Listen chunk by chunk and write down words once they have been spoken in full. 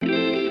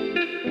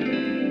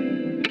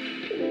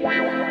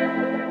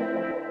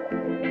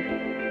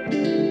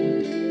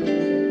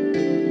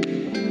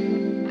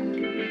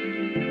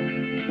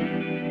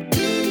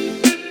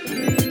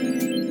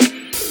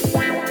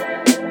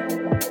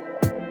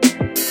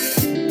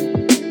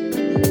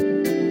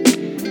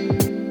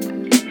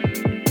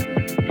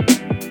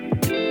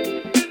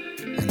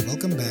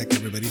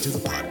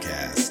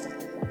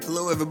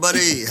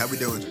everybody. How we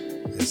doing?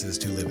 This is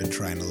To Live and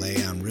Trying to Lay.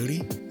 I'm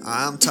Rudy.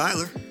 I'm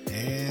Tyler.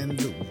 And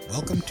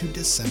welcome to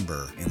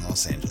December in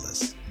Los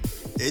Angeles.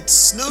 It's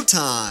snow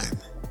time.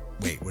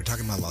 Wait, we're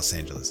talking about Los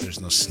Angeles. There's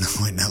no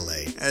snow in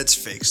LA. It's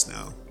fake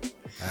snow.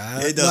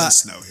 It doesn't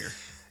snow here.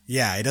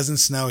 Yeah, it doesn't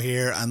snow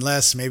here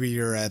unless maybe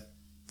you're at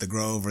the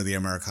Grove or the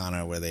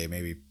Americana where they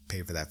maybe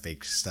pay for that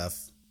fake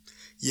stuff.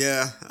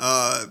 Yeah,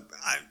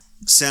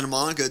 Santa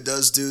Monica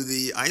does do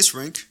the ice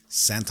rink.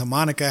 Santa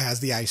Monica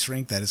has the ice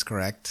rink. That is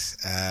correct.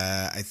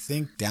 I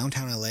think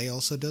downtown LA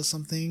also does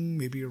something.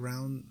 Maybe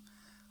around,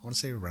 I want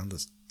to say around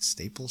the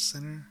Staples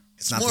Center.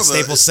 It's not the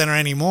Staples Center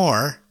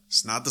anymore.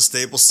 It's not the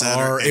Staples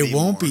Center or anymore. It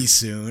won't be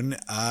soon.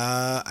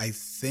 I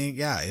think,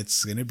 yeah,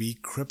 it's going to be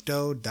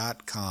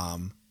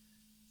crypto.com.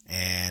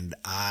 And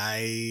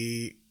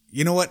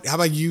you know what? How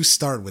about you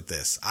start with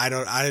this?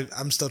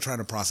 I'm still trying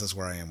to process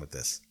where I am with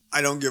this.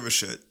 I don't give a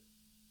shit.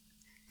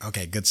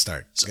 Okay, good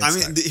start.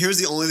 Here's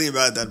the only thing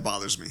about it that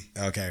bothers me.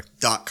 Okay.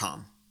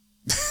 .com.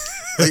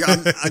 Like,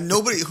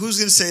 nobody who's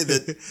going to say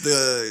that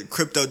the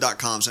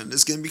crypto.com center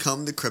is going to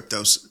become the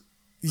cryptos.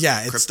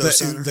 Yeah, it's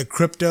the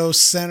crypto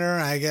center,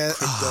 I guess.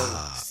 Crypto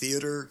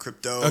theater,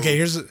 crypto. Okay,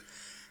 here's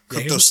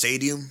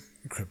stadium.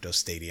 Crypto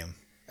stadium.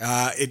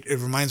 It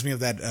reminds me of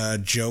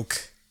that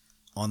joke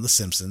on The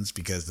Simpsons,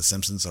 because The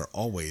Simpsons are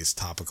always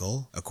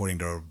topical, according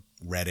to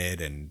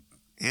Reddit and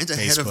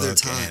ahead of their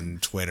time,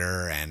 and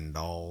Twitter and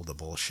all the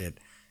bullshit.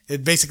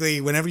 It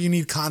basically, whenever you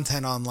need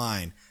content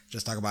online,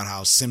 just talk about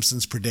how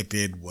Simpsons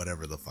predicted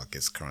whatever the fuck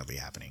is currently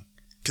happening.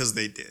 Because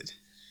they did.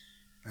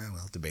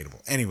 Well,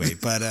 debatable. Anyway,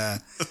 but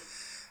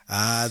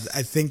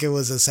I think it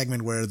was a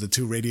segment where the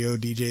two radio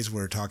DJs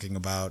were talking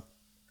about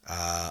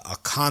a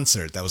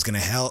concert that was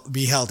going to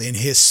be held in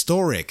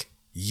historic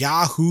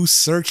Yahoo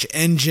search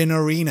engine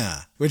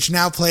arena, which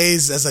now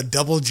plays as a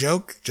double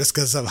joke just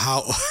because of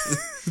how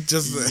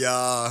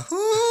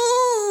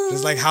Yahoo,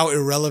 just like how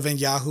irrelevant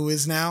Yahoo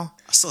is now.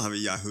 I still have a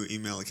Yahoo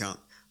email account,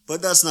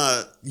 but that's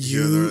not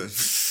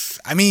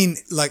I mean,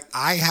 like,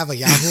 I have a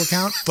Yahoo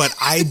account, but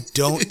I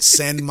don't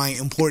send my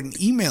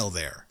important email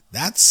there.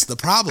 That's the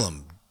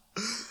problem.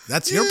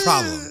 That's your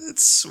problem.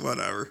 It's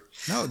whatever.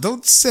 No,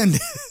 don't send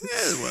it.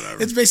 Yeah,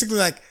 whatever. It's basically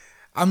like,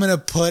 I'm going to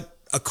put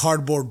a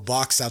cardboard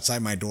box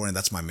outside my door and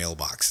that's my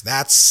mailbox.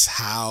 That's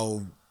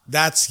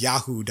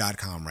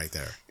yahoo.com right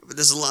there. But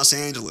this is Los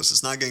Angeles.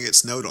 It's not going to get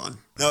snowed on.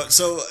 No,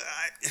 so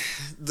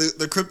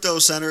the crypto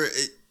center,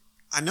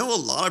 I know a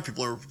lot of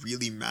people are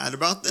really mad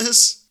about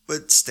this,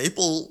 but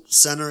Staples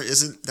Center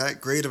isn't that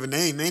great of a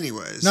name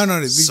anyways. No.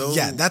 So,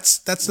 yeah, that's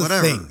the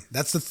whatever. thing.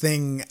 That's the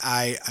thing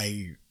I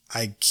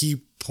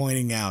keep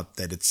pointing out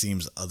that it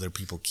seems other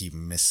people keep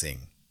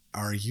missing.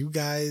 Are you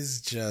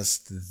guys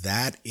just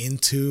that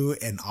into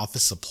an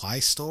office supply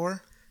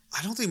store?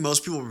 I don't think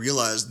most people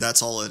realize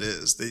that's all it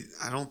is.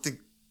 I don't think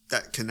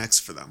that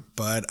connects for them.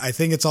 But I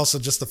think it's also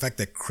just the fact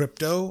that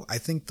I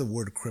think the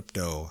word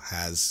crypto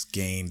has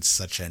gained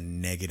such a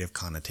negative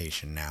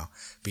connotation now,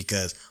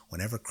 because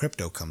whenever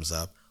crypto comes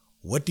up,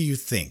 what do you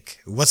think?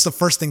 What's the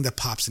first thing that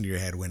pops into your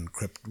head when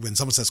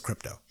someone says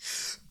crypto?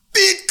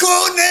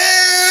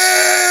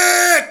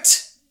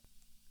 BitConnect!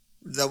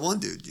 That one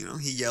dude,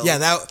 he yelled. Yeah,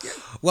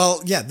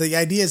 the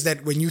idea is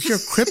that when you hear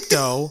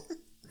crypto,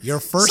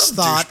 your first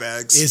thought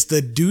is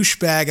the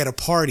douchebag at a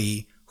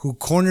party who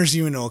corners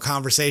you into a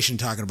conversation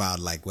talking about,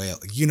 like,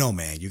 well,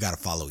 man, you got to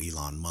follow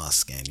Elon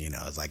Musk, and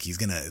it's like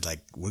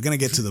we're gonna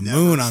get to the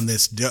moon on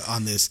this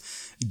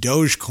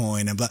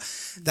Dogecoin and blah.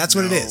 That's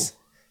what it is.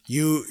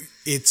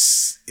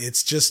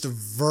 It's just a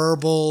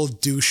verbal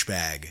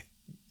douchebag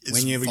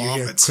when you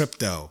hear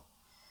crypto.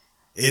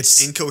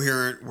 It's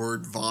incoherent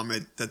word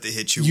vomit that they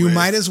hit you with. You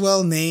might as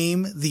well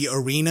name the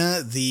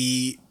arena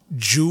the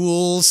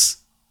Juuls,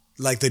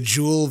 like the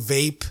Juul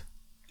vape,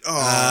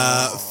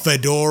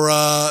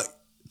 fedora,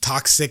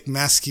 toxic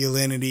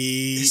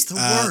masculinity, it's the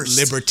worst.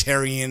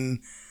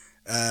 Libertarian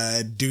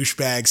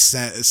douchebag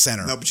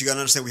center. No, but you got to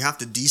understand, we have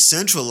to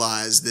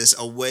decentralize this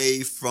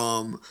away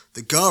from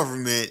the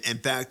government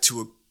and back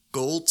to a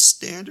gold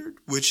standard,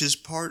 which is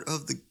part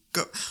of the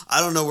I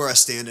don't know where I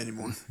stand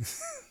anymore.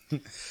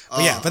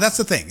 But that's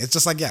the thing. It's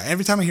just like,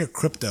 every time I hear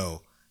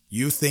crypto,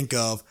 you think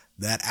of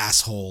that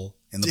asshole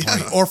in the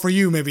party. Or for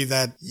you, maybe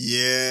that.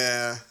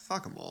 Yeah,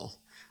 fuck them all.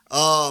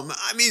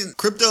 I mean,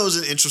 crypto is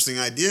an interesting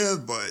idea,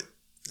 but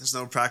there's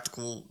no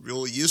practical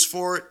real use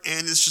for it,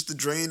 and it's just a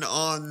drain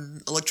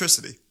on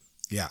electricity.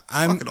 Yeah,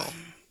 fuck it all.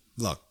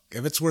 Look,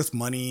 if it's worth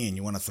money and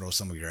you want to throw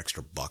some of your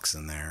extra bucks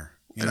in there,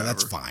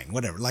 that's fine.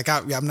 Whatever. Like,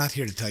 I'm not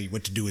here to tell you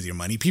what to do with your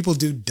money. People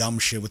do dumb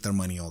shit with their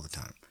money all the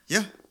time.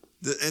 Yeah.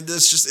 And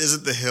this just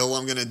isn't the hill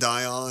I'm going to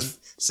die on.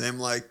 Same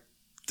like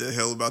the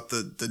hill about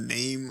the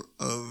name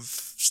of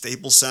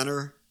Staples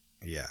Center.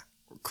 Yeah.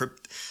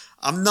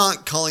 I'm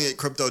not calling it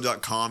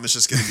crypto.com. It's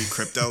just going to be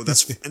crypto.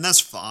 That's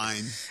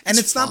fine. And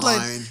it's not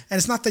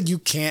that you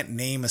can't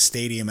name a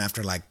stadium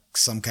after like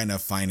some kind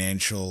of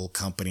financial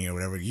company or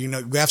whatever.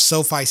 We have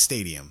SoFi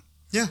Stadium.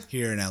 Yeah.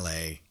 Here in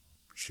LA.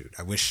 Shoot,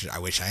 I wish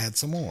I had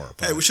some more.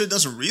 But. Hey, we should have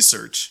done some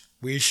research.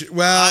 We should.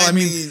 Well, I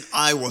mean,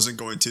 I wasn't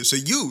going to. So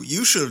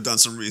you should have done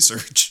some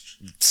research.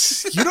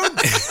 You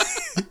don't.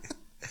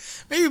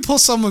 Maybe pull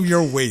some of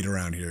your weight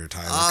around here,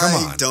 Tyler.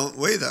 Come on. I don't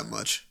weigh that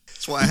much.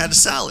 That's why I had a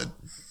salad.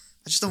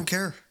 I just don't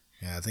care.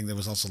 Yeah, I think there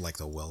was also like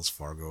the Wells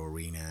Fargo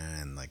Arena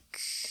and like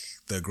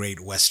the Great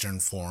Western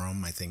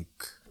Forum. I think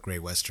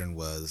Great Western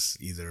was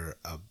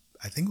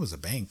I think it was a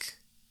bank.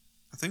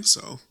 I think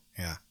so.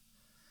 Yeah.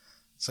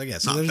 So yeah,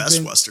 so not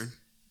Best Western.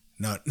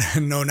 No,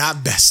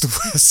 not Best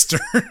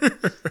Western.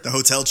 The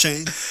hotel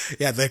chain?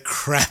 Yeah, the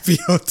crappy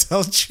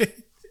hotel chain.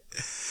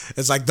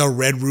 It's like the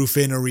Red Roof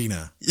Inn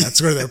Arena.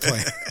 That's where they're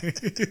playing.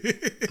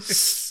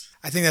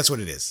 I think that's what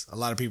it is. A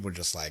lot of people are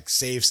just like,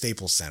 save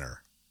Staples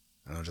Center.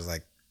 And I'm just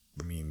like,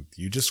 I mean,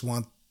 you just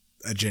want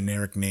a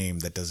generic name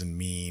that doesn't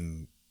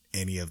mean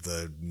any of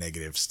the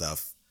negative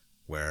stuff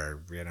where,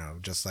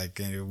 just like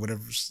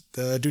whatever,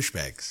 the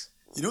douchebags.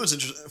 You know what's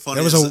interesting?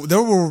 Funny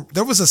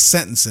there was a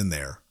sentence in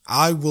there.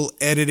 I will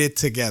edit it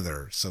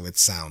together so it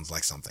sounds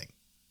like something.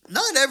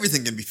 Not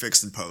everything can be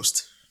fixed in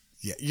post.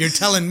 Yeah, you're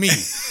telling me.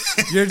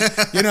 The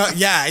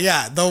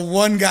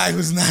one guy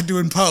who's not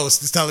doing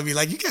post is telling me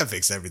like you can't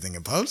fix everything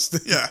in post.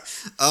 Yeah.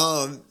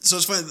 So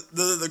it's funny.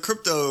 The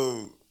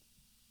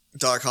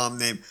crypto.com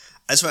name.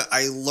 That's why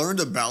I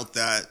learned about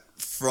that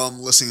from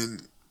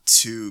listening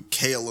to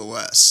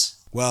KLOS.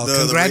 Well,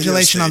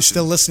 congratulations on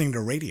still listening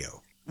to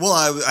radio. Well,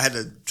 I had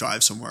to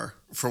drive somewhere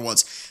for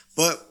once.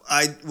 But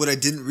what I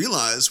didn't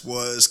realize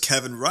was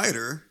Kevin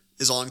Ryder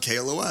is on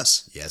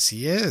KLOS. Yes,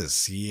 he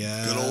is.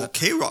 Good old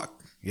K-Rock.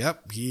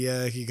 Yep,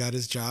 he got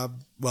his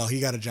job. Well,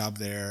 he got a job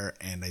there,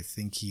 and I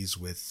think he's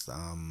with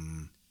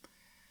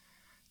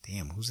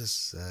who's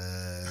this?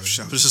 I was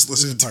just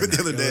listening to it the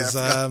other day.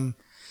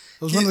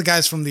 It was one of the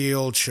guys from the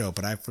old show,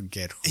 but I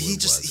forget who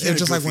it was. It was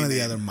just like one of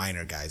the other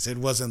minor guys. It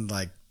wasn't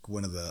like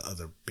one of the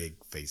other big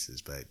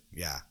faces, but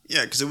yeah.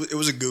 Yeah, because it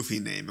was a goofy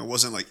name. It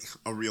wasn't like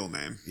a real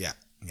name. Yeah,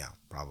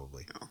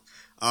 probably.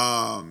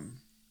 But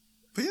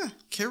yeah,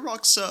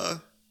 K-Rock's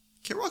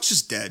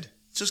just dead.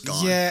 Just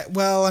gone. Yeah,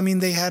 well, I mean,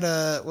 they had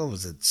what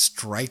was it?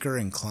 Stryker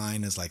and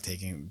Klein is like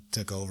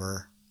took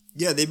over.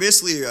 Yeah, they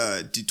basically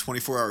do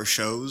 24-hour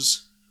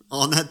shows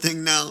on that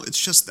thing now. It's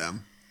just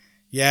them.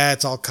 Yeah,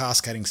 it's all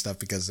cost-cutting stuff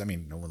because, I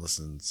mean, no one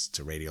listens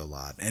to radio a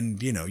lot.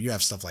 And, you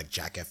have stuff like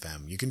Jack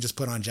FM. You can just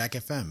put on Jack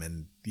FM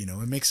and,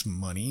 it makes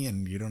money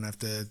and you don't have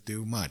to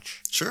do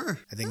much. Sure.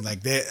 I think I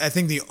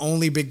think the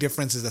only big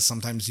difference is that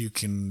sometimes you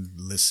can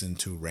listen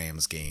to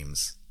Rams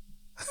games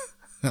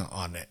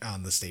on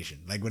the station.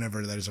 Like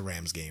whenever there's a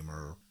Rams game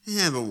or...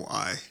 Yeah, but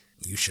why?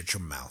 You shut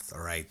your mouth,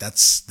 all right?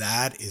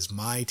 That is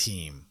my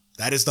team.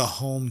 That is the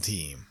home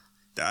team.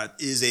 That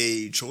is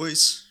a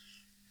choice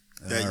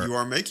that you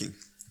are making.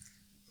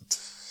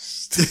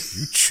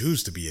 You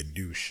choose to be a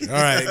douche. All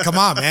right, come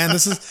on, man.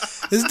 This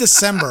is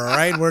December, all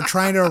right? We're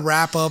trying to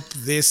wrap up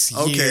this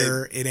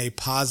year in a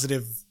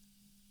positive,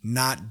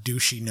 not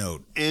douchey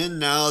note. And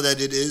now that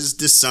it is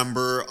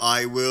December,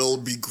 I will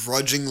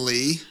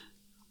begrudgingly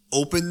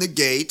open the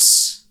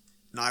gates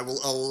and I will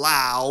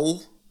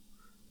allow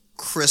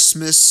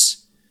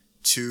Christmas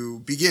to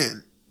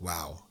begin.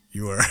 Wow.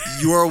 You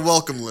are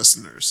welcome,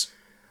 listeners.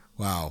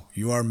 Wow,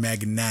 you are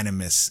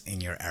magnanimous in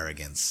your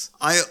arrogance.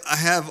 I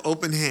have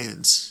open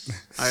hands.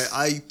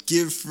 I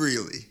give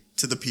freely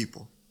to the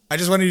people. I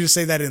just wanted you to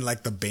say that in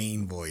like the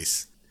Bane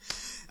voice.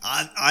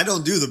 I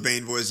don't do the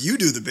Bane voice. You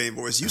do the Bane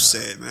voice. You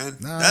say it, man.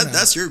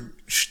 That's your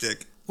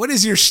shtick. What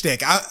is your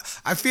shtick?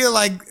 I feel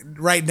like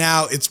right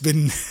now it's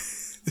been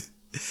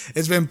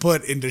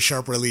put into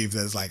sharp relief.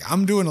 That's like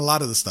I'm doing a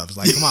lot of the stuff. It's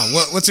like, come on,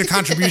 what's your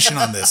contribution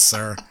on this,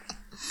 sir?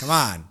 Come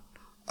on.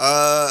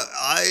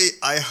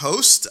 I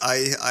host.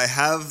 I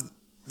have.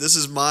 This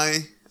is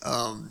my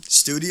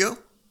studio.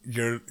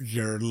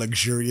 Your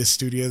luxurious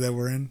studio that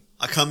we're in.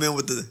 I come in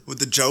with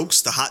the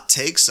jokes, the hot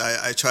takes.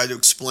 I try to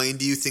explain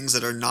to you things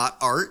that are not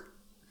art.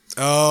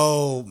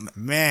 Oh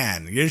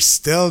man, you're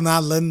still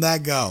not letting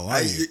that go,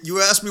 are you?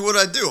 You asked me what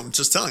I do. I'm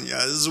just telling you.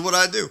 This is what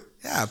I do.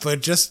 Yeah,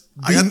 but just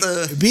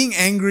being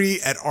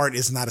angry at art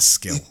is not a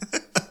skill.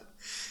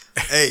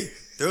 Hey,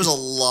 there's a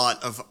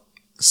lot of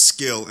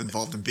skill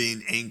involved in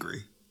being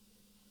angry.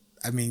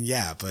 I mean,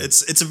 yeah, but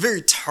it's a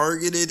very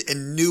targeted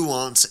and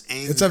nuanced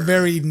anger. It's a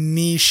very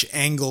niche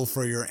angle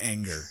for your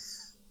anger.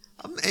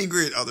 I'm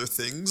angry at other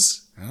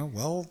things. Oh,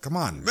 well, come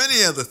on.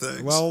 Many other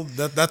things. Well,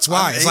 that's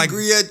why. I'm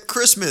angry at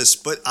Christmas,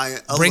 but I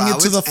allow bring it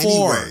to the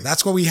fore. Anyway.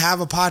 That's why we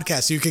have a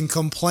podcast. You can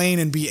complain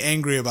and be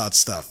angry about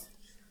stuff.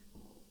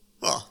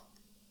 Well,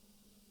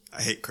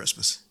 I hate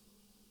Christmas.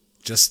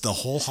 Just the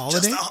whole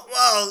holiday?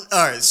 All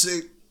right. So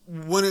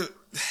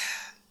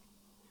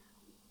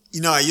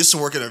I used to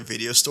work at a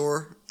video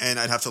store, and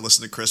I'd have to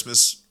listen to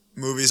Christmas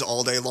movies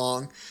all day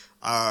long.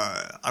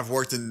 I've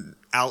worked in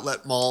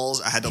outlet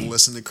malls. I had to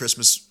listen to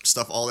Christmas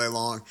stuff all day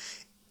long.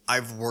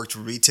 I've worked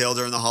retail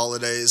during the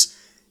holidays,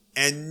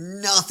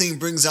 and nothing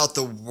brings out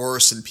the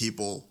worst in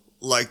people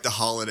like the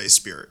holiday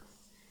spirit.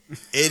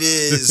 It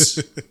is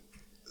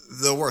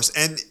the worst.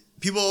 And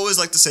people always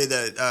like to say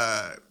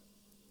that,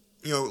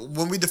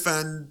 when we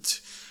defend,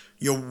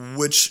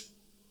 which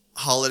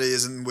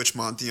holidays in which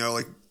month. You know,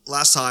 like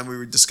last time we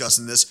were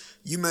discussing this,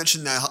 you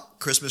mentioned that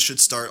Christmas should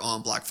start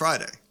on Black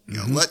Friday. You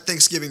know, let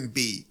Thanksgiving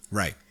be.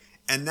 Right.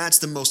 And that's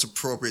the most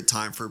appropriate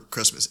time for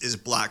Christmas is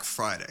Black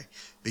Friday,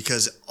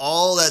 because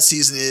all that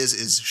season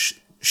is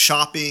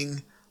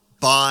shopping,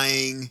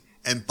 buying,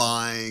 and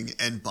buying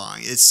and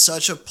buying. It's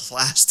such a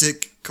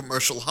plastic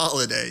commercial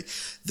holiday.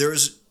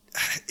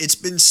 It's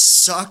been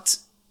sucked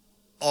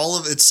all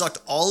of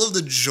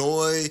the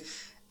joy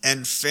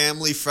and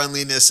family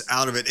friendliness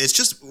out of it. It's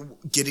just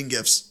getting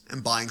gifts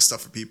and buying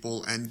stuff for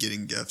people and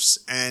getting gifts.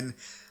 And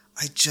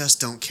I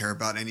just don't care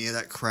about any of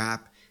that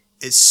crap.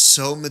 It's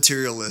so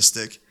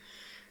materialistic.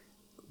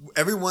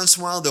 Every once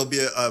in a while, there'll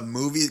be a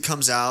movie that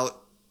comes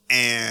out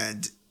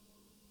and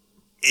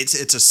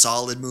it's a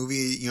solid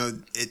movie. You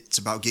know, it's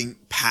about getting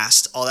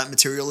past all that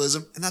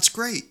materialism, and that's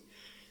great.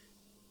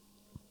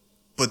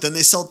 But then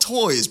they sell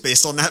toys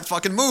based on that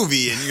fucking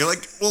movie, and you're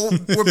like, well,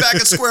 we're back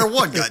at square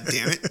one, god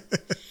damn it.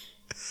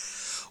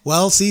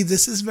 Well, see,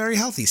 this is very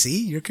healthy.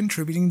 See, you're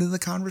contributing to the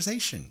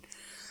conversation.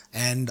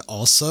 And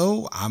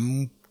also,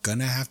 I'm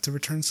gonna have to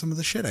return some of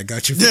the shit I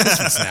got you for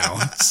Christmas now.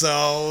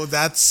 So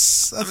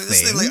that's a thing.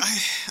 This thing, like,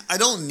 I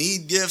don't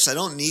need gifts. I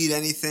don't need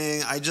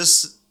anything. I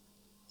just,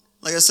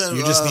 like I said,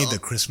 you just need the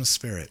Christmas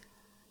spirit.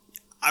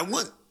 I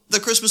want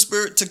the Christmas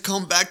spirit to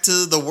come back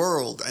to the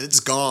world, and it's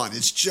gone.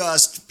 It's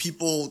just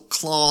people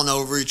clawing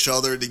over each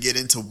other to get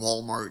into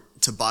Walmart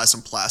to buy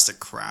some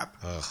plastic crap.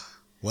 Ugh,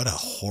 what a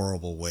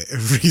horrible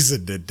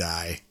reason to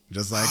die.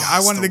 Just like, I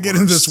wanted to get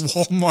in this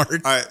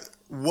Walmart. All right.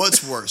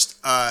 What's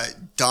worst?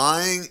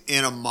 Dying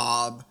in a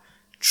mob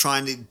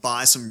trying to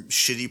buy some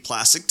shitty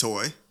plastic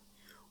toy,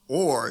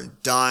 or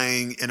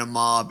dying in a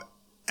mob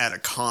at a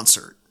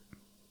concert?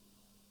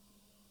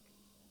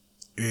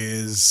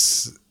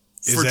 Is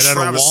it at a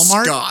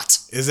Walmart? Scott.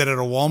 Is it at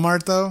a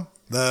Walmart though?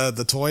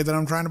 The toy that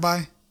I'm trying to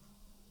buy?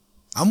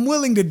 I'm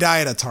willing to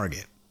die at a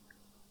Target.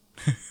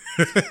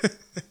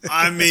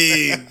 I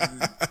mean,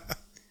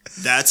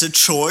 that's a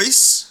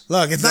choice.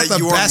 Look, it's not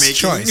the best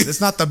choice.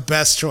 It's not the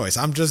best choice.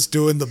 I'm just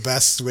doing the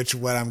best which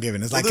what I'm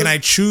given. It's like, can I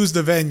choose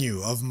the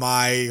venue of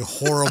my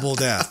horrible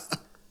death?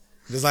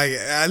 It's like,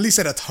 at least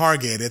at a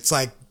Target, it's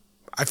like,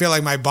 I feel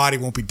like my body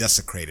won't be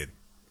desecrated.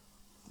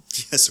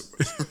 Yes, it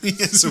will.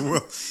 Yes, it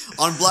will.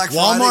 On Black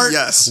Walmart, Friday,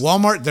 yes.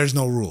 Walmart, there's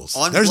no rules.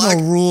 There's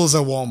no rules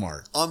at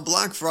Walmart. On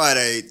Black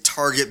Friday,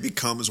 Target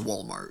becomes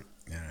Walmart.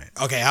 All right.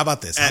 Okay, how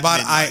about this?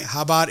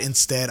 How about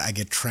instead I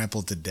get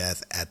trampled to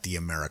death at the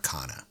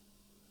Americana?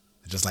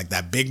 Just like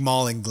that big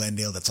mall in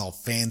Glendale that's all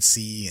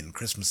fancy and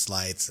Christmas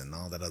lights and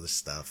all that other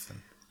stuff. And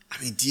I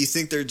mean, do you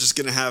think they're just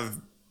going to have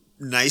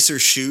nicer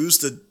shoes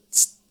to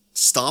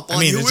stomp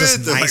on you with?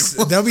 Just nice,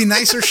 like, there'll be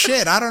nicer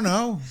shit. I don't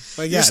know.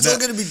 But yeah, you're still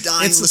going to be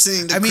dying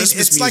listening to Christmas music.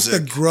 It's like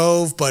the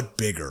Grove, but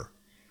bigger.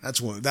 That's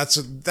what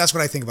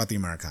I think about the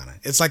Americana.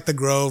 It's like the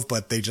Grove,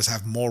 but they just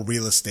have more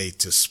real estate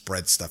to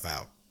spread stuff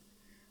out.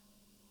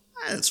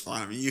 That's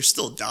fine. I mean, you're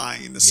still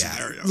dying in this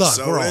scenario. Look,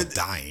 we're all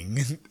dying.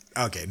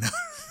 Okay, no.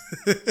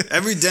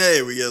 Every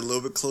day we get a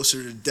little bit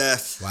closer to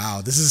death.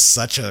 Wow, this is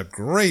such a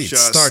great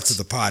start to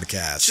the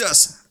podcast.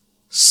 Just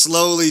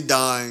slowly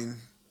dying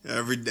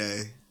every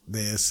day.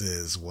 This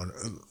is one.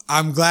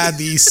 I'm glad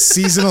the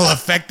seasonal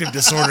affective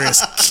disorder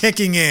is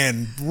kicking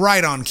in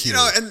right on cue. You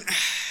know,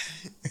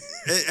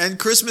 and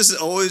Christmas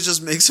always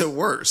just makes it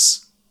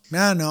worse.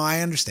 No,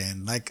 I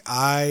understand. Like,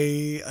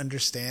 I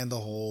understand the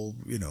whole,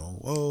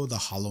 the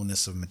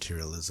hollowness of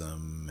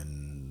materialism,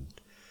 and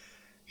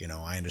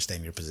I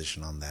understand your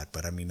position on that,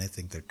 but I mean, I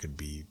think there could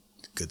be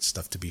good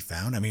stuff to be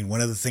found. I mean,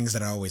 one of the things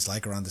that I always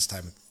like around this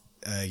time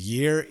of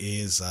year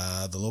is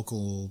the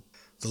local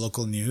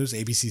news.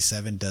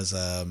 ABC7 does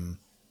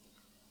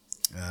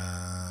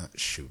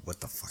what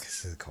the fuck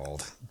is it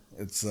called?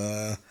 It's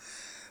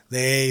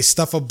they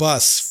stuff a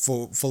bus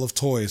full of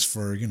toys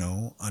for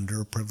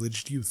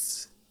underprivileged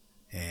youth,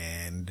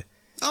 and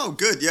oh,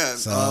 good, yeah.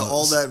 So,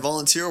 all that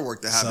volunteer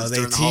work that happens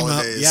during the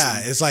holidays.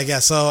 It's like,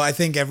 so I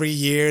think every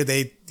year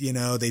they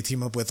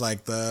team up with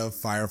like the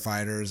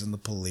firefighters and the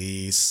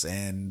police,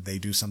 and they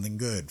do something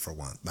good for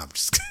once. No, I'm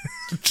just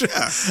kidding.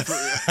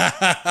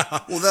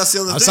 Well, that's the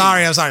other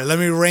thing. I'm sorry. Let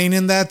me rein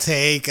in that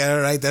take. All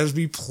right, there's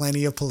be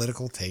plenty of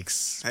political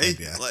takes. Hey,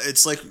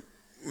 it's like,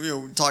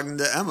 talking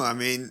to Emma. I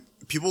mean,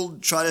 people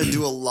try to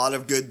do a lot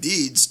of good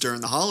deeds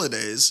during the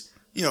holidays,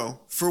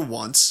 for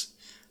once,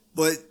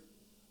 but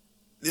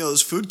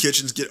those food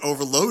kitchens get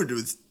overloaded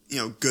with,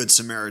 good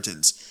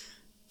Samaritans.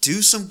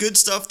 Do some good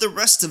stuff the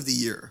rest of the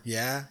year.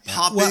 Yeah.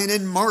 Pop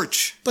in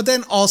March. But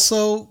then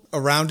also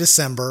around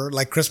December,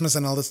 like Christmas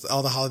and all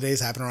the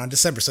holidays happen around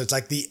December. So it's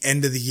like the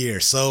end of the year.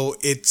 So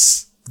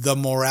it's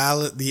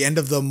the end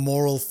of the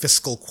moral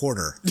fiscal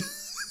quarter.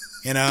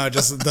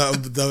 Just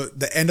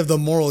the end of the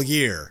moral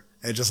year.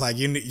 It's just like,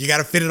 you got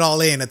to fit it all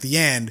in at the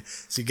end.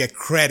 So you get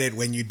credit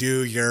when you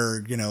do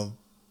your,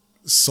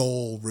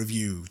 soul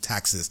review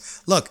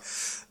taxes. Look,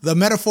 the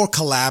metaphor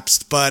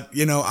collapsed, but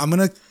I'm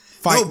gonna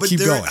keep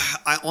going.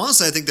 I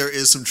think there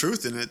is some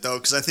truth in it though,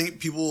 because I think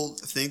people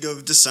think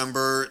of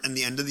December and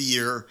the end of the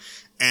year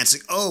And it's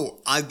like, oh,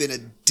 I've been a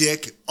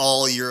dick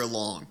all year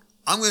long.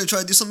 I'm going to try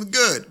to do something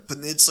good. But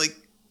it's like,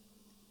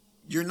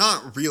 you're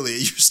not really.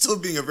 You're still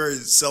being a very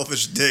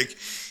selfish dick,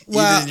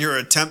 even in your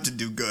attempt to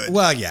do good.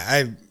 Well,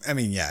 yeah. I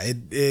mean, yeah,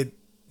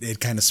 it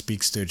kind of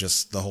speaks to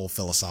just the whole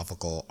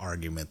philosophical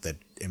argument that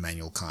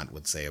Immanuel Kant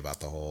would say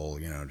about the whole,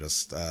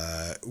 just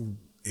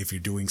if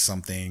you're doing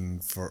something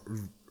for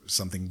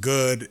something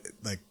good,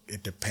 like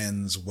it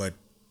depends what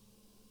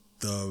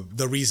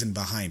the reason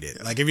behind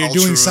it. Like if you're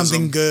doing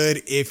something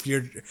good, if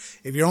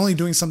you're only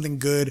doing something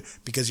good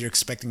because you're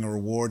expecting a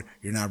reward,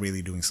 you're not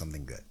really doing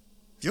something good.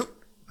 Yep.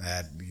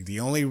 The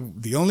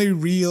only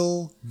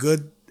real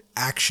good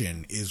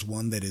action is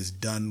one that is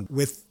done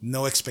with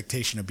no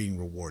expectation of being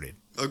rewarded.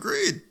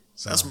 Agreed.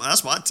 So,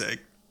 that's my take.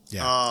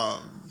 Yeah.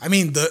 I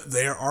mean,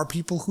 there are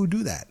people who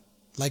do that,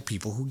 like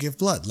people who give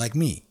blood, like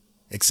me,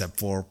 except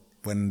for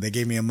when they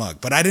gave me a mug.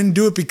 But I didn't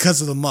do it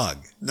because of the mug.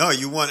 No,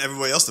 you want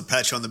everybody else to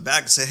pat you on the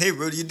back and say, hey,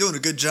 Rudy, you're doing a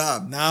good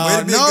job.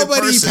 No,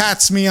 nobody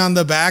pats me on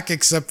the back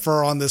except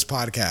for on this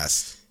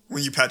podcast.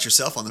 When you pat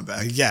yourself on the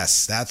back.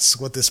 Yes, that's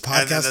what this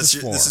podcast is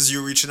for. This is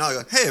you reaching out.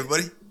 Going, hey,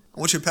 everybody, I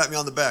want you to pat me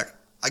on the back.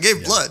 I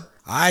gave blood.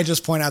 I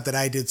just point out that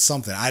I did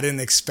something. I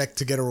didn't expect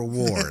to get a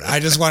reward. I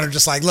just want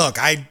to look,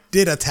 I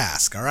did a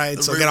task, all right?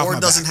 So get off my back. The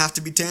reward doesn't have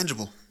to be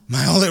tangible.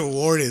 My only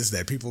reward is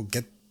that people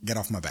get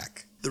off my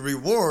back. The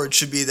reward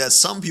should be that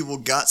some people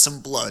got some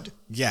blood.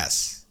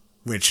 Yes,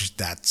 which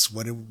that's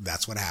what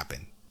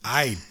happened.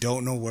 I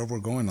don't know where we're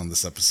going on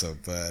this episode,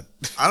 but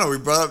I don't know. We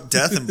brought up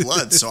death and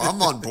blood, so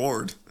I'm on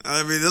board.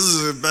 I mean, this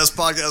is the best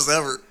podcast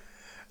ever.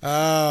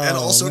 And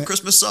also,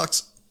 Christmas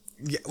sucks.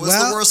 Yeah, What's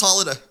the worst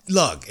holiday?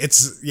 Look,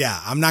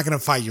 I'm not gonna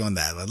fight you on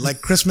that.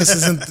 Like Christmas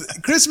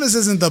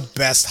isn't the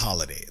best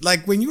holiday.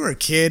 Like when you were a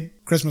kid,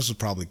 Christmas was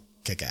probably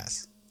kick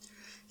ass.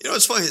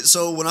 It's funny.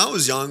 So when I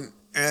was young,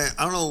 and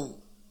I don't know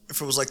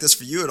if it was like this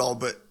for you at all,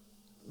 but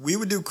we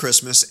would do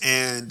Christmas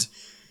and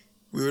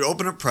we would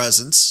open up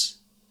presents,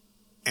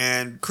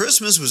 and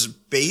Christmas was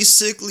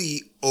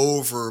basically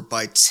over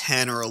by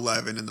 10 or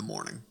 11 in the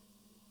morning.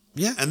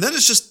 Yeah. And then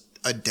it's just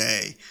a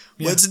day.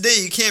 Well, it's a day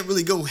you can't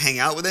really go hang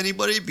out with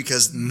anybody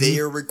because they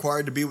are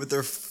required to be with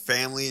their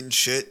family and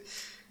shit.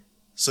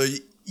 So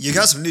you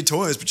got some new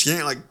toys, but you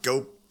can't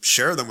go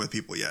share them with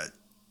people yet.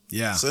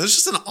 Yeah. So it's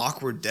just an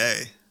awkward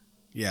day.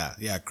 Yeah.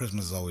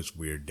 Christmas is always a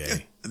weird day. Yeah.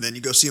 And then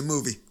you go see a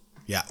movie.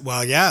 Yeah.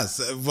 Well, yeah.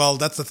 Well,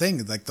 that's the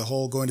thing. Like the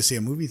whole going to see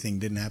a movie thing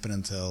didn't happen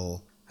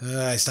until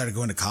I started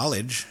going to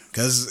college.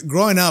 Because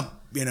growing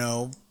up,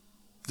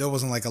 there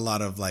wasn't a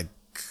lot of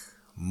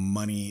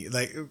money.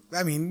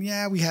 I mean,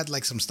 yeah, we had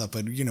some stuff,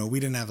 but we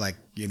didn't have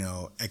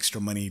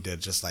extra money to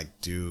just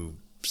do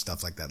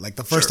stuff like that.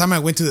 The first time I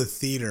went to the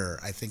theater,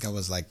 I think I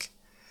was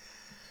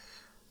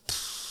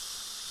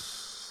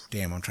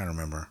damn, I'm trying to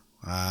remember.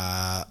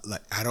 I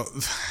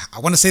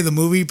want to say the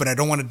movie, but I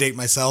don't want to date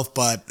myself,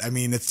 but I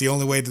mean, it's the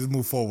only way to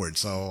move forward.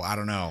 So I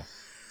don't know.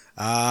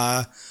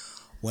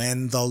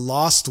 When the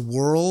Lost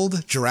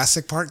World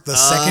Jurassic Park, the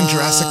second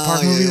Jurassic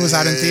Park movie was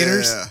out in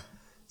theaters.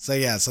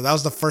 Yeah. So that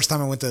was the first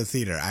time I went to the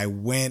theater.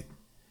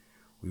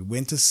 We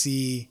went to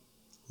see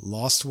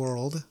Lost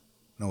World.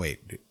 No,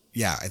 wait.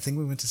 Yeah, I think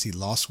we went to see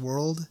Lost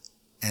World,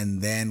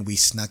 and then we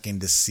snuck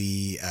in to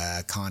see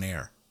Con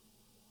Air.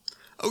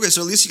 Okay,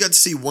 so at least you got to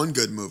see one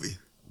good movie.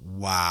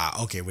 Wow.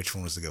 Okay, which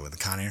one was the good one? The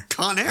Con Air?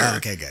 Con Air. Oh,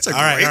 okay, good. It's a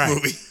great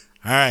movie.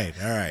 All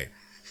right.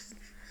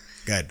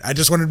 Good. I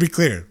just wanted to be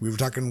clear. We were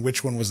talking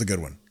which one was the good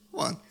one.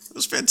 What? It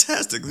was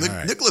fantastic.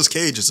 Nicolas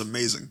Cage is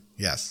amazing.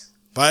 Yes.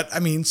 But, I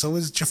mean, so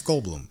is Jeff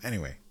Goldblum.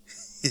 Anyway.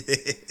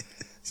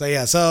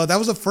 So that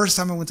was the first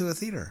time I went to a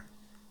theater.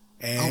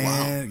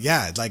 And,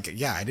 yeah,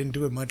 I didn't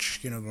do it much,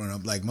 growing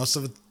up. Most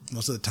of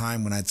the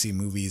time when I'd see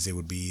movies, it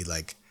would be,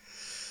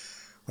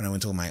 when I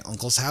went to my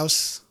uncle's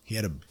house. He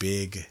had a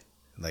big,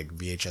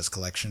 VHS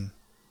collection.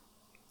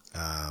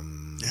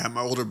 Yeah,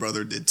 my older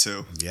brother did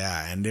too.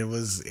 Yeah, and it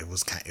was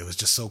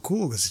just so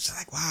cool because it's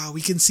just wow,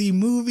 we can see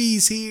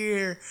movies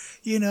here,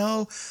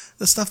 the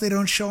stuff they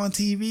don't show on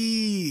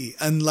TV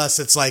unless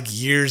it's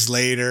years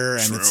later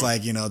and it's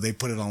they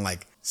put it on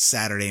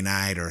Saturday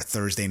night or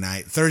Thursday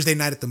night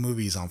at the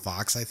movies on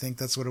Fox. I think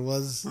that's what it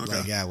was.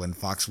 Okay. When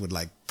Fox would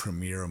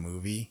premiere a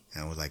movie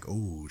and it was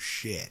oh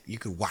shit, you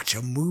could watch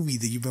a movie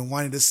that you've been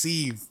wanting to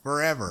see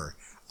forever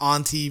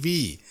on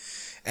TV.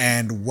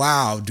 And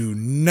wow, do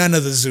none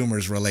of the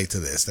Zoomers relate to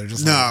this? They're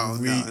just no.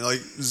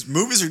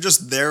 Movies are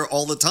just there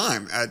all the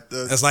time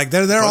it's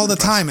they're there all the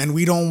time, and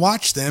we don't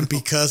watch them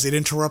because it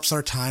interrupts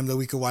our time that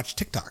we could watch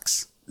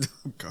TikToks.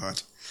 Oh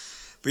God,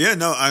 but yeah,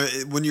 no.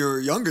 When you were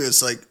younger,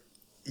 it's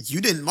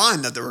you didn't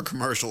mind that there were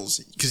commercials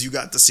because you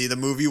got to see the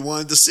movie you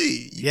wanted to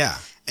see. Yeah,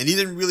 and you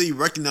didn't really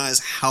recognize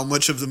how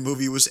much of the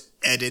movie was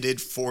edited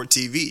for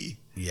TV.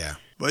 Yeah,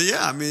 but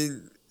yeah, I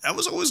mean, that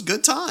was always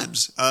good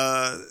times.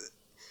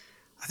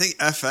 I think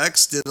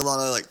FX did a lot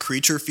of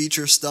creature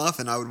feature stuff,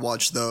 and I would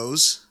watch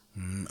those.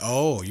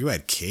 Oh, you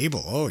had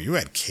cable.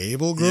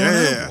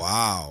 Growing up?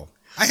 Wow.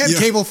 I had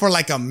cable for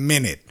a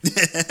minute,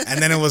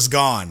 and then it was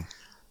gone.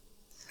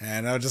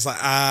 And I was just like,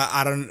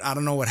 I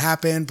don't know what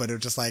happened, but it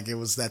was just like, it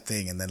was that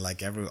thing. And then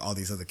like all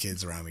these other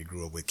kids around me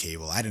grew up with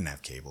cable. I didn't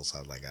have cable, so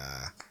I was like,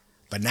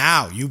 But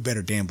now you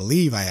better damn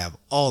believe I have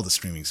all the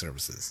streaming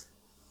services.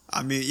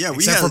 I mean, yeah,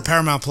 except for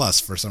Paramount Plus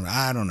for some.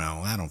 I don't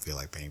know. I don't feel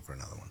like paying for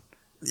another one.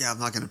 Yeah, I'm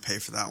not going to pay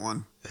for that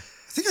one. I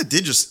think I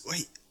did just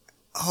wait.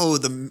 Oh,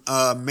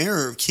 the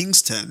Mayor of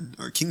Kingstown.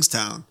 I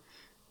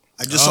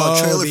just saw a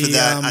trailer for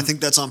that. I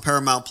think that's on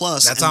Paramount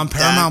Plus. That's on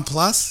Paramount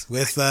Plus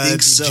with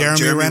so.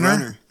 Jeremy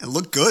Renner. It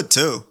looked good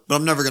too, but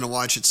I'm never going to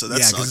watch it. So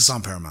that's because it's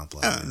on Paramount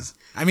Plus.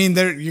 Yeah. I mean,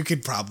 you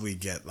could probably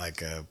get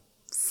like a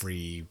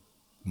free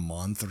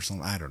month or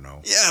something. I don't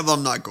know. Yeah, but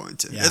I'm not going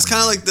to. Yeah, it's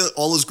kind of like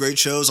all those great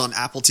shows on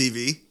Apple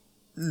TV.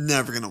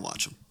 Never going to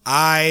watch them.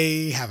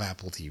 I have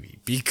Apple TV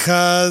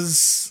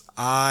because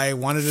I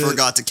wanted to.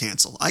 Forgot to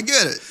cancel. I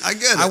get it.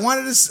 I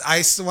wanted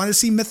to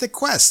see Mythic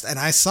Quest, and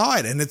I saw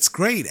it, and it's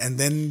great. And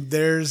then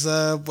there's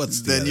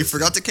Then you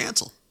forgot to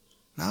cancel.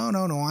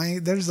 No.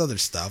 There's other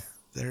stuff.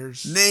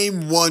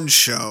 Name one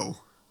show.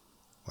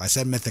 Well, I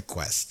said Mythic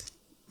Quest.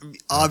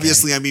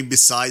 Obviously, okay. I mean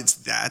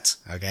besides that.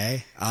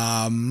 Okay.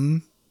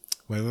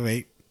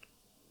 Wait.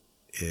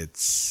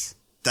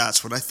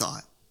 That's what I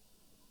thought.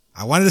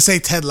 I wanted to say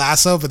Ted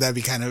Lasso, but that'd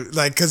be kind of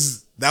like,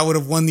 because that would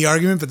have won the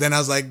argument. But then I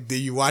was like, did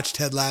you watch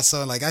Ted Lasso?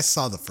 And like, I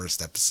saw the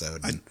first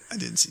episode. I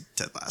didn't see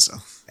Ted Lasso.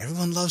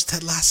 Everyone loves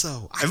Ted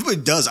Lasso. Everybody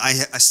does. I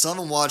still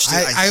haven't watched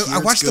it. I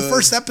watched the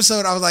first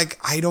episode. I was like,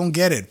 I don't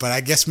get it. But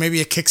I guess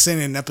maybe it kicks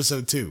in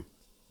episode 2.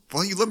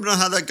 Well, you let me know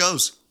how that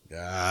goes.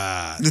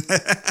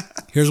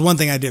 Here's one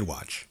thing I did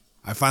watch.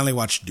 I finally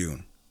watched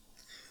Dune.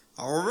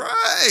 All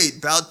right,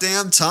 about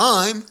damn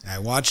time. I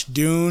watched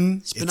Dune.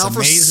 It's been out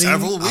amazing. For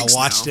several weeks I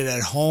watched it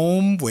at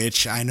home,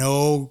 which I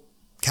know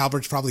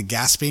Calbert's probably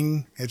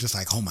gasping. It's just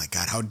like, oh my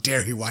God, how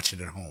dare he watch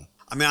it at home?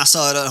 I mean, I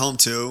saw it at home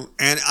too,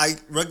 and I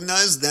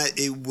recognize that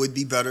it would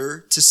be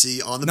better to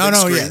see on the big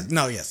screen.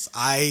 Yes,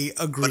 I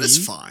agree. But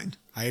it's fine.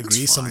 I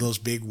agree. Some of those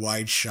big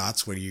wide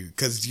shots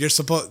because you're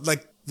supposed,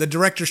 like, the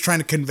director's trying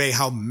to convey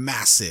how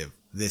massive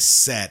this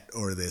set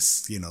or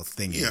this,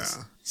 thing is. Yeah.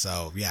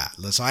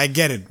 So I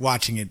get it.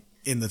 Watching it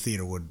in the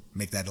theater would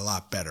make that a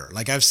lot better.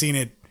 Like, I've seen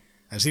it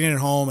at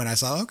home, and I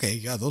saw, okay,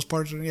 yeah, those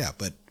parts are,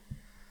 but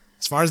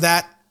as far as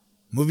that,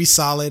 movie's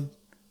solid,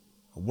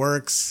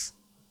 works.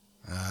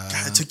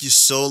 God, it took you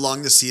so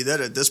long to see that.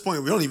 At this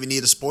point, we don't even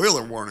need a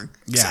spoiler warning.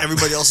 Yeah,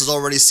 everybody else has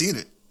already seen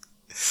it.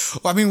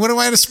 Well, I mean, what do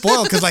I have to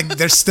spoil? Because like,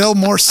 there's still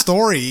more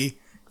story.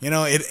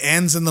 It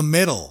ends in the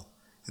middle.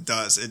 It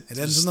does. It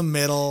ends in the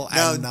middle.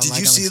 Now, did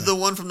you see the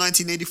one from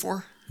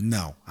 1984?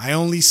 No, I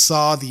only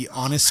saw the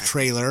Honest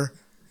trailer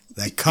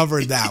that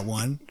covered that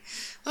one,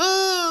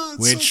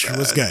 which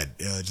was good.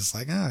 Just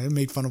like, it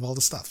made fun of all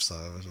the stuff. So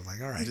I was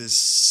like, all right. It is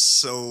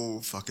so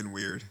fucking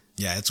weird.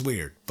 Yeah, it's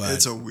weird, but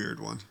it's a weird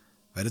one.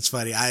 But it's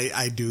funny.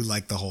 I do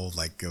like the whole,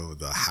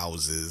 the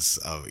houses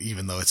of,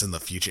 even though it's in the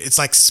future. It's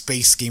like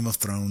space Game of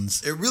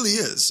Thrones. It really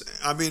is.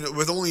 I mean,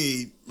 with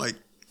only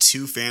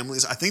 2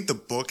 families. I think the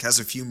book has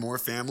a few more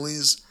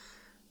families,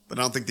 but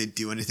I don't think they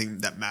do anything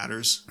that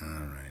matters. All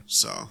right.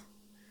 So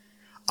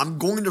I'm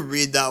going to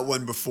read that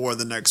one before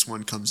the next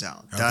one comes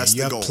out. Okay, that's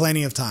the goal. You have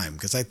plenty of time,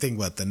 because I think,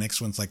 the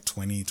next one's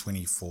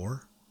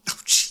 2024? Oh,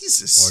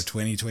 Jesus. Or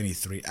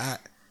 2023.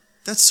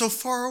 That's so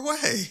far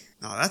away.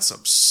 No, that's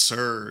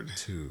absurd.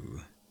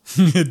 2.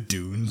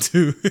 Dune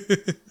 2.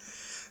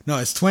 No,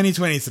 it's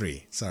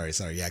 2023. Sorry.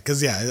 Yeah,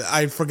 because,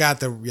 I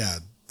forgot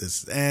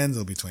this ends.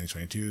 It'll be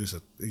 2022. So,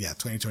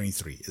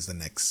 2023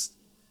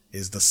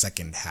 is the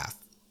second half.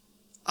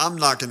 I'm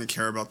not going to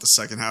care about the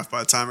second half by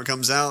the time it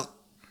comes out.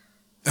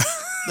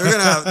 They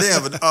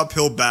have an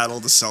uphill battle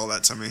to sell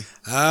that to me.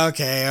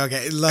 Okay.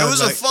 It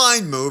was a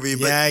fine movie,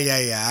 but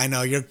yeah. I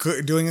know you're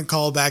doing a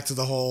callback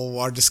to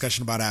our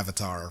discussion about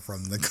Avatar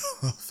from the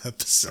golf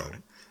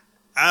episode.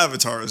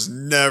 Avatar is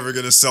never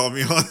going to sell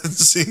me on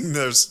seeing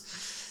those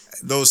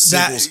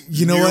sequels.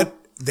 You know what?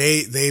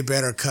 They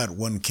better cut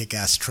one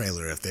kick-ass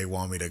trailer if they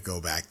want me to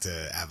go back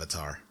to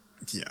Avatar.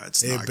 Yeah,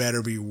 it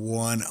better be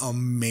one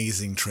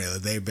amazing trailer.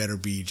 They better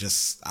be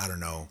just, I don't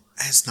know.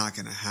 It's not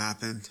going to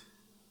happen.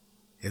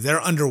 If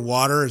they're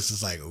underwater, it's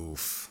just like,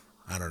 oof.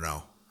 I don't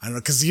know.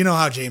 Because you know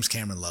how James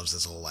Cameron loves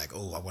this whole, I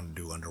want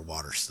to do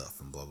underwater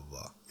stuff and blah, blah,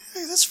 blah.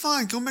 Hey, that's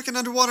fine. Go make an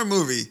underwater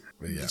movie.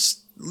 Yeah.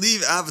 Just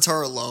leave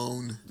Avatar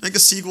alone. Make a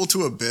sequel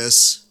to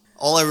Abyss.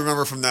 All I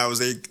remember from that was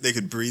they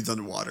could breathe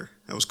underwater.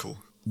 That was cool.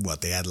 What,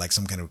 they had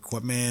some kind of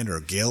equipment or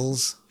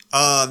gills?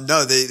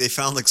 No, they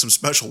found some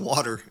special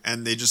water,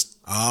 and they just...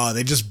 Oh,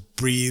 they just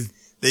breathe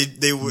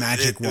magic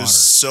water. It was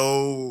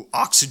so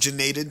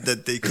oxygenated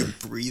that they could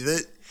breathe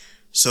it,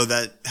 so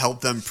that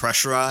helped them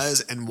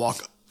pressurize and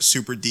walk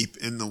super deep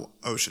in the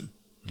ocean.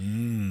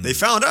 They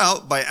found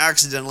out by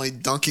accidentally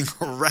dunking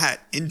a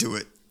rat into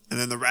it, and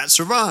then the rat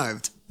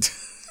survived.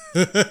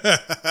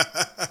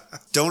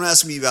 Don't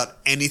ask me about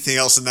anything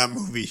else in that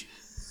movie.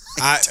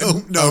 I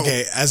don't know.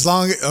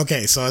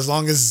 So as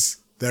long as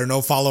there are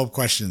no follow-up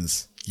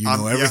questions, you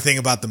know everything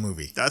about the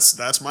movie.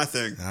 That's my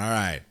thing. All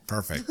right,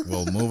 perfect.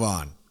 We'll move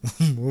on.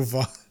 Move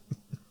on.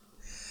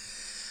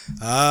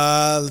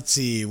 Let's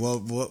see.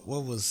 What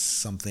was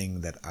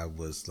something that I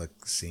was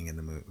seeing in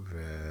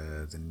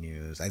the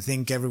news? I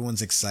think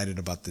everyone's excited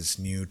about this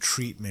new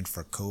treatment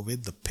for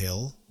COVID, the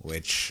pill,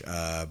 which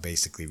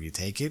basically if you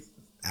take it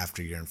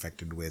after you're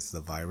infected with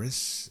the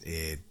virus,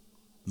 it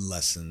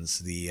lessens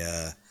the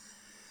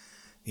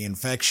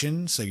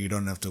infection, so you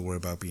don't have to worry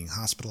about being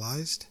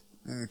hospitalized.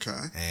 Okay.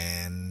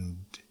 And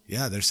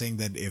yeah, they're saying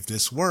that if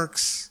this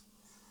works,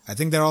 I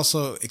think they're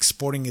also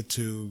exporting it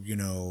to,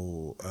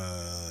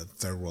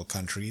 third world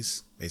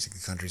countries,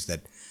 basically countries that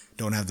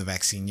don't have the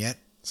vaccine yet.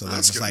 So they're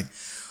just like,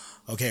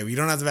 okay, we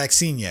don't have the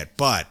vaccine yet,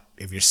 but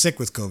if you're sick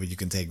with COVID, you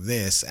can take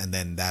this, and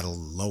then that'll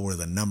lower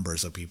the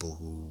numbers of people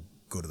who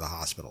go to the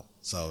hospital.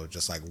 So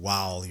just like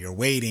while you're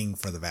waiting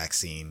for the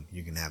vaccine,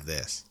 you can have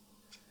this.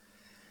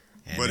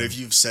 And but if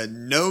you've said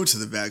no to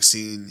the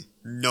vaccine,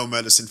 no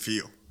medicine for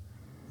you.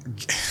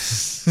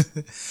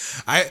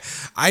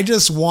 I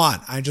just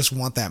want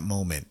that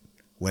moment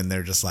when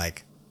they're just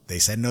like, they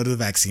said no to the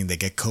vaccine, they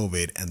get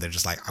COVID, and they're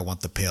just like, I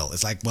want the pill.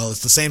 It's like, well,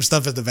 it's the same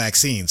stuff as the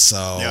vaccine, so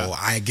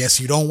I guess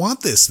you don't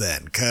want this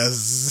then,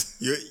 because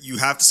you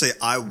have to say,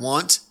 I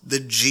want the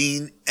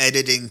gene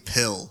editing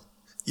pill.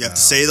 You have to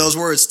say those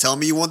words. Tell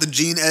me you want the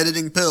gene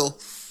editing pill,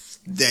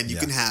 then you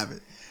can have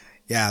it.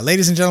 Yeah,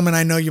 ladies and gentlemen,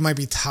 I know you might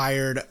be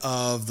tired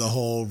of the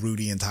whole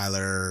Rudy and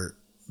Tyler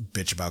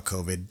bitch about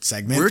COVID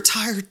segment. We're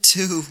tired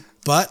too.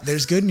 But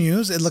there's good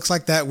news. It looks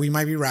like that we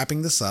might be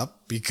wrapping this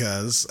up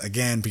because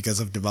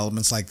of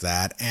developments like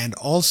that. And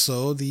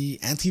also the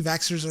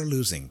anti-vaxxers are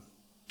losing.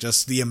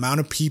 Just the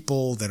amount of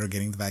people that are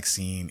getting the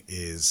vaccine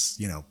is,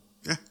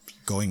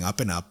 going up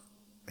and up.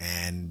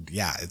 And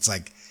yeah, it's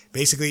like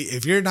basically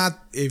if you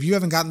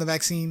haven't gotten the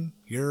vaccine,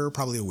 you're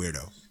probably a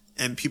weirdo.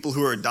 And people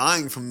who are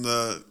dying from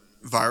the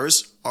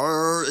virus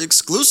are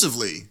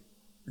exclusively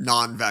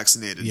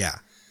non-vaccinated. Yeah.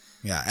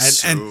 Yeah,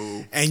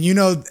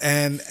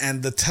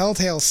 and the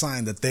telltale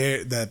sign that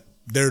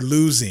they're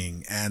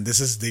losing, and this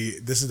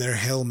is their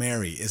Hail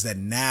Mary, is that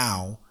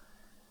now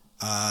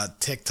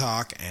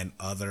TikTok and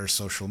other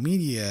social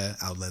media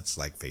outlets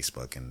like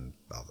Facebook and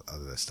all the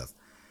other stuff,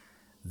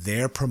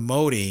 they're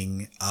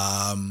promoting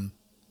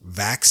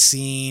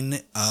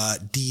vaccine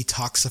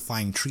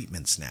detoxifying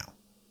treatments now.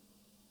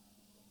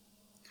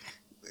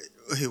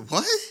 Wait,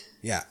 what?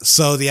 Yeah.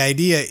 So the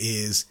idea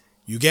is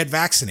you get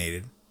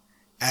vaccinated.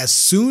 As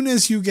soon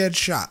as you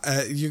get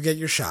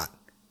your shot,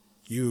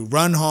 you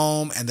run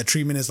home, and the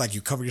treatment is like you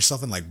cover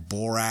yourself in like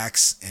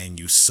borax, and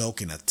you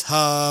soak in a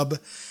tub,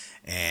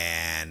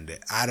 and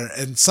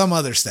some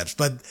other steps.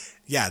 But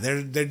yeah,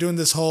 they're doing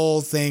this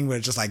whole thing where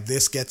it's just like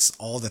this gets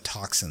all the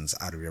toxins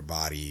out of your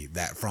body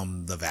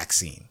from the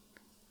vaccine.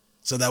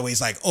 So that way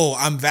it's like, oh,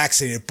 I'm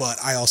vaccinated, but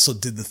I also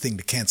did the thing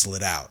to cancel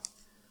it out.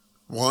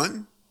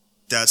 One,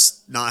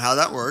 that's not how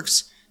that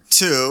works.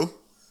 Two,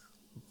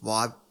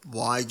 why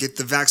get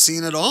the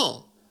vaccine at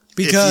all?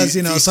 Because,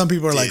 some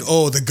people are like,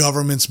 oh, the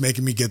government's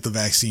making me get the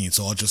vaccine,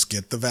 so I'll just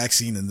get the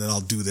vaccine and then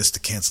I'll do this to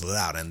cancel it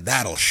out, and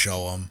that'll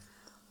show them.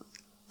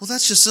 Well,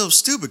 that's just so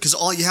stupid, because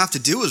all you have to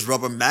do is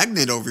rub a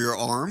magnet over your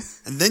arm,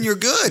 and then you're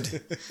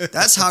good.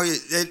 That's how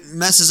it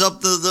messes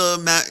up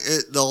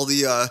all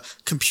the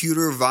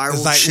computer viral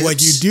it's like chips.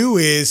 What you do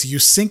is you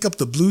sync up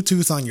the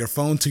Bluetooth on your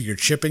phone to your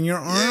chip in your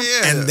arm,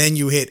 and then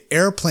you hit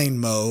airplane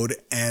mode,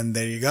 and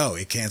there you go.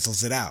 It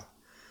cancels it out.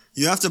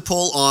 You have to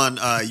pull on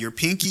your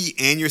pinky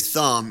and your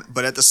thumb,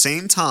 but at the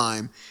same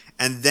time,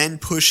 and then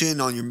push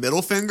in on your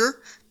middle finger.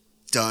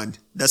 Done.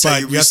 That's how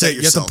you reset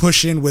yourself. You have to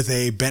push in with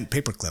a bent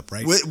paperclip,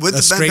 right? With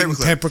the bent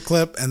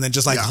paperclip, and then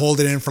just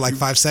hold it in for like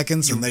 5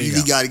 seconds, and there you go.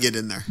 You got to get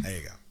in there. There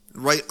you go.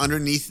 Right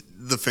underneath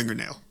the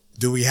fingernail.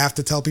 Do we have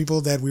to tell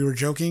people that we were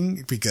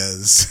joking?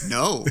 Because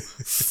no,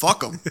 fuck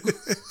them.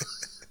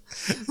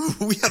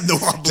 We have no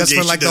obligation. Just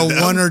for like the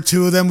one or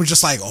two of them, we're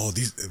just like, oh,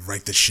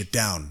 write this shit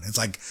down. It's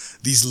like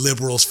these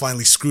liberals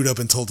finally screwed up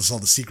and told us all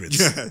the secrets.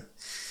 Yeah.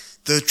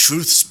 The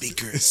truth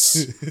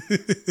speakers.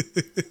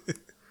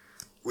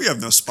 We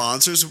have no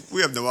sponsors.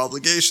 We have no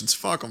obligations.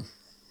 Fuck them.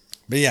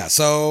 But yeah,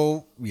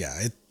 so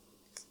yeah,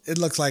 it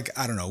looks like,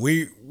 I don't know.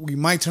 We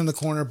might turn the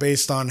corner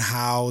based on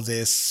how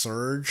this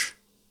surge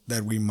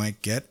that we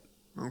might get.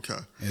 Okay.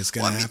 Is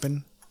going to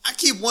happen. I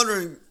keep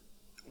wondering,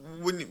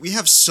 when we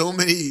have so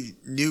many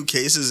new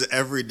cases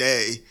every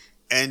day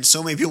and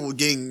so many people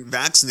getting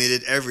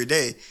vaccinated every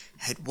day,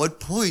 at what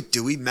point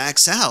do we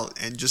max out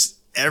and just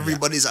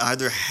everybody's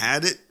either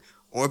had it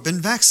or been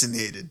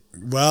vaccinated?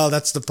 Well,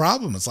 that's the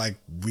problem. It's like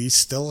we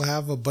still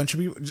have a bunch of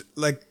people.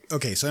 Like,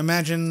 okay, so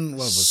imagine,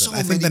 what was it?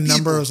 I think the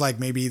number was like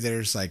maybe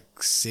there's like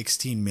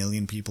 16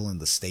 million people in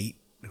the state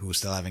who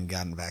still haven't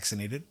gotten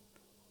vaccinated.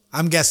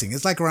 I'm guessing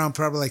it's like around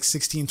probably like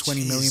 16,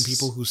 20 million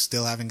people who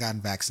still haven't gotten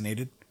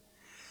vaccinated.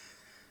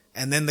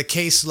 And then the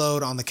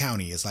caseload on the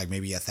county is like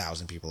maybe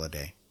 1,000 people a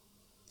day.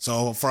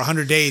 So for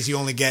 100 days, you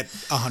only get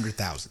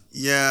 100,000.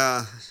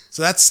 Yeah.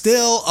 So that's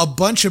still a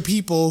bunch of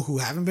people who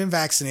haven't been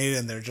vaccinated,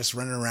 and they're just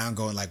running around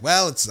going like,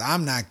 well,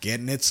 I'm not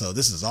getting it, so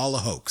this is all a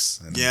hoax.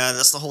 And yeah,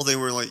 that's the whole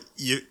thing where like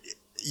you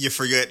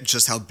forget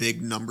just how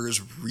big numbers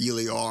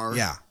really are.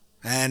 Yeah.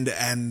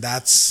 And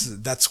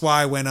that's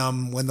why when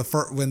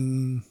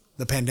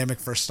the pandemic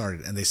first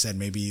started and they said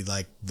maybe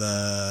like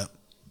the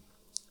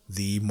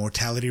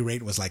mortality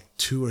rate was like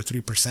 2 or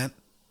 3%.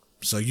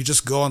 So you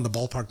just go on the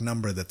ballpark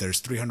number that there's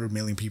 300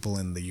 million people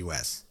in the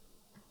US.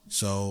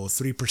 So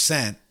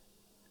 3%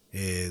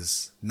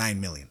 is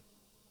 9 million.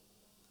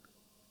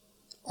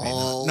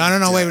 No.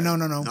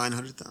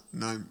 900,000.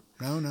 No.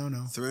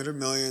 300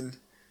 million.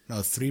 No,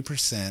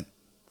 3%,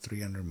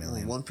 300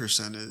 million. Well,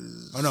 1%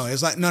 is. Oh no,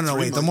 it's like no.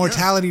 Wait, the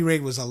mortality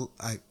rate was Well,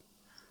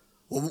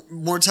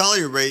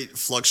 mortality rate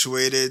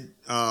fluctuated.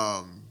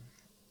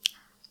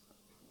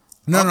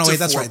 Wait,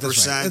 that's right.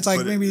 It's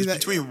like maybe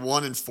between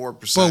 1 and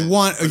 4%.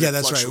 But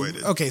that's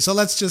right. Okay, so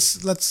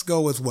let's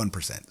go with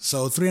 1%.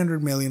 So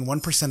 300 million,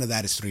 1% of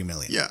that is 3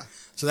 million. Yeah.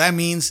 So that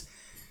means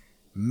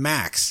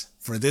max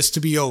for this to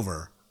be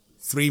over,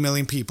 3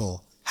 million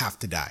people have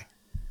to die.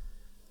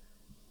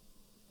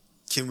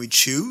 Can we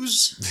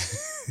choose?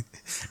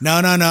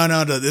 No.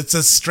 It's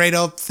a straight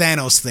up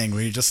Thanos thing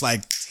where you're just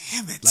like,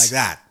 damn it, like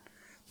that.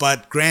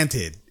 But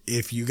granted,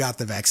 if you got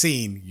the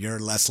vaccine, you're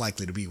less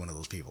likely to be one of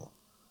those people.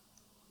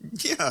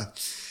 Yeah,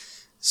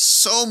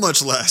 so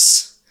much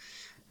less.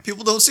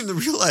 People don't seem to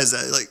realize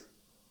that. Like,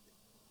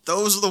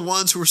 those are the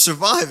ones who are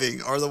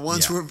surviving are the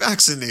ones who are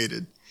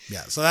vaccinated.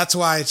 Yeah, so that's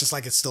why it's just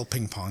like it's still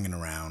ping-ponging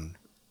around.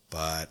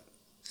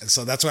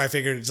 So that's why I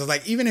figured, it's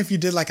like, even if you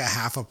did like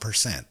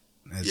 0.5%,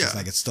 it's just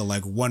like it's still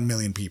like 1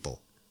 million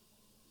people.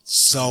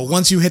 So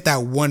once you hit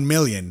that 1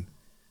 million,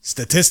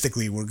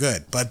 statistically, we're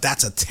good. But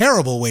that's a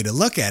terrible way to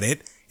look at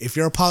it if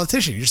you're a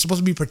politician. You're supposed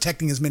to be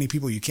protecting as many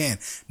people you can,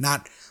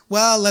 not...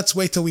 Well, let's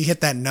wait till we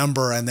hit that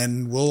number and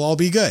then we'll all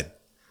be good.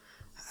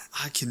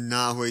 I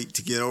cannot wait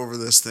to get over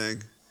this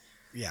thing.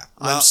 Yeah.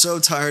 Well, I'm so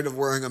tired of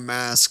wearing a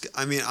mask.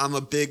 I mean, I'm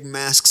a big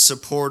mask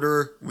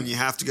supporter. When you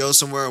have to go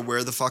somewhere,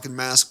 wear the fucking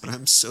mask, but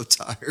I'm so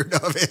tired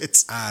of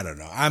it. I don't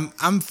know.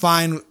 I'm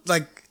fine.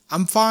 Like,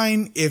 I'm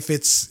fine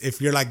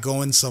if you're like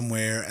going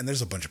somewhere and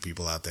there's a bunch of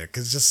people out there.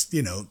 Cause just,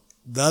 the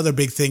other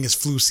big thing is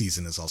flu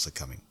season is also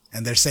coming.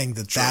 And they're saying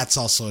that that's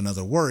also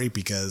another worry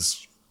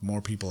because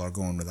more people are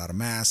going without a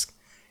mask.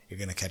 You're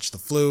going to catch the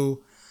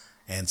flu.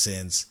 And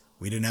since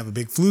we didn't have a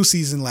big flu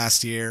season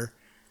last year,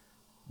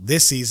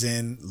 this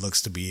season looks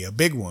to be a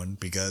big one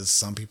because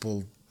some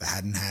people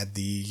hadn't had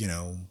the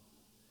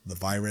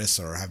virus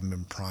or haven't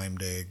been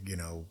primed to,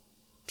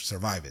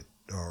 survive it.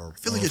 Or I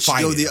feel like it should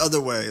go the other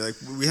way. Like,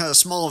 we had a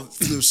small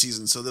flu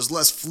season, so there's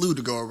less flu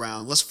to go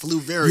around, less flu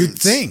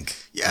variants. You'd think.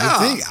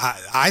 Yeah. You'd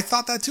think. I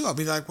thought that too. I'd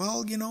be like,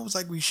 well, it's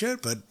like we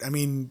should. But, I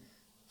mean,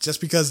 just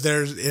because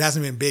it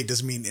hasn't been big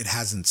doesn't mean it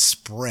hasn't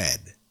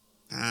spread.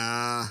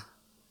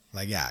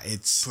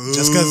 It's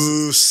just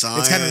because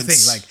it's kind of the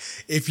thing. Like,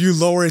 if you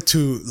lower it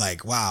to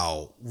like,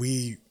 wow,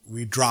 we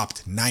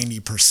dropped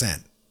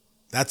 90%,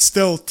 that's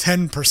still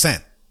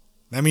 10%.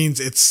 That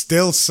means it's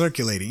still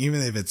circulating,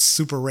 even if it's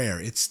super rare.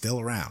 It's still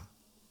around.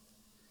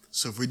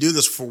 So if we do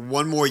this for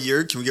one more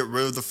year, can we get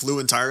rid of the flu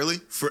entirely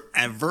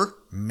forever?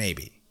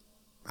 Maybe.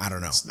 I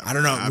don't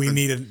know. We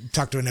need to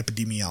talk to an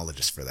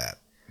epidemiologist for that.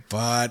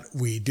 But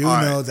we do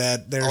know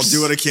that there's... I'll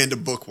do what I can to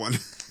book one.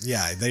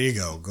 Yeah, there you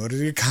go. Go to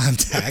your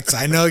contacts.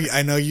 I know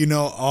you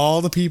know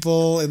all the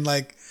people in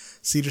like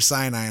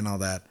Cedars-Sinai and all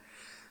that.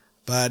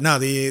 But no,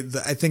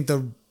 I think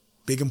the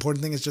big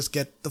important thing is just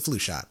get the flu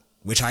shot,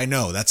 which I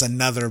know that's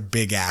another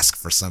big ask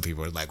for some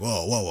people. Like,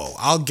 whoa,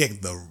 I'll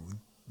get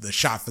the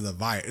shot for the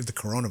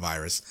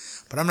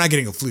coronavirus, but I'm not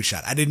getting a flu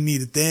shot. I didn't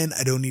need it then.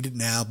 I don't need it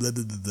now. Blah,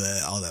 blah, blah,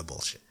 blah, all that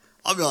bullshit.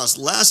 I'll be honest.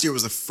 Last year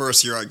was the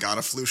first year I got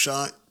a flu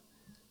shot.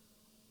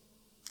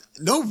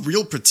 No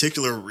real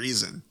particular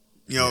reason.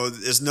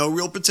 There's no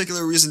real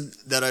particular reason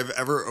that I've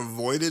ever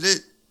avoided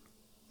it.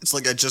 It's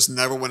like I just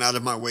never went out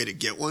of my way to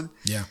get one.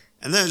 Yeah.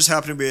 And then I just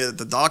happened to be at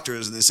the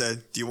doctor's and they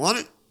said, do you want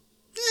it?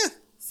 Yeah,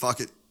 fuck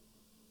it.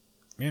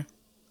 Yeah.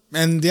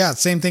 And yeah,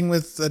 same thing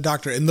with the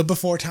doctor. In the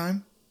before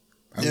time,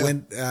 I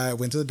went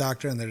to the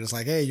doctor and they're just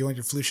like, hey, you want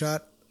your flu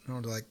shot? And I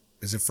was like,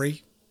 is it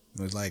free?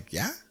 I was like,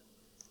 yeah.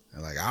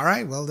 They're like, all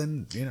right, well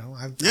then,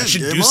 I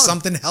should do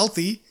something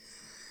healthy.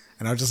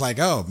 And I was just like,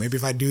 oh, maybe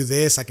if I do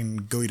this, I can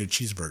go eat a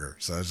cheeseburger.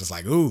 So I was just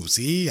like, ooh,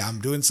 see, I'm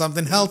doing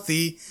something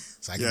healthy.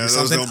 So I can do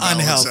something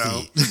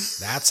unhealthy.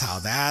 That's how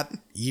that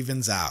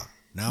evens out.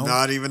 No?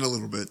 Not even a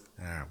little bit.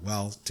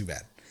 Well, too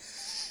bad.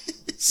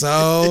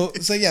 So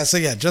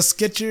just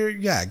get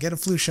a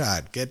flu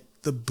shot. Get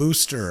the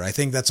booster. I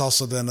think that's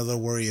also another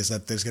worry is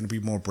that there's going to be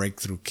more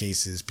breakthrough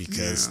cases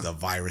because the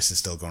virus is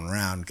still going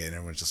around. And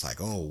everyone's just like,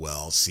 oh,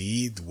 well,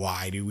 see,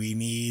 why do we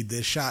need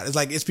this shot? It's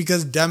like, it's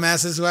because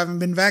dumbasses who haven't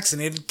been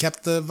vaccinated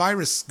kept the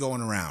virus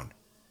going around.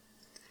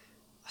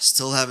 I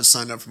still haven't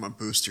signed up for my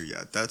booster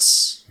yet.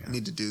 I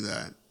need to do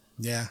that.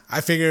 Yeah,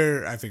 I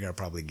figure I'll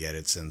probably get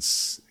it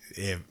since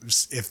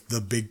if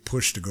the big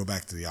push to go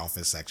back to the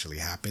office actually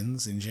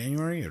happens in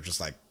January, you're just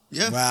like,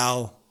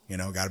 well,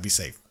 got to be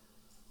safe.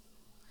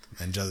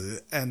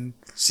 And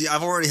see,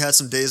 I've already had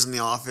some days in the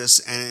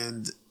office,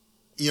 and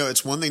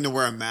it's one thing to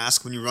wear a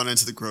mask when you run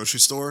into the grocery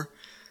store,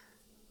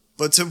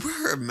 but to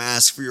wear a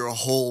mask for your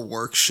whole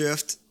work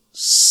shift,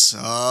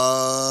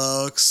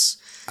 sucks.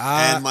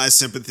 And my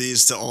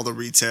sympathies to all the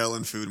retail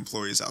and food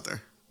employees out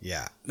there.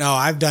 Yeah. No,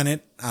 I've done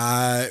it.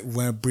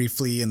 Went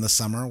briefly in the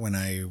summer when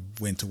I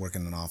went to work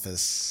in an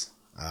office.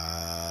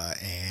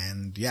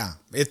 And yeah,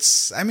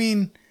 that's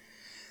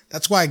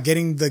why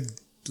getting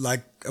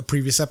like a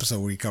previous episode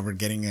we covered,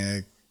 getting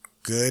a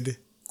good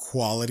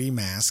quality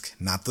mask,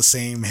 not the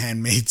same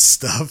handmade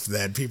stuff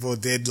that people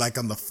did like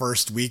on the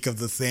first week of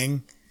the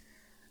thing.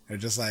 They're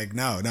just like,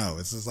 no.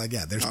 It's just like,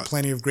 yeah, there's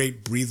plenty of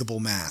great breathable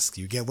masks.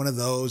 You get one of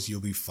those,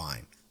 you'll be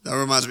fine. That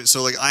reminds me.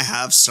 So like I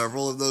have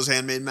several of those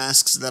handmade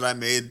masks that I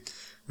made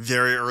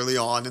very early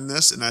on in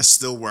this, and I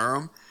still wear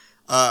them.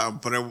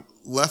 But I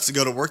left to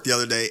go to work the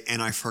other day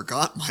and I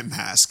forgot my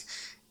mask.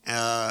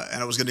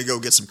 And I was going to go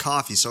get some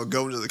coffee. So I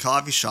go into the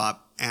coffee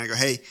shop and I go,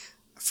 hey,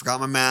 I forgot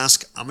my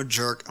mask. I'm a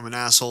jerk. I'm an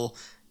asshole.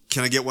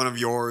 Can I get one of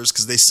yours?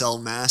 Because they sell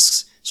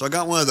masks. So I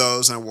got one of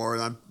those and I wore it.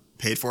 I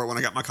paid for it when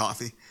I got my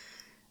coffee.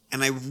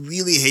 And I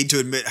really hate to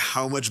admit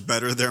how much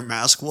better their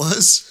mask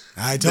was.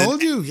 I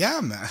told you, yeah,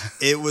 man.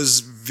 It was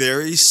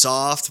very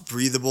soft,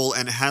 breathable,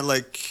 and it had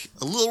like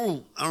a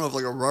little, I don't know,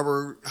 like a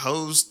rubber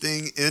hose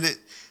thing in it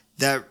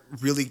that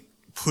really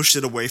pushed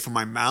it away from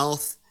my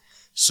mouth.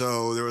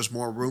 So there was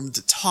more room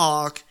to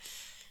talk.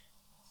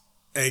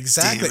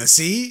 Exactly.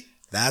 See,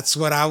 that's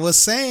what I was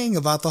saying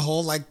about the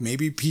whole, like,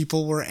 maybe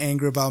people were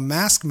angry about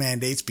mask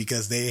mandates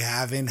because they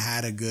haven't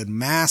had a good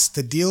mask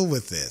to deal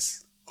with this.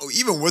 Oh,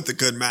 even with the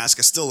good mask,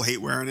 I still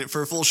hate wearing it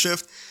for a full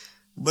shift,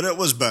 but it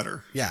was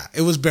better. Yeah,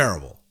 it was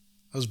bearable.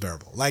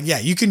 Like, yeah,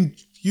 you can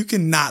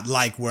not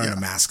like wearing a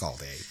mask all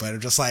day, but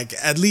just like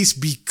at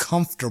least be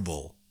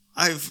comfortable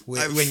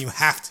when you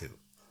have to.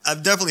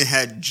 I've definitely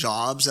had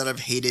jobs that I've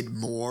hated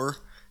more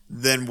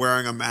than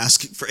wearing a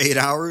mask for 8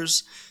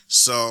 hours,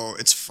 so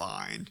it's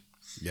fine.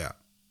 Yeah.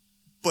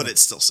 But it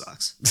still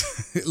sucks.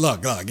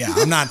 Look, yeah,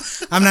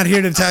 I'm not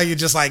here to tell you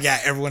just like,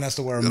 yeah, everyone has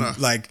to wear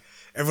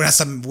everyone has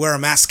to wear a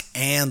mask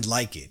and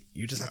like it.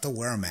 You just have to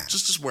wear a mask.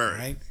 Just wear it.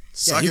 Right?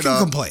 Yeah, you can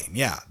complain.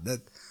 Yeah.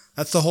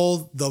 That's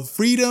the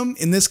freedom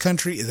in this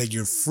country is that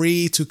you're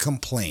free to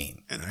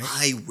complain. And right?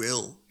 I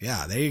will.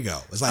 Yeah, there you go.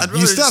 It's like,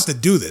 you still have to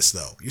do this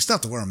though. You still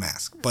have to wear a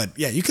mask. But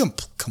yeah, you can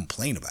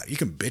complain about it. You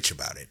can bitch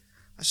about it.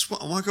 I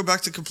want to go back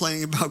to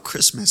complaining about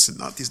Christmas and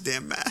not these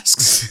damn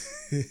masks.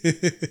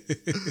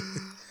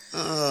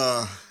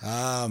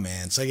 Oh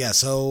man. So yeah,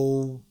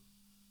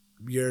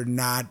 you're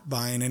not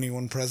buying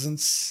anyone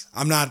presents?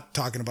 I'm not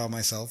talking about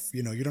myself.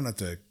 You don't have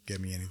to get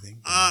me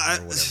anything.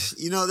 Or whatever.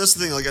 That's the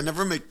thing. Like, I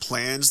never make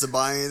plans to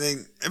buy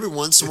anything. Every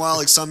once in a while,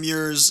 like some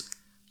years,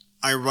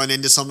 I run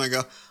into something. I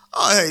go,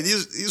 oh, hey,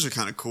 these are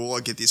kind of cool. I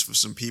get these for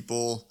some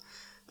people.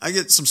 I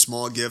get some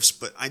small gifts,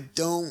 but I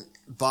don't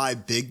buy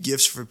big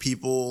gifts for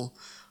people.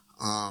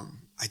 I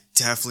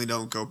definitely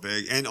don't go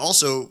big. And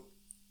also,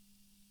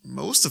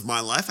 most of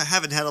my life, I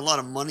haven't had a lot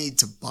of money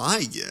to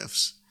buy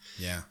gifts.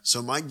 Yeah.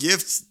 So my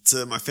gift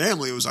to my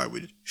family was I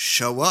would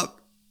show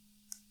up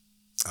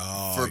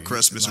for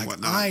Christmas and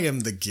whatnot. I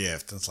am the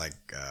gift. It's like,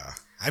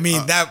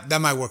 that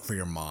might work for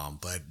your mom,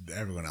 but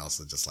everyone else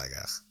is just like,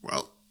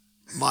 Well,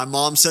 my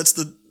mom sets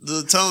the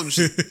tone.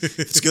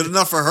 It's good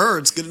enough for her.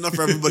 It's good enough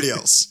for everybody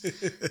else.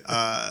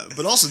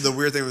 But also the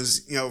weird thing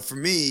was, for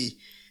me,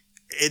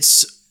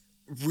 it's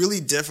really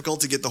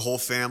difficult to get the whole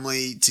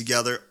family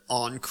together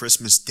on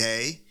Christmas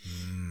Day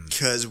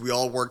because we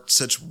all worked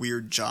such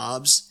weird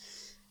jobs.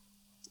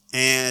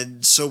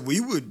 And so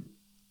we would,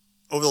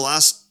 over the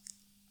last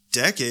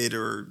decade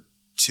or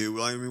two,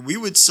 we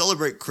would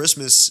celebrate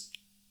Christmas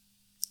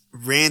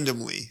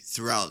randomly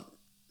throughout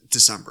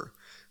December.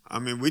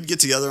 We'd get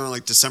together on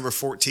like December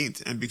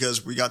 14th, and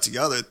because we got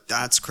together,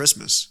 that's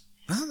Christmas.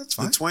 Oh, that's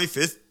fine. The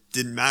 25th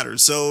didn't matter.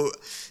 So,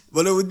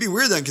 but it would be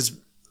weird then, because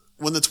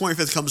when the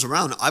 25th comes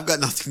around, I've got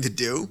nothing to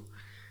do,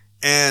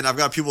 and I've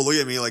got people looking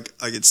at me like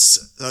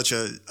it's such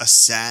a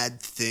sad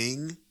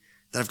thing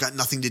that I've got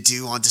nothing to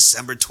do on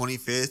December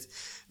 25th.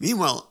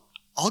 Meanwhile,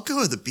 I'll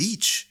go to the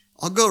beach.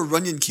 I'll go to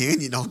Runyon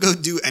Canyon. I'll go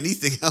do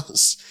anything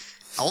else.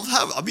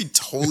 I'll be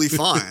totally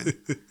fine.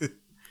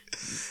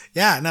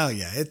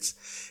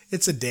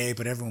 It's a day,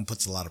 but everyone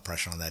puts a lot of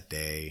pressure on that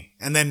day.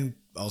 And then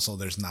also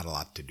there's not a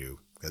lot to do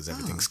because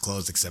everything's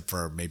closed except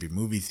for maybe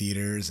movie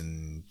theaters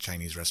and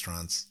Chinese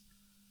restaurants.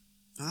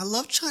 I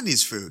love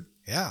Chinese food.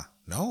 Yeah.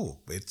 No,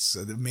 it's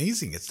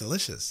amazing. It's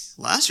delicious.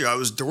 Last year I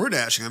was door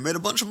dashing. I made a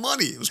bunch of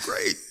money. It was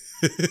great.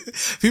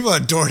 People are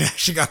door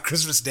dashing on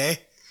Christmas Day.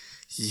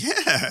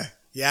 Yeah.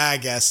 Yeah, I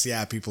guess.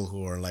 Yeah, people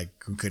who are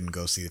who couldn't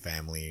go see the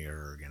family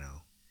or,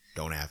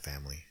 don't have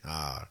family.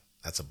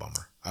 That's a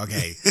bummer.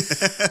 Okay.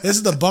 This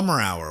is the Bummer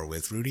Hour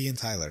with Rudy and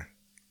Tyler.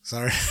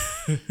 Sorry.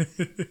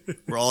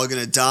 We're all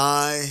going to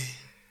die.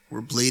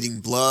 We're bleeding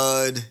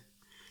blood.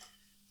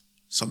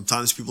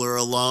 Sometimes people are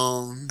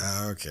alone.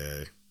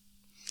 Okay.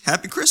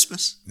 Happy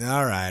Christmas.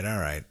 All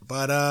right.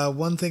 But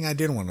one thing I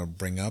did want to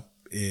bring up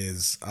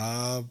is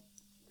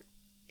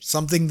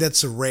something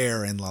that's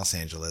rare in Los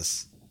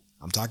Angeles.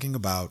 I'm talking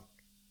about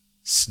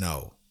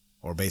snow,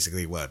 or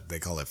basically what they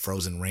call it,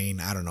 frozen rain.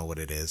 I don't know what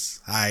it is.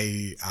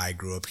 I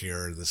grew up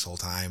here this whole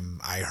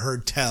time. I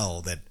heard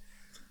tell that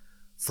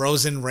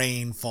frozen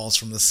rain falls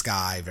from the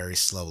sky very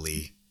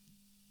slowly.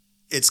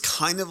 It's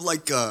kind of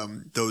like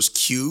those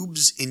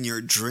cubes in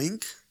your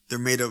drink. They're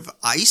made of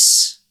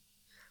ice,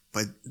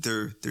 but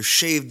they're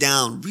shaved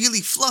down,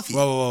 really fluffy.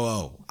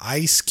 Whoa.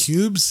 Ice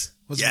cubes?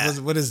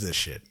 What is this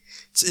shit?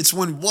 It's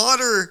when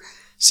water...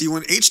 See,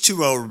 when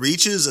H2O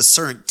reaches a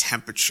certain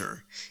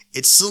temperature,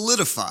 it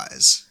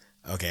solidifies.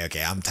 Okay,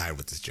 I'm tired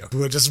with this joke.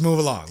 We'll just move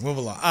along.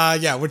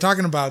 Yeah, we're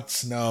talking about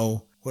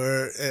snow.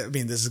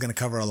 This is going to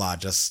cover a lot.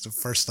 Just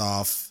first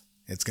off,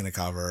 it's going to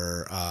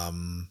cover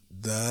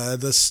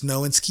the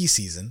snow and ski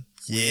season.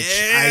 Yeah!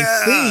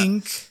 I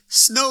think...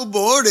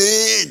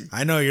 Snowboarding!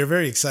 I know, you're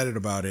very excited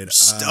about it.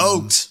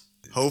 Stoked!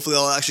 Hopefully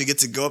I'll actually get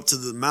to go up to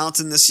the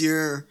mountain this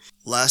year.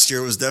 Last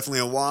year was definitely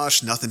a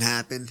wash. Nothing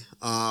happened.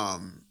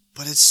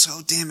 But it's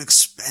so damn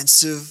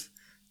expensive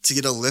to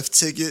get a lift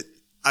ticket.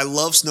 I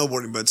love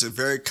snowboarding, but it's a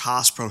very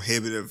cost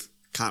prohibitive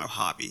kind of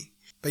hobby.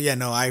 But yeah,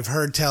 no, I've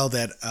heard tell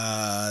that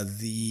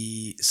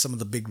some of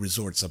the big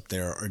resorts up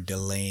there are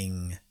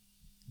delaying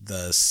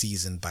the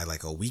season by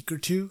like a week or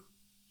two,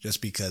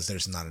 just because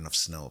there's not enough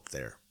snow up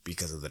there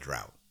because of the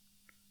drought.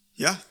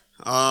 Yeah.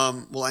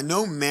 Well, I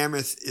know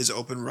Mammoth is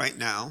open right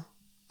now.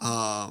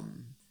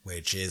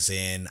 Which is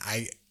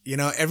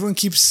everyone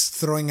keeps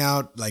throwing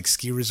out like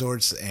ski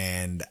resorts,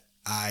 and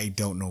I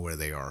don't know where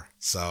they are.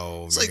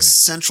 So it's like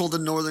central to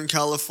Northern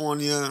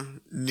California,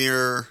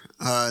 near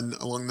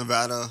along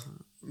Nevada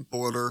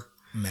border.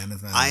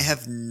 Mammoth. I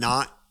have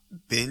not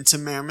been to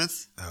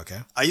Mammoth. Okay.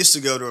 I used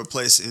to go to a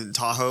place in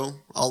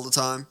Tahoe all the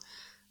time,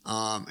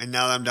 and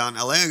now that I'm down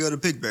in LA, I go to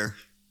Big Bear.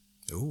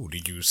 Ooh,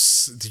 did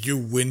you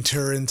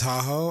winter in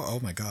Tahoe? Oh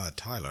my God,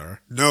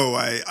 Tyler. No,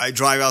 I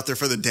drive out there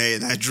for the day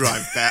and I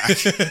drive back.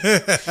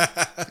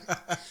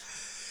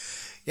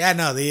 Yeah,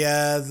 no,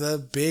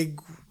 the big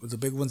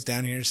ones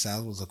down here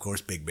south was of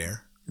course Big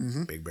Bear.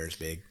 Mm-hmm. Big Bear's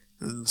big.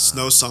 And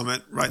Snow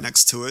Summit right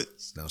next to it.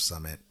 Snow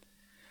Summit.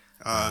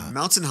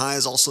 Mountain High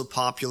is also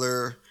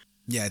popular.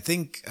 Yeah, I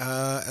think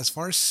as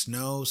far as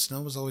snow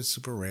was always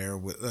super rare.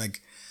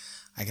 Like,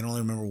 I can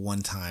only remember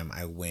one time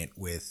I went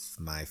with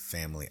my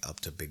family up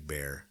to Big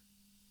Bear.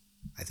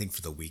 I think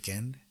for the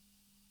weekend.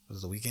 Was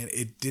it the weekend?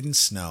 It didn't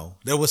snow.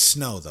 There was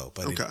snow though,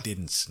 but It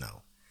didn't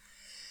snow.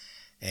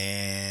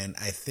 And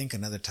I think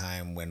another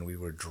time when we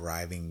were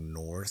driving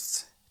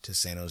north to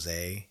San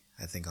Jose,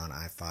 I think on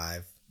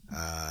I-5,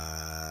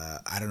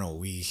 I don't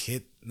know,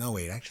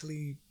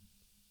 actually,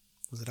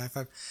 was it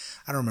I-5?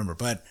 I don't remember,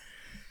 but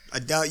I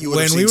doubt you would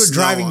when we were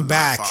driving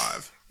back.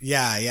 I-5.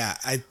 Yeah.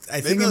 I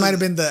think it might have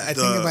been what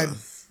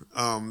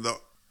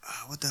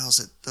the hell is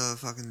it? The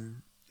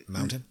fucking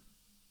mountain?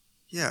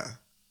 Yeah.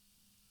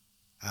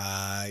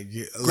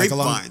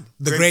 Grapevine.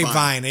 The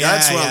Grapevine. Yeah,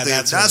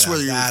 that's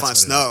where you find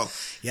snow.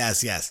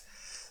 Yes.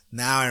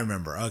 Now I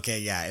remember. Okay,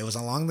 yeah. It was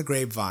along the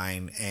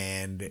Grapevine,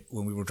 and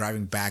when we were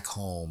driving back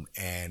home,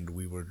 and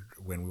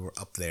when we were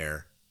up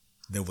there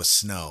was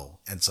snow,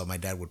 and so my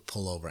dad would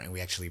pull over, and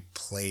we actually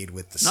played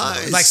with the snow.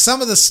 Nice. Like,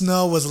 some of the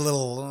snow was a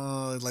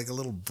little, like a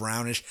little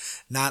brownish.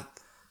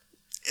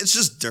 It's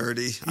just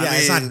dirty. Yeah,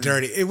 it's not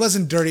dirty. It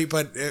wasn't dirty,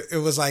 but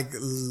it was like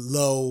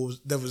low.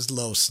 There was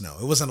low snow.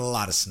 It wasn't a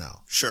lot of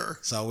snow. Sure.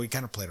 So we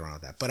kind of played around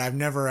with that. But I've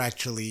never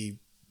actually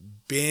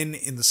been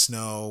in the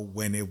snow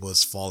when it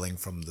was falling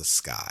from the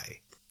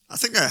sky. I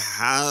think I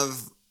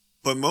have,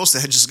 but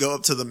mostly I just go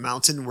up to the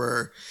mountain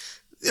where,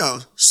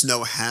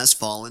 snow has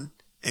fallen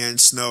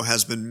and snow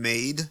has been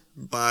made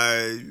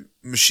by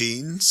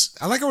machines.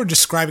 I like how we're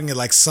describing it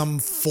like some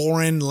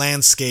foreign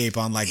landscape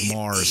on like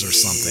Mars or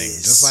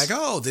something. Just like,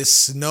 this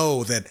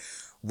snow that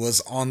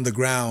was on the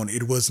ground,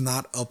 it was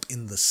not up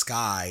in the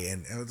sky.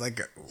 And it was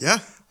like, yeah,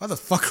 why the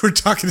fuck we're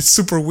talking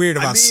super weird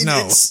about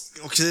snow?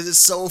 It's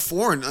so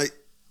foreign.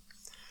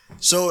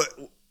 So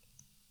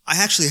I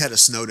actually had a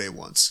snow day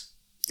once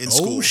in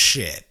school. Oh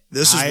shit.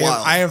 This is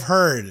wild. I have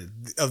heard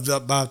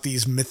about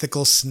these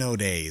mythical snow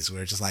days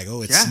where it's just like,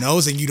 it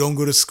snows and you don't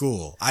go to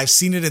school. I've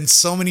seen it in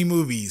so many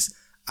movies.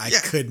 I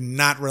could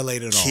not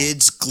relate at all.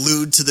 Kids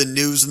glued to the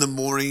news in the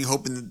morning,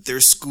 hoping that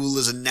their school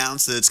is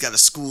announced that it's got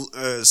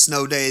a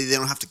snow day. They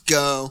don't have to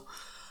go.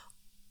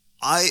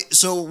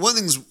 So one of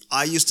the things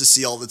I used to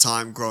see all the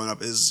time growing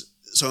up is,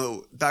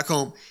 so back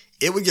home,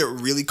 it would get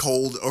really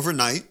cold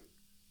overnight,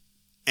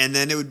 and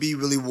then it would be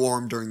really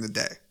warm during the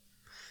day.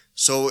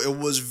 So it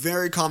was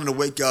very common to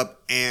wake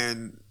up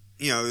and,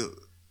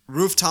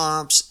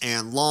 rooftops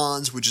and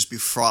lawns would just be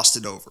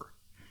frosted over.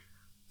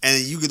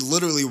 And you could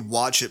literally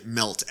watch it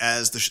melt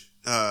as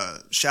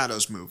the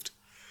shadows moved.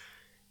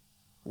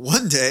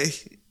 One day,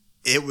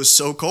 it was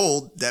so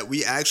cold that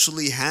we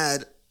actually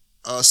had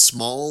a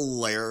small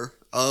layer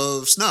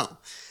of snow.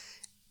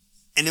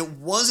 And it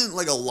wasn't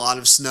like a lot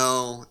of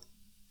snow.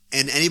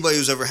 And anybody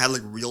who's ever had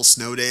like real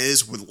snow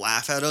days would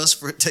laugh at us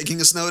for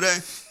taking a snow day.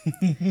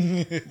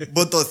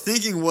 But the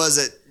thinking was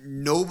that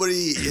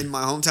nobody in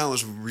my hometown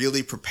was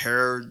really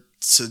prepared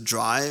to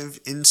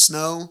drive in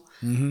snow.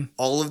 Mm-hmm.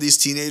 All of these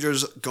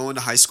teenagers going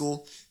to high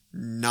school,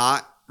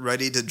 not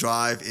ready to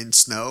drive in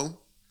snow.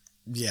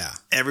 Yeah.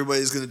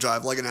 Everybody's going to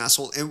drive like an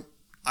asshole. And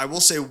I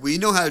will say, we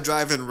know how to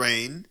drive in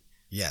rain.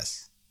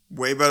 Yes.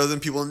 way better than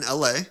people in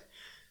LA.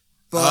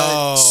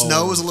 But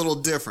snow is a little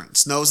different.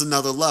 Snow is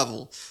another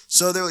level.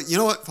 So they're like, you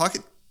know what? Fuck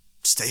it.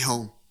 Stay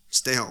home.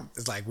 Stay home.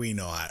 It's like, we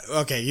know how.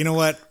 Okay, you know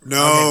what? No,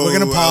 okay, we're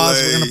gonna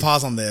pause. LA. We're gonna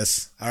pause on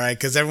this. All right,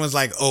 because everyone's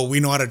like, oh, we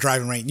know how to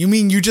drive in rain. You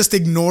mean you just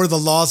ignore the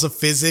laws of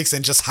physics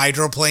and just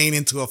hydroplane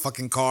into a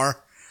fucking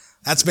car?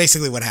 That's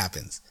basically what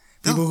happens.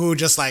 People who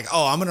just like,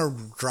 oh, I'm gonna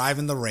drive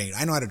in the rain.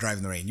 I know how to drive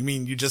in the rain. You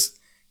mean you just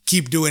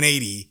keep doing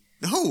 80?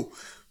 No,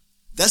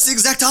 that's the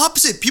exact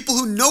opposite. People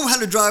who know how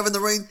to drive in the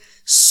rain,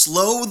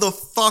 slow the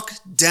fuck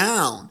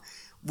down.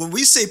 When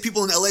we say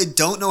people in LA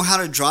don't know how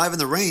to drive in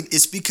the rain,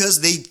 it's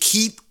because they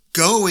keep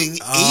going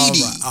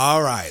 80.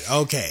 All right.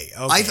 Okay.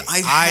 I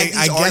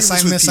guess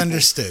I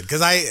misunderstood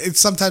because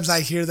sometimes I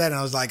hear that and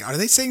I was like, are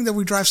they saying that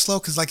we drive slow?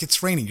 Because like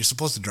it's raining, you're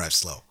supposed to drive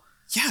slow.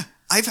 Yeah.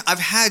 I've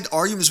had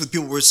arguments with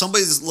people where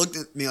somebody's looked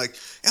at me like,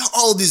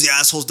 all these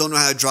assholes don't know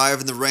how to drive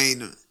in the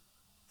rain. And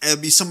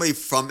it'll be somebody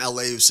from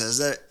LA who says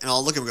that, and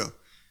I'll look at them and go,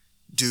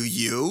 do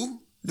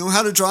you know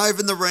how to drive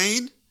in the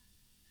rain?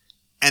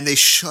 And they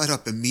shut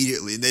up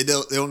immediately, and they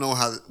don't know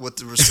what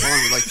to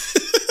respond with.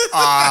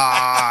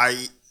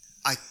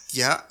 Like,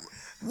 yeah.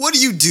 What do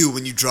you do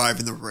when you drive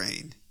in the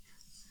rain?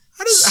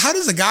 How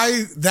does a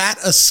guy that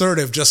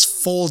assertive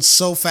just fold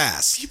so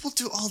fast? People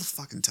do all the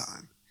fucking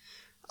time.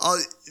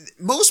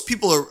 Most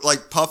people are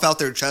like puff out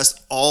their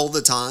chest all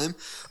the time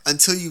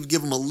until you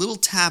give them a little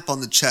tap on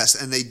the chest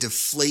and they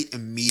deflate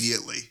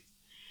immediately.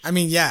 I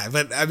mean, yeah,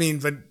 but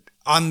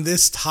on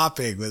this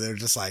topic where they're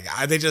just like,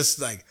 it's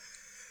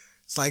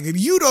like,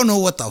 you don't know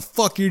what the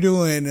fuck you're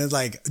doing. It's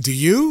like, do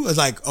you? It's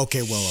like,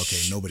 okay,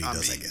 nobody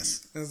does, I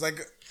guess. It's like,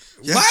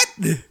 yeah, what?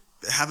 It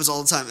happens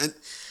all the time. And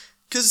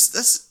because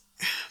that's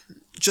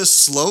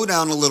just slow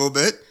down a little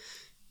bit.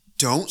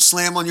 Don't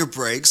slam on your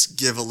brakes.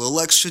 Give a little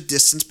extra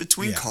distance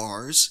between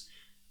cars.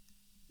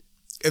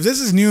 If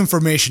this is new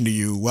information to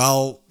you,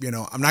 well,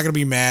 I'm not going to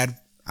be mad.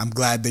 I'm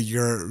glad that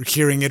you're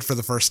hearing it for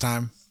the first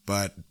time.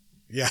 But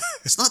yeah,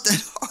 it's not that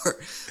hard.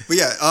 But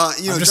yeah,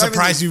 I'm just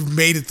surprised you've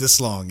made it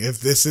this long. If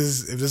this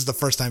is the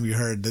first time you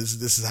heard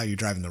this is how you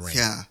drive in the rain.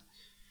 Yeah.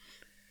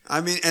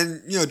 I mean,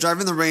 and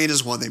driving in the rain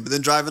is one thing, but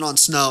then driving on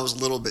snow is a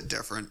little bit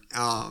different.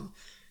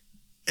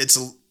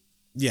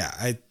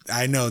 Yeah,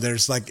 I know.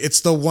 There's like,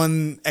 it's the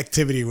one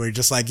activity where you're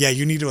just like, yeah,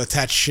 you need to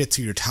attach shit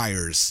to your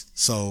tires.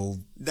 So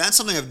that's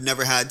something I've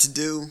never had to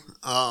do.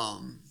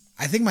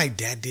 I think my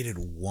dad did it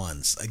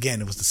once. Again,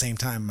 it was the same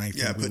time. We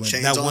went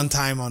chains that on? one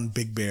time on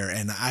Big Bear,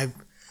 and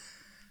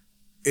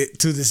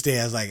to this day,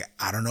 I was like,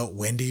 I don't know,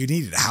 when do you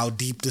need it? How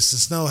deep does the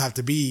snow have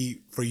to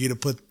be for you to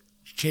put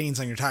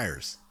chains on your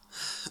tires?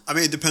 I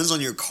mean, it depends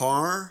on your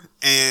car,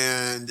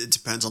 and it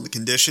depends on the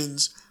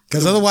conditions.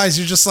 Because otherwise,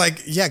 you're just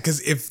like, yeah.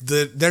 Because if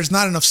there's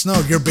not enough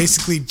snow, you're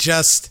basically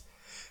just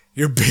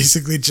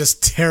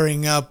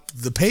tearing up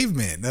the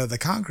pavement, the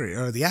concrete,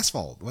 or the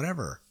asphalt,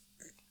 whatever.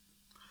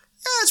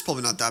 Yeah, it's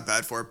probably not that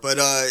bad for it. But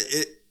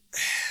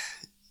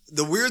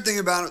the weird thing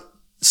about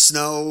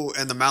snow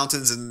and the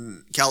mountains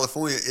in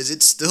California is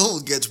it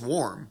still gets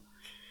warm.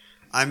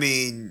 I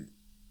mean,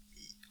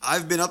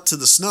 I've been up to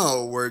the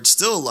snow where it's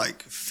still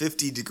like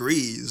 50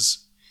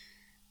 degrees,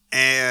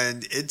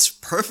 and it's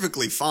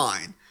perfectly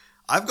fine.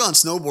 I've gone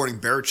snowboarding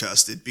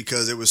bare-chested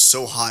because it was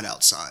so hot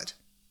outside.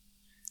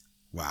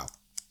 Wow.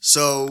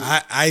 So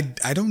I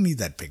don't need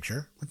that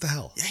picture. What the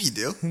hell? Yeah, you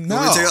do.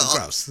 No,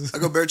 gross.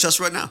 I'll go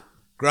bare-chested right now.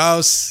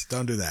 Gross.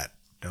 Don't do that.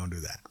 Don't do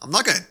that. I'm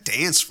not going to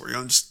dance for you.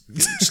 I'm just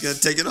going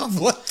to take it off.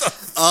 What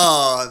the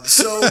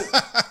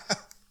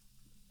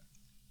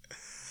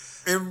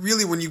and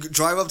really, when you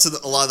drive up to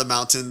a lot of the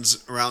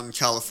mountains around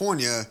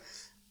California,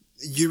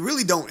 you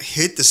really don't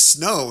hit the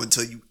snow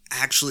until you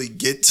actually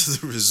get to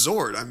the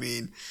resort. I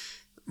mean,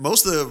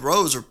 most of the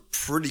roads are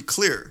pretty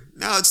clear.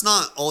 Now, it's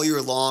not all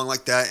year long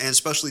like that, and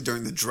especially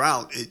during the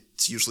drought,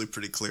 it's usually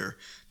pretty clear.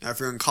 Now, if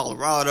you're in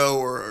Colorado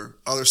or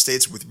other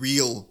states with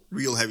real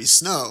heavy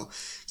snow,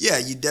 yeah,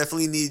 you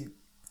definitely need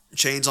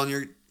chains on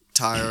your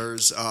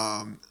tires.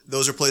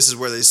 Those are places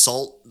where they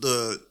salt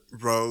the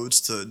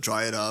roads to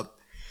dry it up.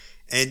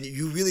 And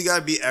you really got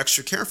to be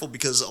extra careful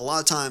because a lot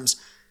of times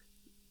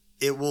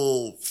it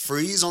will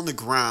freeze on the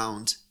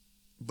ground,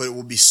 but it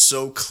will be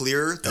so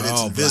clear that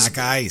it's visible. Black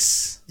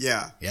ice.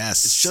 Yeah.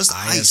 Yes. It's just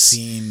ice. I have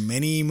seen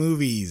many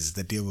movies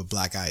that deal with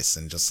black ice,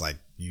 and just like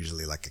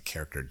usually like a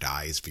character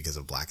dies because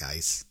of black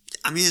ice.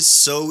 I mean, it's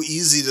so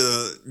easy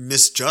to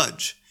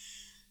misjudge.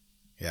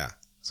 Yeah.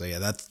 So yeah,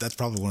 that's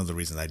probably one of the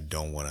reasons I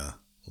don't want to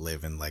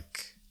live in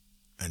like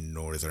a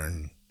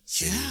northern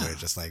city where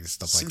just like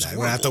stuff like that.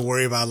 We have to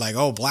worry about like,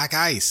 black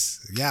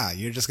ice. Yeah,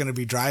 you're just gonna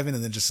be driving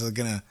and then just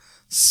gonna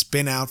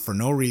spin out for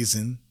no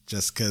reason.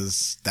 Just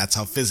because that's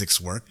how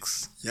physics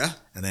works. Yeah.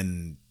 And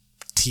then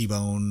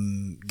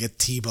get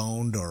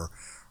T-boned or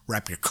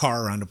wrap your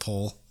car around a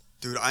pole.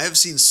 Dude, I have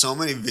seen so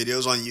many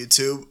videos on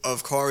YouTube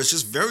of cars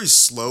just very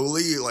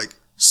slowly like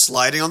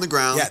sliding on the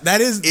ground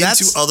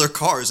into other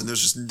cars, and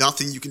there's just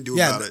nothing you can do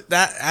about it.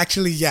 That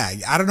actually,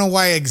 I don't know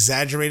why I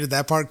exaggerated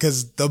that part,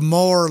 because the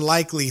more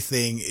likely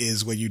thing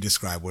is what you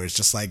described, where it's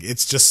just like,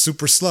 it's just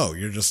super slow.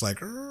 You're just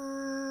like,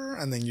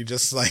 and then you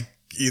just like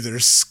either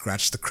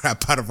scratch the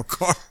crap out of a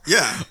car,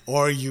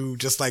 or you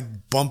just like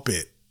bump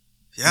it,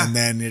 and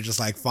then you're just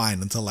like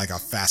fine until like a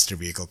faster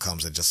vehicle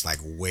comes and just like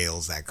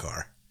whales that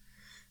car.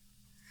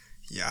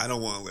 Yeah, I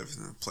don't want to live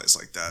in a place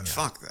like that. Yeah.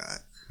 Fuck that.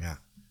 Yeah.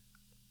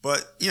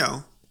 But, you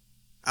know,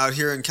 out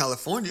here in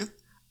California,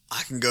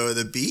 I can go to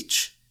the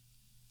beach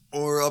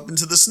or up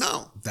into the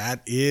snow.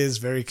 That is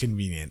very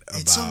convenient.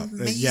 It's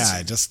amazing.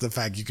 Yeah, just the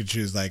fact you could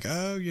choose like,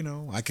 oh, you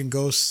know, I can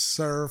go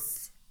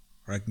surf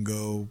or I can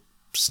go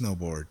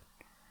snowboard.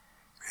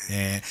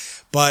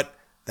 But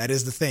that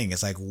is the thing.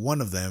 It's like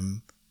one of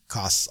them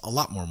costs a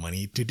lot more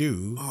money to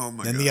do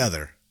than the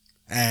other.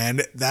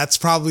 And that's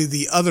probably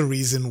the other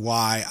reason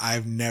why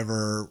I've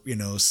never, you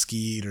know,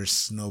 skied or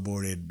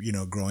snowboarded, you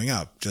know, growing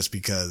up. Just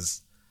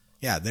because,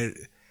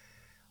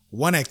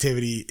 one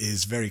activity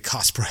is very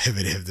cost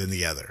prohibitive than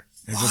the other.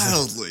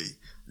 Wildly.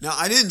 Now,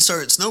 I didn't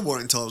start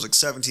snowboarding until I was like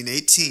 17,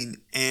 18.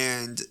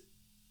 And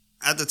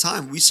at the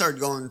time, we started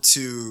going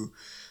to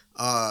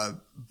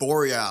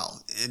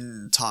Boreal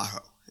in Tahoe.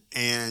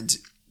 And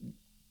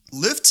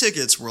lift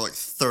tickets were like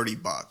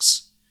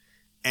 $30.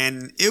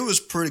 And it was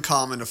pretty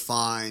common to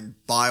find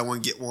buy one,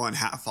 get one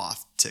half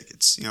off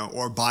tickets, you know,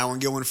 or buy one,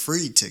 get one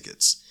free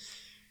tickets.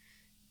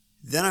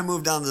 Then I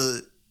moved down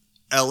to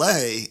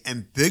LA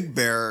and Big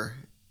Bear,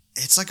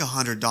 it's like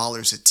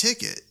 $100 a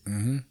ticket.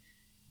 Mm-hmm.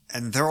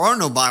 And there are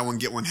no buy one,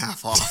 get one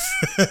half off.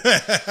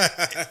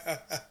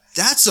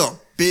 That's a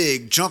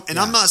big jump. And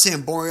I'm not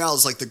saying Boreal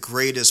is like the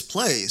greatest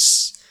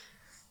place.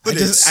 But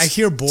I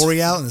hear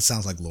Boreal and it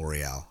sounds like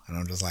L'Oreal. And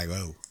I'm just like,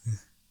 oh,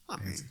 I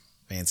mean,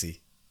 fancy.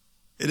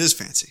 It is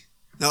fancy.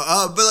 No,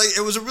 but like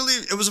it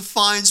was a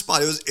fine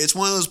spot. It's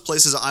one of those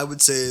places I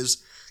would say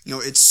is, you know,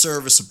 it's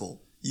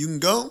serviceable. You can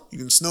go, you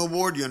can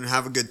snowboard, you can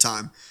have a good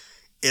time.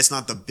 It's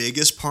not the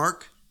biggest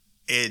park.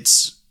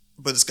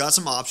 But it's got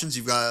some options.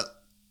 You've got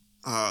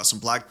some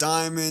black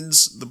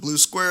diamonds, the blue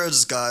squares.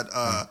 It's got.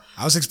 I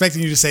was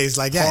expecting you to say it's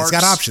like parks. It's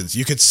got options.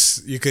 You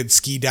could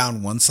ski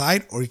down one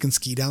side or you can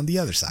ski down the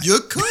other side.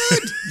 You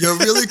could. You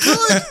really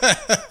could.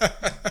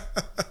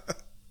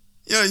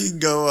 Yeah, you can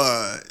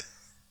go.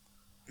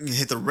 You can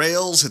hit the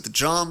rails, hit the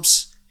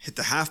jumps, hit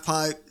the half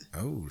pipe.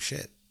 Oh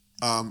shit!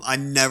 I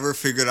never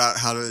figured out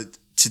how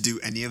to do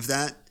any of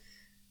that.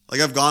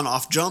 Like I've gone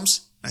off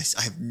jumps. I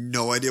have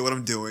no idea what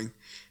I'm doing.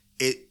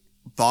 It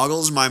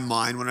boggles my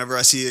mind whenever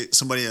I see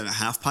somebody in a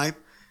half pipe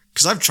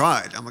because I've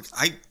tried. I'm like,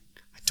 I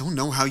don't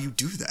know how you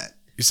do that.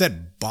 You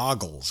said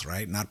boggles,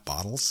 right? Not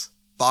bottles.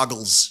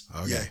 Boggles.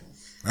 Okay.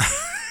 Yeah.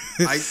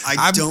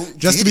 I don't.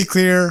 Just to be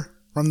clear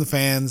from the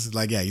fans,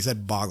 like you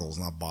said boggles,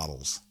 not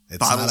bottles.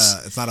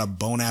 It's not a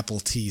bone apple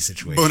tea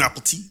situation. Bone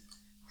apple tea.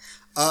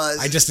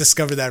 I just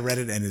discovered that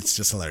Reddit and it's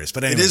just hilarious.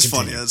 But anyway, it is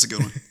funny. That's a good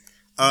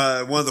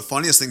one. One of the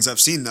funniest things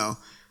I've seen though.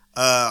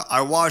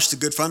 I watched a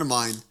good friend of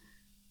mine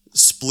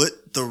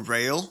split the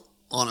rail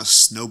on a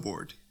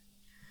snowboard.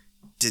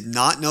 Did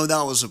not know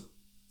that was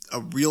a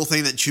real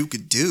thing that you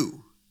could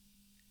do.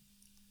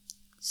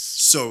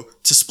 So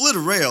to split a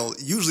rail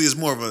usually is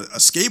more of a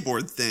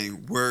skateboard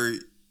thing where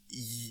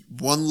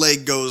one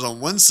leg goes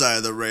on one side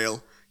of the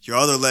rail, your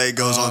other leg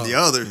goes on the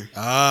other.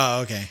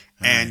 Oh, okay.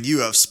 And you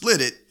have split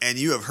it and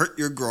you have hurt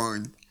your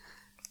groin.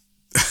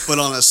 But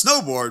on a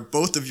snowboard,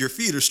 both of your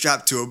feet are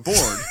strapped to a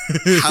board.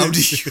 How do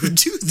you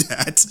do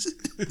that?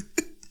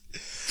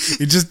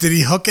 Did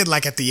he hook it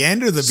like at the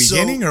end or the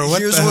beginning or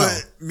what? Here's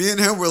what me and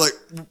him were like.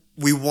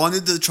 We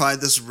wanted to try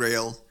this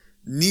rail.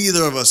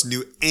 Neither of us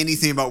knew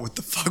anything about what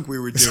the fuck we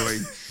were doing.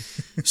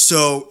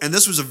 And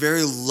this was a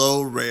very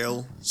low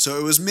rail. So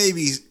it was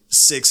maybe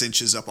 6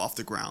 inches up off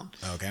the ground.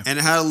 Okay. And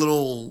it had a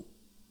little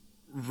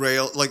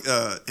rail, like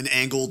an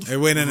angled it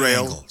went in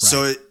rail. An angle,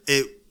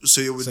 right.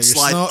 So it would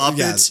slide up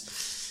it.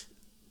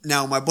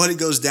 Now, my buddy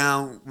goes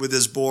down with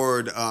his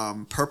board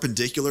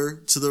perpendicular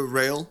to the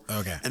rail.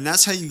 Okay. And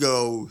that's how you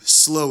go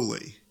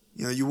slowly.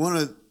 You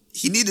know,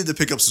 he needed to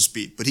pick up some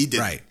speed, but he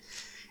didn't. Right.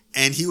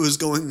 And he was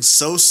going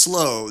so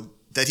slow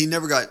that he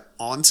never got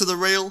onto the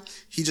rail.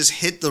 He just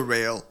hit the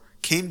rail,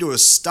 came to a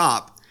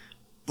stop,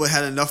 but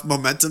had enough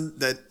momentum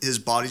that his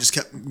body just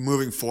kept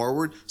moving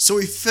forward. So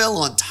he fell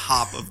on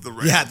top of the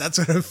rail. Yeah, that's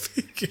what I'm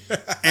thinking.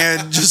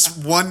 And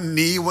just one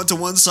knee went to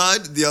one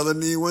side, the other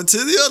knee went to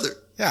the other.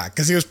 Yeah,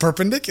 because he was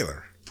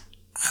perpendicular.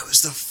 That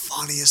was the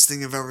funniest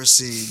thing I've ever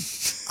seen.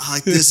 I'm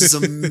like, this is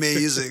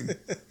amazing.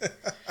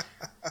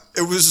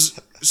 It was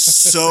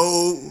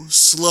so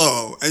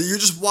slow. And you're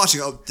just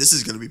watching, this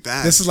is going to be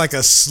bad. This is like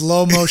a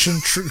slow motion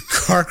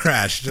car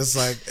crash. Just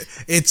like,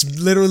 it's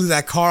literally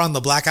that car on the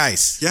black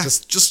ice. Yeah,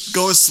 just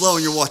going slow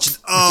and you're watching,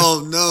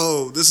 oh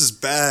no, this is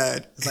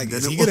bad. It's like,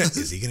 is he going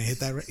to hit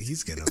that rail?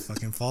 He's going to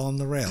fucking fall on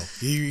the rail.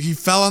 He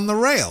fell on the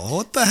rail.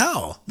 What the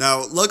hell?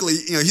 Now, luckily,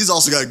 he's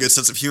also got a good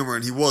sense of humor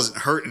and he wasn't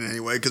hurt in any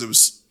way because it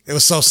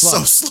was so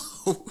slow. So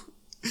slow.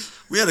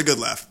 We had a good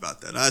laugh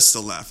about that. I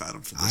still laugh at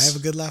him for this. I have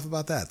a good laugh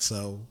about that.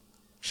 So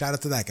shout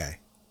out to that guy.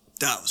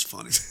 That was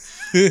funny.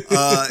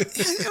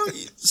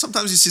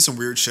 Sometimes you see some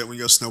weird shit when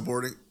you go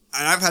snowboarding.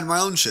 And I've had my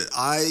own shit.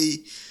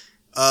 I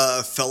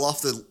fell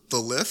off the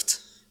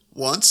lift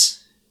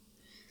once.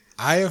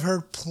 I have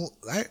heard,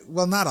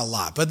 well, not a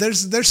lot, but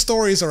there's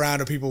stories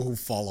around of people who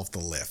fall off the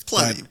lift.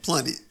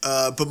 Plenty.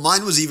 But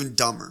mine was even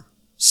dumber.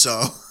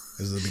 So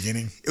it was the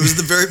beginning. It was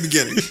the very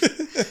beginning.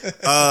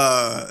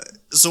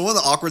 So one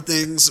of the awkward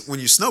things when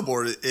you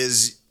snowboard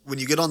is when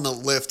you get on the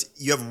lift,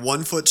 you have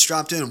one foot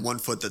strapped in and one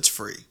foot that's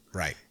free.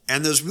 Right.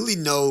 And there's really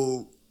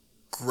no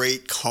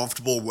great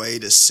comfortable way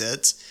to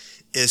sit,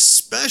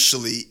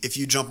 especially if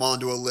you jump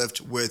onto a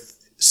lift with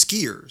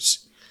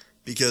skiers,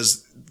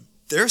 because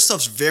their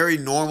stuff's very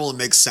normal and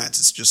makes sense.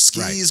 It's just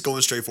skis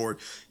going straight forward.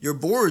 Your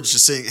board's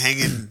just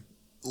hanging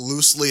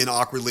loosely and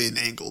awkwardly and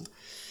angled.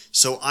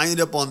 So I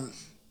ended up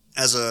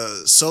as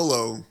a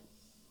solo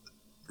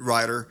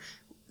rider,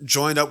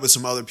 joined up with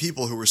some other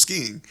people who were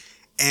skiing,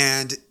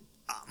 and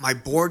my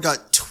board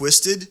got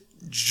twisted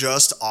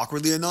just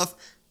awkwardly enough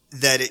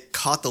that it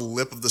caught the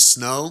lip of the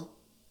snow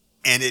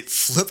and it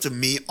flipped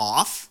me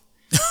off.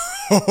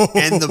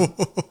 And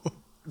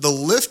the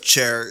lift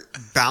chair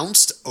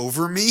bounced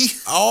over me.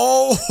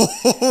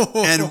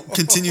 And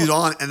continued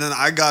on. And then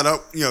I got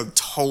up,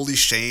 totally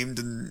shamed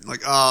and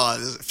like, I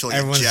feel like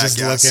everyone's a jackass.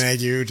 Just looking at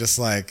you, just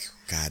like,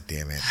 God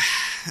damn it.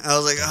 I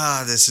was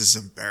like, this is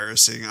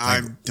embarrassing.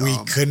 I'm dumb. We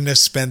couldn't have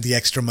spent the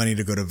extra money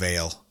to go to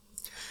Vail.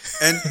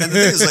 And the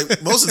thing is,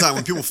 like, most of the time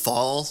when people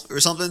fall or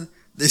something,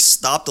 they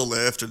stop the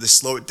lift or they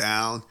slow it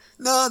down.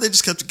 No, they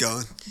just kept it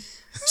going.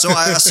 So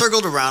I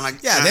circled around.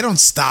 They don't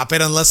stop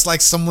it unless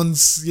like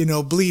someone's,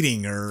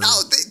 bleeding or.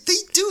 No, they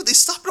do. They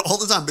stop it all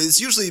the time. But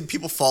it's usually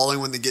people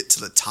falling when they get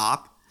to the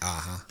top.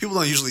 People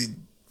don't usually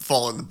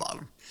fall in the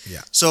bottom.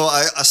 Yeah. So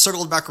I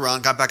circled back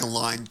around, got back in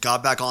line,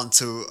 got back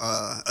onto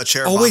a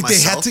chair. Oh wait,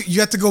 myself. you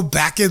had to go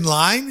back in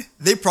line?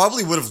 They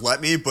probably would have let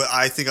me, but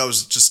I think I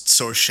was just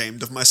so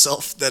ashamed of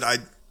myself that I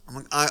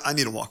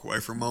need to walk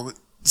away for a moment.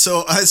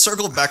 So I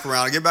circled back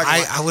around. I get back in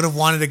line. I would have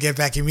wanted to get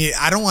back immediately.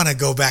 I don't want to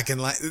go back in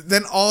line.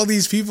 Then all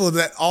these people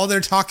that all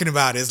they're talking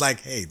about is like,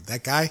 hey,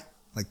 that guy,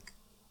 like,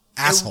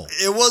 asshole.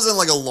 It wasn't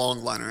like a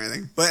long line or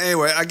anything. But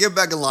anyway, I get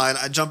back in line.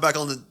 I jump back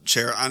on the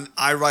chair.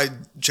 I ride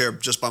chair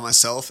just by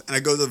myself. And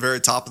I go to the very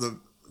top of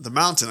the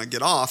mountain. I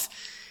get off.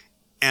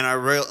 And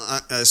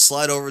I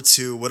slide over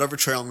to whatever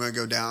trail I'm going to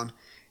go down.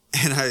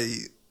 And I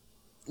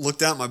look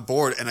down at my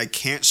board and I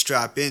can't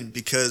strap in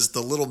because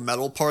the little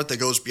metal part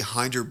that goes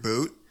behind your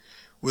boot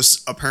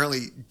was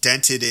apparently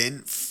dented in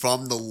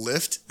from the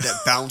lift that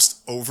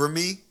bounced over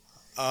me.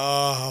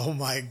 Oh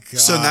my God.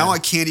 So now I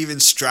can't even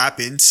strap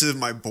into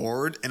my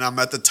board and I'm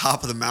at the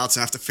top of the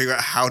mountain. I have to figure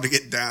out how to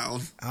get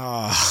down.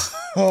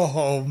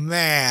 Oh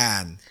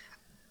man.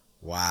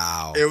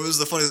 Wow. It was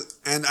the funniest.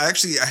 And I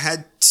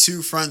had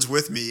two friends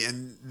with me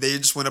and they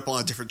just went up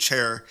on a different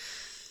chair.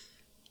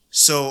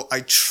 So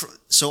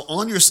so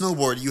on your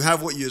snowboard, you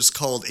have what is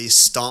called a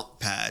stomp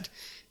pad.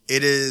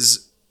 It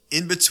is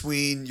in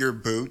between your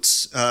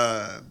boots,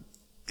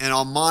 and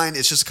on mine,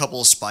 it's just a couple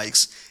of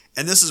spikes.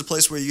 And this is a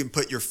place where you can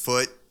put your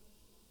foot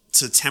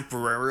to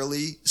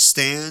temporarily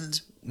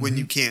stand when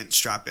you can't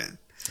strap in.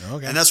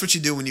 Okay. And that's what you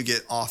do when you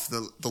get off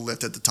the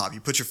lift at the top. You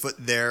put your foot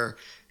there,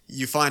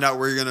 you find out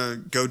where you're going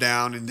to go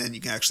down, and then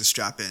you can actually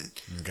strap in.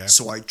 Okay.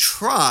 So I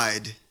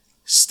tried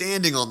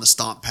standing on the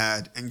stomp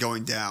pad and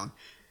going down.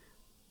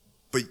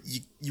 But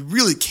you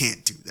really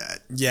can't do that.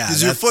 Yeah.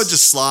 Because your foot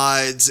just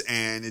slides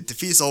and it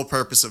defeats the whole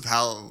purpose of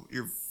how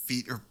your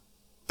feet are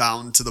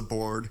bound to the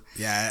board.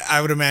 Yeah, I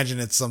would imagine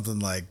it's something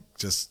like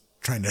just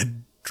trying to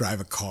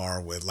drive a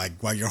car with like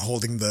while you're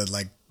holding the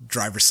like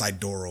driver's side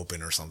door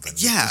open or something.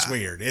 Yeah. It's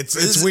weird.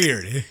 It's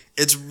weird.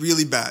 It's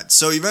really bad.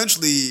 So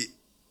eventually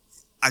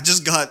I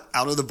just got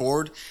out of the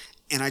board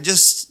and I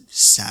just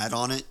sat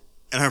on it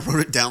and I rode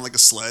it down like a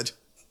sled.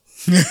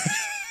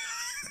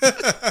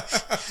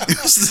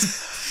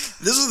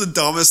 This was the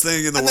dumbest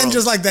thing in the world. And then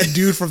just like that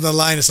dude from the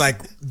line is like,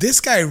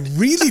 this guy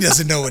really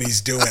doesn't know what he's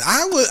doing.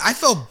 I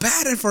felt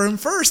bad for him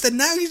first, and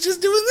now he's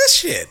just doing this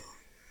shit.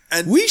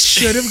 And we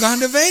should have gone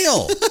to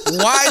Vail.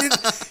 Why did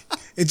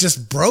it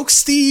just broke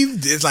Steve?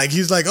 It's like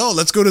he's like, oh,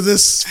 let's go to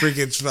this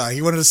freaking spot.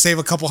 He wanted to save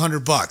a couple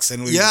 $100,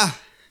 and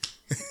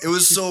it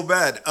was so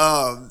bad.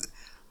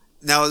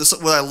 Now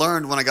what I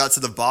learned when I got to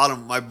the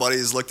bottom, my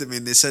buddies looked at me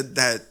and they said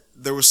that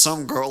there was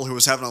some girl who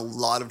was having a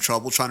lot of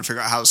trouble trying to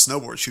figure out how to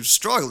snowboard. She was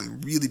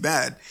struggling really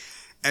bad.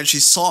 And she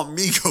saw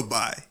me go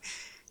by.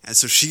 And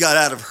so she got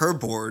out of her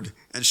board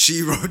and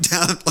she rode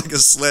down like a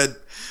sled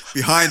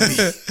behind me.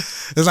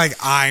 It's like,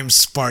 I'm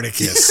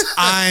Spartacus.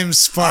 I'm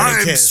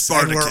Spartacus.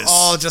 And we're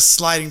all just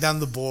sliding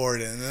down the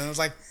board. And then I was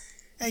like,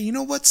 hey, you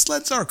know what?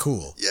 Sleds are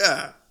cool.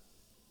 Yeah.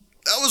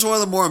 That was one of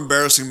the more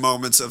embarrassing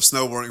moments of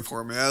snowboarding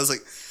for me. I was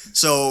like,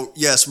 so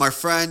yes, my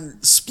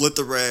friend split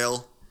the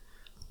rail.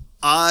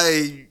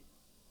 I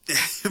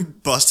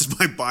busted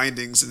my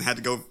bindings and had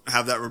to go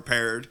have that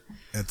repaired.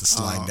 Had to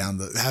slide down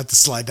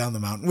the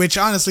mountain, which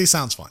honestly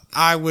sounds fun.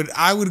 I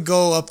would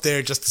go up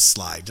there just to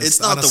slide.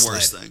 It's not the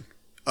worst thing.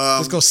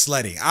 Let's go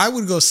sledding. I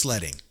would go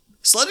sledding.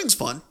 Sledding's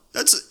fun.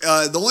 That's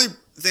the only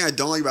thing I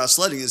don't like about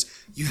sledding is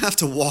you have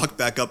to walk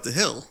back up the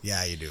hill.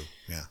 Yeah, you do.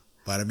 Yeah,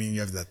 but I mean, you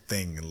have that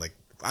thing. Like,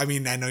 I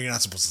mean, I know you're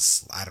not supposed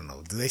to. I don't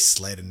know. Do they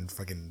sled in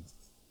fucking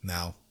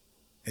now?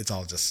 it's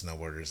all just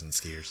snowboarders and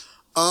skiers?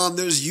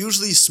 There's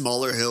usually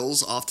smaller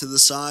hills off to the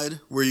side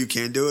where you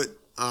can do it.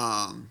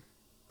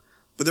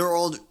 But there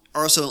are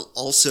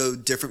also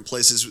different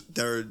places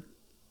that are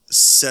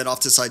set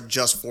off to the side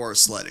just for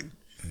sledding.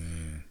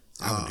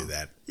 I would do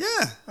that.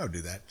 Yeah. I would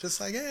do that.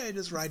 Just like, hey,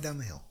 just ride down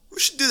the hill. We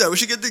should do that. We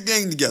should get the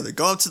gang together.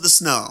 Go out to the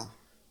snow.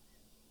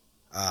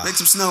 Make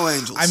some snow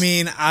angels. I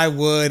mean, I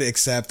would,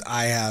 except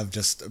I have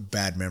just a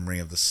bad memory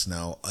of the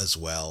snow as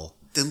well.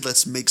 Then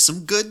let's make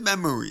some good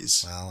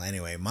memories. Well,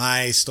 anyway,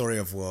 my story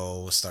of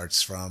woe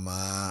starts from,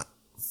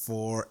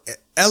 for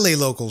LA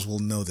locals will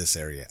know this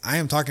area. I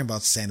am talking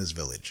about Santa's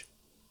Village.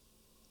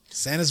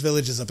 Santa's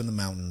Village is up in the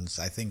mountains,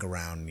 I think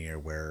around near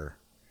where...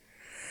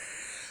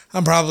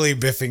 I'm probably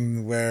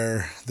biffing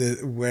where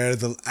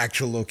the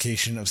actual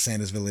location of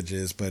Santa's Village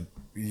is, but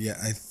yeah,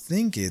 I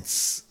think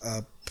it's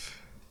up...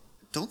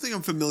 Don't think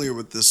I'm familiar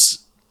with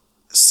this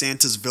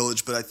Santa's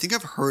Village, but I think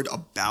I've heard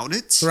about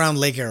it. It's around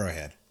Lake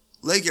Arrowhead.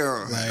 Lake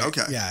Arrowhead, right?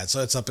 Okay. Yeah,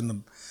 so it's up in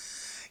the...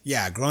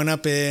 Yeah, growing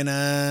up in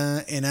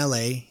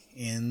LA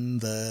in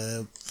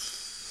the...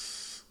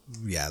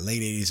 Yeah,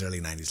 late 80s,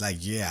 early 90s. Like,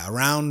 yeah,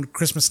 around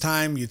Christmas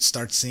time, you'd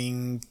start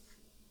seeing,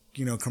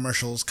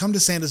 commercials. Come to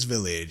Santa's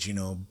Village,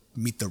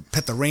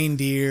 pet the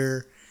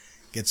reindeer,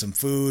 get some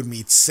food,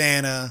 meet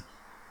Santa.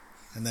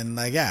 And then,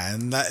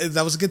 and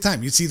that was a good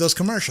time. You'd see those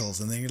commercials,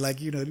 and then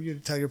you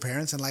tell your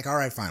parents, and all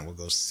right, fine, we'll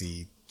go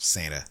see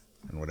Santa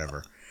and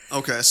whatever.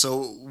 Okay,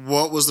 so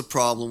what was the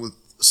problem with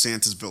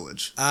Santa's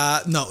Village?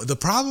 No, the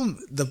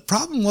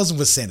problem wasn't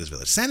with Santa's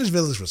Village. Santa's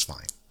Village was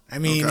fine. I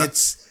mean, okay.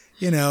 It's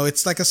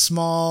like a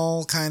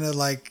small kind of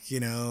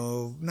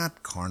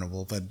not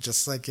carnival, but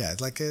just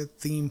it's like a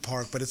theme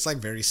park, but it's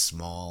very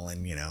small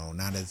and,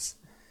 not as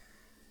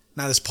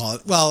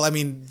well, I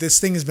mean, this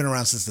thing has been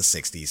around since the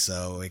 60s,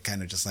 so it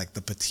kind of just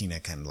the patina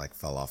kind of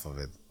fell off of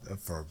it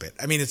for a bit.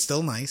 I mean, it's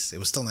still nice. It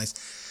was still nice.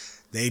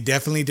 They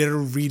definitely did a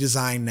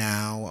redesign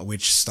now,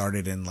 which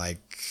started in late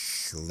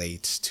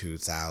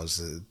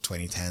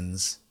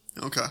 2010s.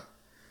 Okay.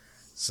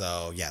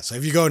 So, yeah. So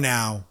if you go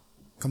now,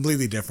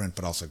 completely different,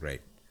 but also great.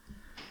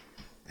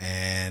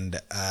 And,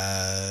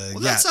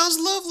 that sounds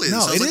lovely.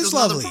 No, it is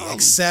lovely,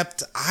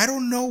 except I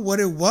don't know what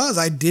it was.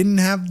 I didn't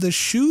have the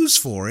shoes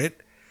for it.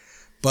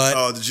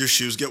 But did your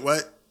shoes get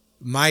wet?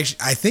 I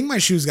think my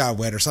shoes got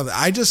wet or something.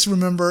 I just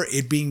remember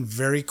it being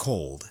very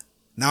cold.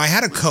 Now, I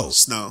had a coat.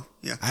 Snow,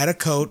 yeah. I had a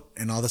coat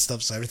and all this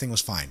stuff, so everything was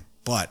fine.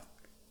 But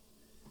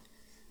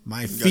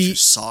my feet... got your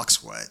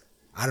socks wet.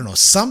 I don't know.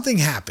 Something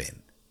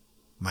happened.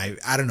 I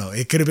don't know.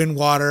 It could have been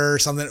water or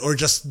something, or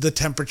just the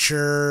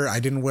temperature. I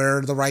didn't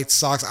wear the right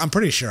socks. I'm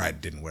pretty sure I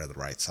didn't wear the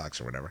right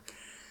socks or whatever.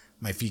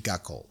 My feet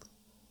got cold.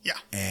 Yeah.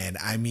 And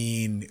I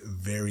mean,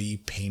 very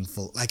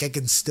painful. I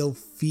can still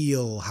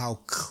feel how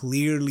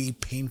clearly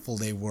painful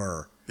they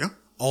were. Yeah.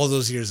 All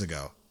those years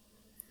ago.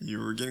 You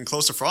were getting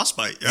close to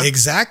frostbite. Yeah.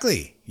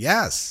 Exactly.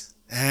 Yes.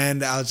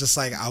 And I was just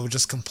I would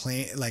just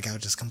complain.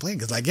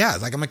 Because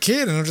I'm a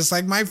kid and I'm just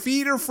my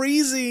feet are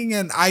freezing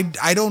and I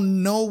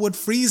don't know what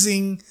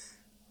freezing.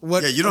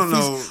 Yeah, you don't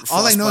know. Frostbite.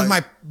 All I know is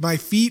my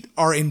feet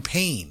are in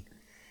pain.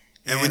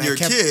 And when you're a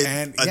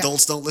kid,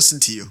 adults don't listen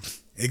to you.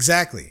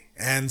 Exactly.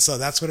 And so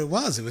that's what it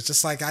was. It was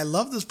just I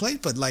love this place,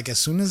 but as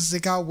soon as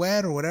it got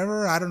wet or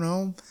whatever, I don't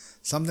know,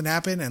 something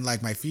happened and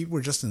my feet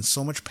were just in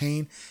so much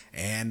pain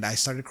and I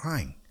started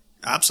crying.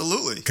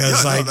 Absolutely.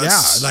 Because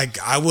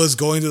I was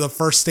going through the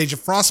first stage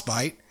of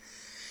frostbite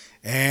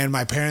and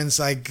my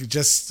parents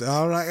just,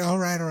 all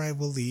right,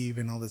 we'll leave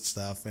and all that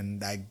stuff.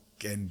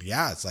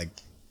 It's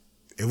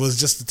it was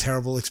just a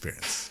terrible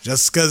experience.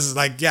 Just because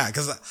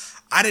because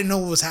I didn't know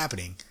what was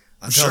happening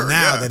until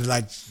now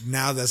that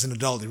now as an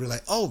adult, they were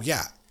oh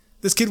yeah.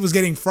 This kid was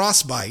getting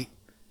frostbite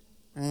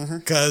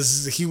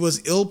because he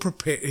was ill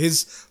prepared.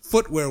 His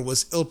footwear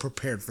was ill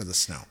prepared for the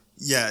snow.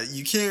 Yeah,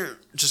 you can't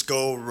just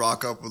go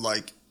rock up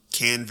with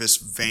canvas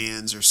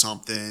Vans or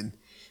something.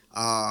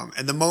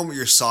 And the moment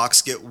your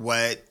socks get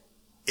wet,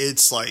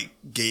 it's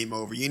game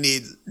over. You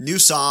need new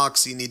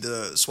socks. You need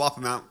to swap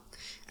them out.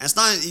 And it's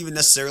not even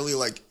necessarily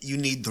you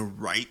need the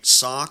right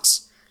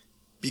socks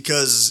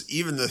because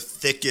even the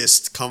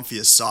thickest,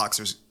 comfiest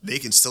socks, they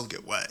can still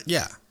get wet.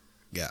 Yeah.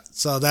 Yeah,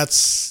 so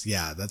that's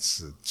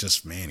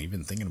just, man,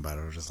 even thinking about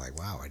it, I was just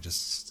wow, I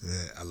just,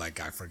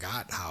 I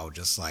forgot how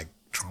just,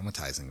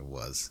 traumatizing it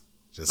was.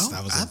 Just,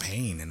 I was in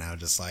pain, and I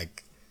was just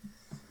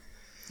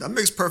That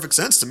makes perfect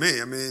sense to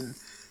me. I mean,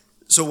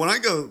 so when I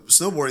go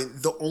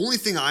snowboarding, the only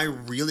thing I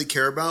really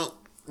care about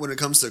when it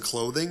comes to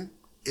clothing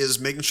is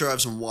making sure I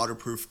have some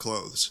waterproof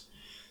clothes.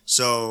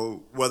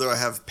 So whether I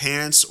have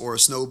pants or a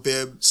snow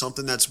bib,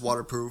 something that's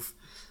waterproof,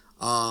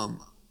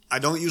 I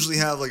don't usually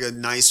have a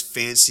nice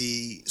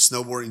fancy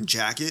snowboarding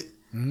jacket.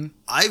 Mm-hmm.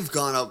 I've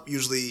gone up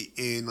usually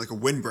in a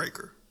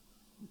windbreaker.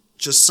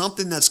 Just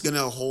something that's going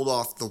to hold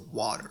off the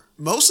water.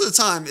 Most of the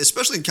time,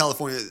 especially in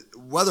California,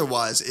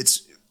 weather-wise,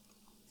 it's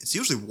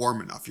usually warm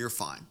enough. You're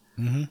fine.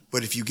 Mm-hmm.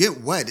 But if you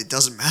get wet, it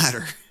doesn't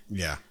matter.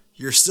 Yeah.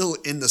 You're still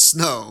in the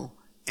snow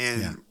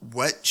and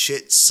wet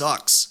shit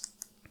sucks.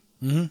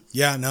 Mm-hmm.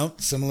 Yeah, no,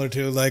 similar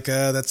to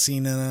that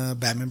scene in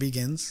Batman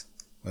Begins.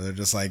 Where they're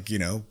just like,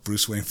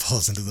 Bruce Wayne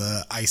falls into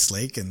the ice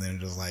lake and they're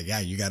just like, yeah,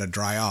 you got to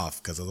dry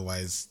off because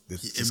otherwise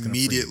it's just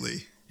immediately.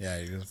 Freeze. Yeah,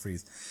 you're going to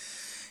freeze.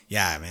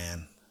 Yeah,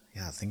 man.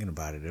 Yeah, thinking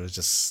about it, it was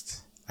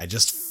just,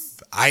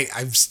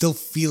 I'm still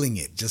feeling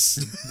it. Just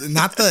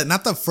not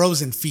the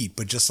frozen feet,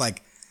 but just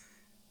like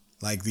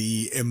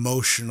the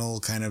emotional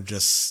kind of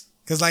just,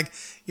 because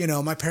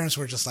my parents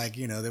were just like,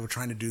 they were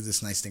trying to do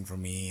this nice thing for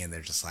me, and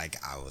they're just like,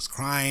 I was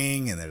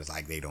crying, and they're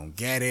like, they don't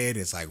get it.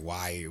 It's like,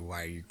 why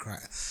are you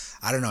crying?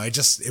 I don't know.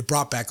 It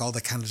brought back all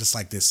the kind of just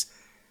like this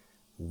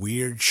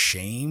weird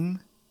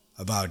shame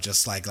about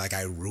just like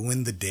I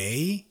ruined the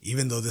day,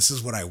 even though this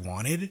is what I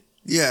wanted.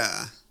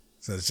 Yeah.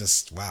 So it's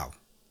just, wow.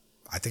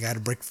 I think I had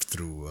a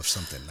breakthrough of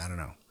something. I don't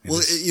know.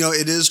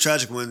 It is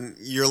tragic when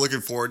you're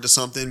looking forward to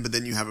something, but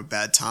then you have a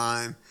bad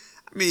time.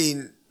 I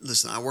mean,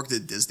 listen, I worked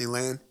at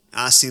Disneyland.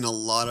 I've seen a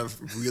lot of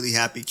really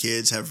happy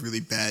kids have really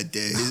bad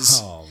days.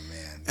 Oh,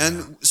 man.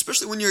 And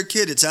especially when you're a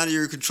kid, it's out of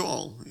your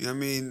control. I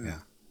mean,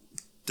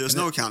 there's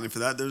no accounting for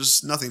that.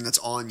 There's nothing that's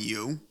on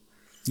you.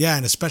 Yeah,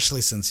 and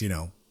especially since,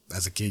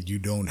 as a kid, you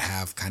don't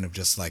have kind of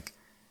just like,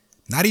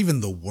 not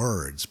even the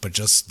words, but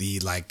just the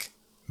like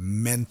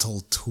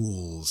mental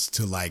tools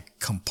to like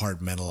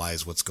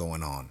compartmentalize what's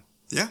going on.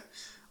 Yeah.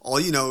 All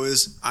you know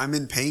is I'm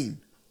in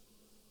pain.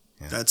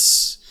 Yeah.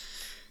 That's,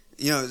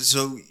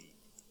 so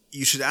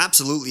you should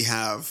absolutely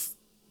have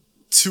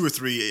 2 or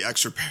 3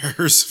 extra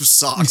pairs of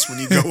socks when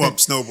you go up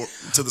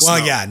snowboard to the snow.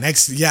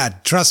 Well,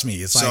 trust me.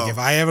 It's like if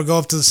I ever go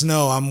up to the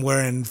snow, I'm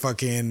wearing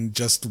fucking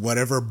just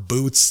whatever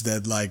boots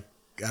that like,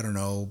 I don't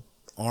know,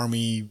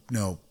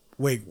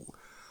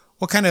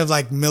 what kind of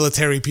like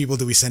military people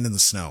do we send in the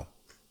snow?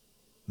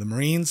 The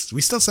Marines? Do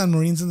we still send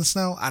Marines in the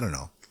snow? I don't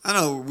know. I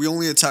know. We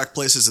only attack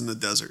places in the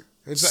desert.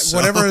 It's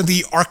like whatever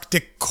the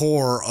Arctic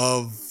core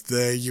of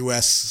the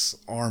U.S.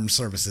 Armed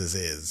Services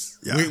is.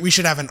 Yeah. We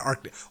should have an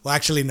Arctic. Well,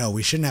 actually, no,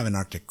 we shouldn't have an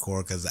Arctic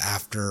core because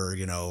after,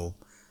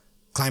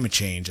 climate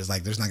change, it's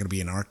like there's not going to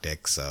be an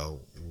Arctic. So,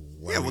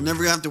 we'll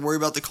never have to worry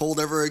about the cold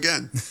ever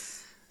again.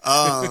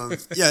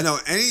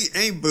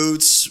 Any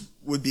boots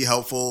would be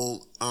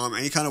helpful.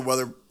 Any kind of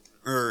weather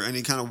or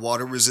any kind of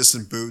water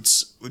resistant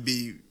boots would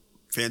be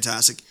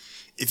fantastic.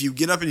 If you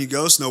get up and you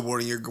go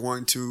snowboarding, you're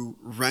going to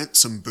rent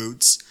some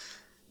boots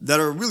that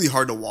are really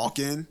hard to walk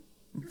in,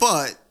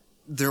 but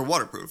they're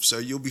waterproof, so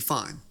you'll be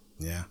fine.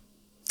 Yeah.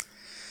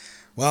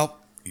 Well,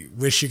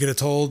 wish you could have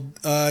told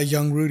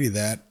young Rudy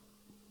that.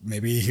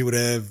 Maybe he would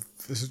have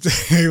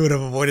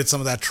avoided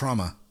some of that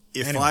trauma.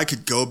 If I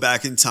could go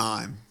back in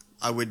time,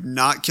 I would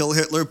not kill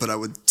Hitler, but I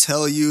would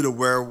tell you to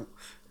wear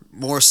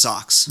more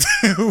socks.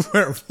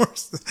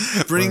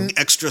 Bring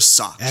extra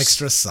socks.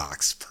 Extra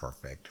socks.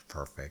 Perfect.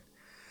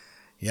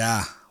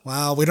 Yeah.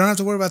 Well, we don't have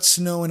to worry about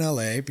snow in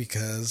LA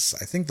because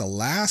I think the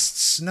last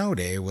snow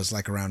day was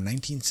like around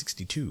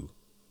 1962.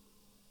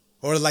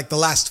 Or like the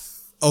last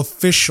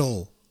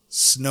official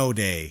snow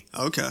day.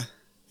 Okay.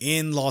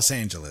 In Los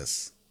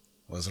Angeles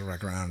was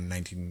like around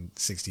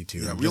 1962.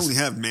 Yeah, we only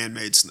have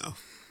man-made snow.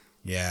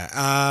 Yeah.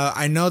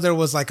 I know there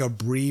was like a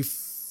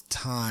brief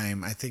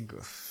time, I think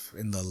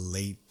in the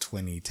late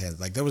 2010s,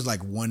 like there was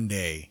like one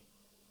day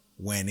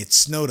when it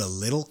snowed a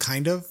little,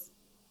 kind of.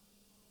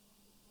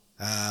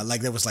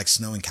 Like there was like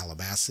snow in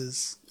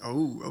Calabasas.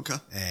 Oh, okay.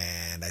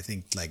 And I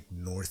think like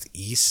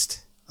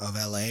northeast of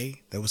LA,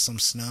 there was some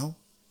snow.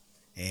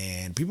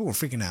 And people were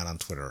freaking out on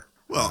Twitter.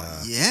 Well,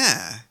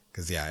 yeah.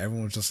 Because,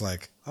 everyone was just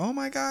like, oh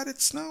my God,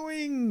 it's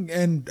snowing.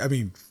 And I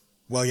mean,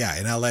 well, yeah,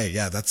 in LA,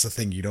 that's the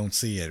thing you don't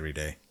see every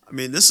day. I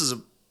mean, this is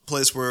a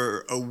place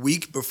where a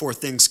week before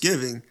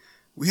Thanksgiving,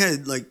 we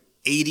had like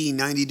 80,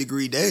 90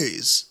 degree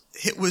days.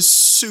 It was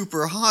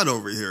super hot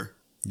over here.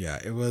 Yeah,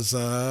 it was,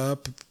 here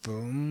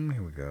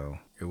we go.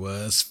 It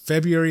was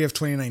February of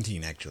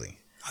 2019, actually.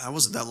 That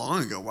wasn't that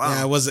long ago.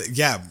 Wow.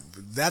 Yeah,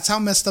 that's how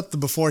messed up the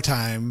before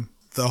time,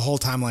 the whole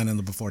timeline in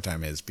the before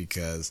time is,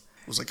 because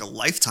it was like a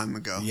lifetime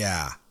ago.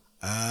 Yeah.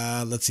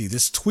 Let's see,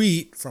 this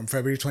tweet from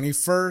February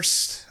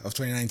 21st of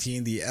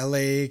 2019, the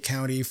LA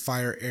County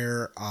Fire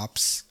Air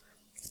Ops,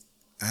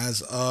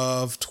 as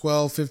of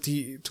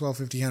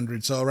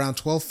 12:50, so around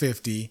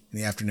 12:50 in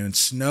the afternoon,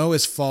 snow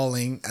is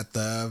falling at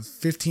the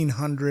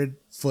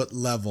 1,500-foot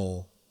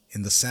level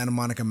in the Santa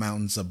Monica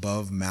Mountains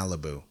above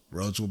Malibu.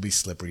 Roads will be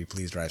slippery.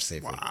 Please drive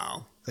safely.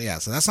 Wow.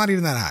 So that's not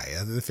even that high,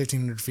 the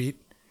 1,500 feet.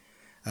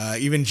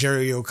 Even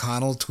Jerry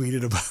O'Connell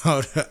tweeted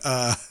about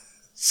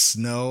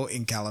snow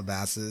in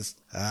Calabasas.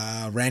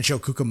 Rancho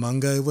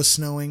Cucamonga was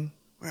snowing.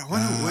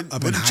 What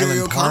did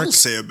Jerry O'Connell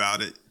say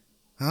about it?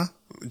 Huh?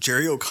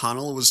 Jerry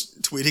O'Connell was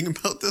tweeting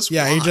about this?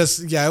 Yeah, Why?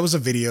 It was a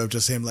video of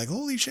just him like,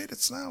 holy shit,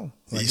 it's snow.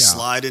 Did he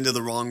slide into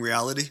the wrong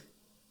reality?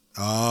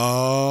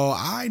 Oh,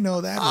 I know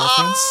that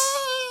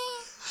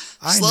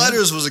reference.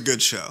 Sliders was a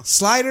good show.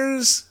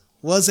 Sliders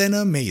was an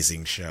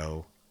amazing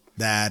show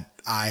that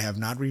I have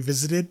not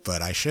revisited,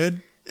 but I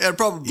should. Yeah, it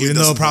probably even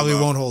though it probably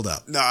won't hold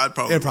up. No,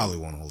 it probably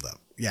won't hold up.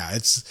 Yeah,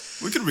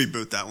 we could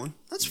reboot that one.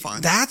 That's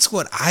fine. That's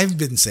what I've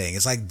been saying.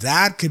 It's like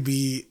that could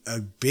be a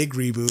big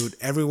reboot.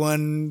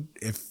 Everyone,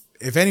 if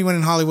If anyone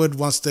in Hollywood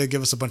wants to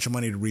give us a bunch of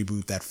money to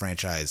reboot that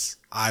franchise,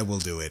 I will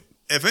do it.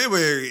 If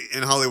anybody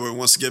in Hollywood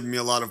wants to give me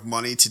a lot of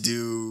money to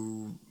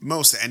do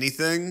most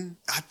anything,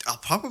 I'll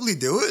probably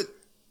do it.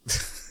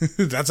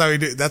 That's how we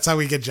do. That's how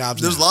we get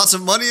jobs. There's lots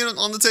of money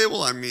on the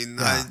table. I mean,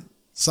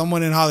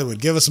 someone in Hollywood,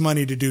 give us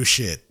money to do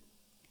shit.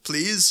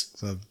 Please.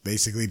 So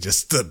basically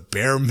just the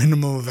bare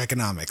minimum of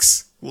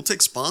economics. We'll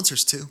take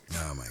sponsors too.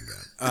 Oh my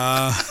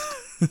God.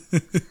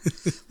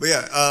 But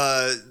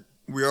yeah,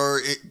 we are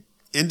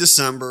in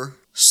December.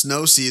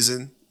 Snow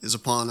season is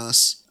upon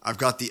us. I've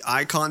got the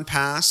Icon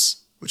Pass,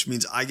 which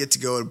means I get to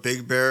go to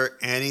Big Bear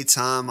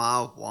anytime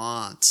I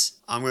want.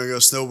 I'm going to go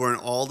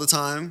snowboarding all the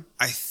time.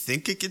 I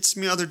think it gets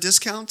me other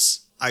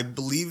discounts. I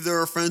believe there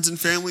are friends and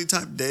family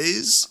type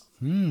days.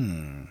 So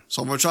I'm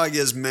going to try to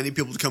get as many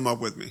people to come up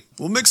with me.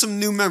 We'll make some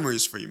new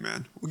memories for you,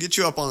 man. We'll get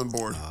you up on the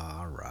board.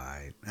 All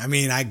right. I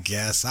mean, I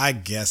guess I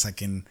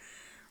can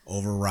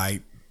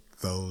overwrite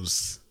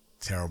that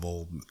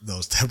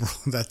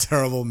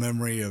terrible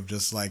memory of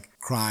just like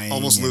crying.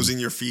 Almost losing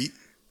your feet.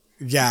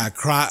 Yeah,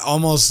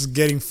 almost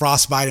getting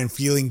frostbite and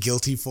feeling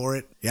guilty for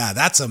it. Yeah,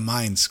 that's a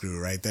mind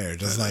screw right there.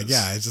 It's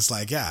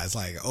like,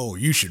 oh,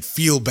 you should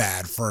feel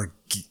bad for,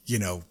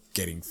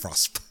 getting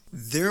frostbite.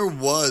 There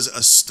was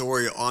a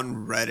story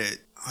on Reddit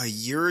a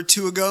year or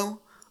two ago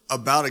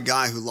about a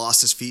guy who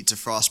lost his feet to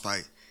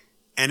frostbite.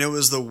 And it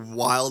was the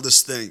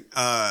wildest thing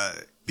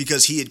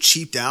because he had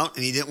cheaped out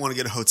and he didn't want to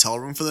get a hotel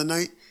room for the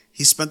night.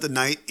 He spent the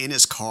night in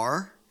his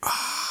car.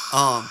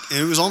 And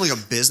it was on like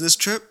a business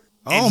trip.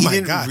 And he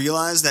didn't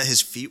realize that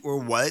his feet were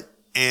wet.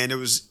 And it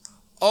was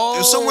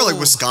somewhere like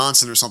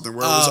Wisconsin or something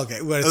where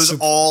it was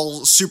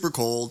all super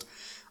cold.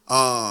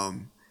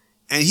 And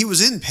he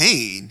was in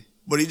pain.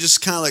 But he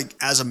just kind of like,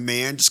 as a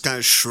man, just kind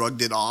of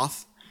shrugged it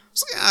off.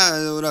 It's like,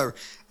 whatever.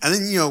 And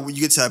then, when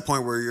you get to that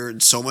point where you're in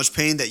so much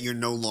pain that you're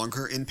no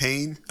longer in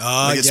pain.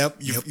 Yep.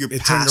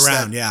 It turned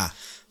around, yeah.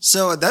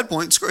 So at that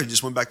point, screw it, he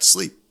just went back to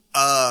sleep.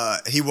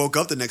 He woke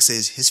up the next day,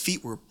 his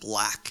feet were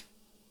black.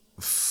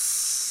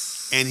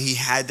 And he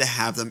had to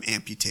have them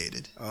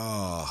amputated. He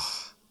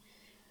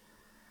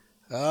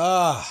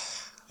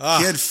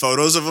had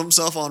photos of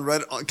himself on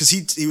Reddit, because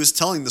he was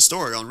telling the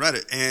story on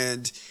Reddit,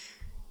 and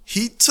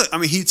he took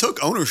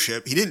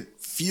ownership. He didn't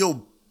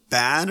feel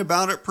bad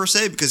about it per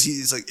se because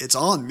he's like, it's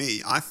on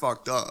me. I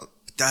fucked up.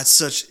 That's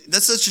such a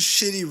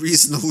shitty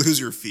reason to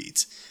lose your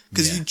feet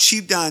because you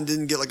cheaped out and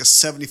didn't get like a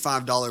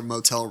 $75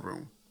 motel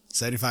room.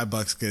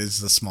 $75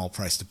 is the small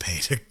price to pay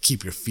to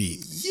keep your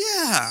feet.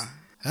 Yeah,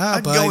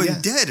 I'd go in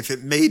dead if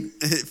it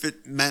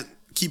meant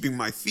keeping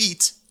my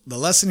feet. The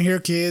lesson here,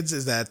 kids,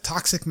 is that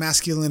toxic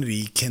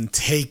masculinity can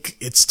take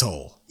its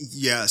toll.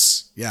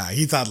 Yes. Yeah,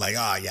 he thought like,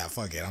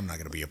 fuck it, I'm not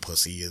going to be a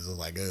pussy. It's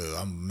like,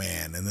 I'm a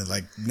man. And then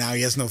like, now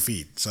he has no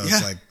feet. So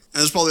it's like... And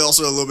there's probably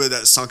also a little bit of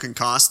that sunken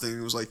cost thing.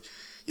 It was like,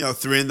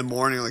 3 a.m,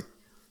 like,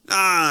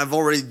 I've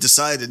already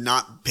decided to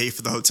not pay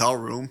for the hotel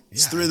room.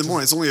 It's 3 a.m.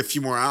 It's only a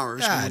few more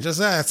hours. Yeah,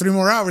 just 3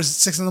 more hours at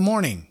 6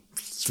 a.m.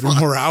 3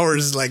 more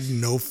hours, like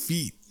no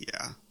feet.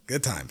 Yeah.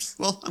 Good times.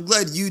 Well, I'm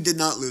glad you did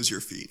not lose your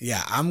feet.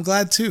 Yeah, I'm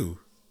glad too.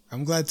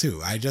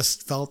 I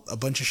just felt a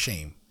bunch of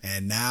shame.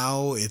 And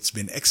now it's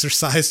been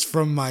exorcised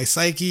from my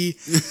psyche.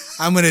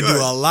 I'm going to do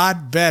a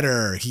lot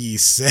better, he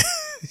said.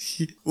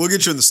 We'll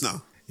get you in the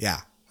snow.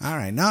 Yeah. All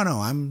right. No,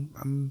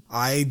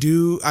 I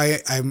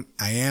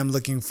am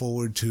looking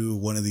forward to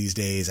one of these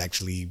days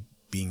actually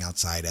being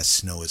outside as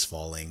snow is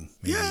falling.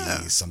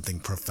 Maybe something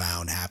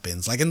profound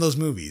happens. Like in those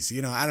movies,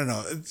 I don't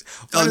know.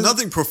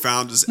 Nothing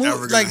profound is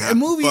ever going to happen.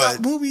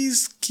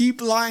 Movies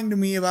keep lying to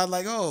me about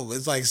like,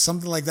 it's like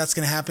something like that's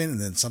going to happen.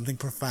 And then something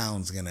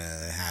profound's going to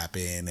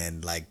happen.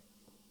 And like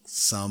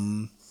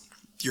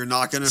you're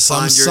not going to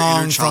find your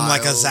song inner child. From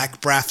like a Zach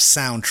Braff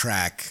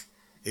soundtrack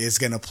is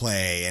going to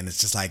play. And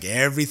it's just like,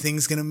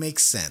 everything's going to make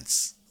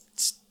sense.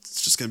 It's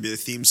just going to be a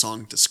theme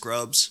song to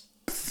Scrubs.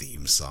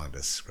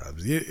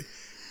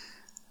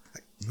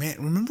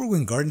 Man, remember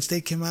when Garden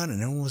State came out and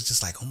everyone was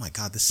just like, oh my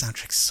God, this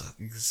soundtrack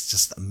is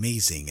just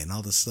amazing and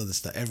all this other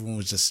stuff. Everyone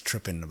was just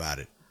tripping about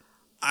it.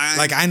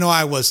 I know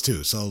I was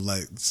too. So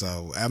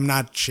I'm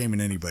not shaming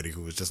anybody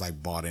who was just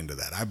like bought into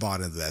that. I bought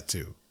into that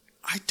too.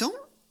 I don't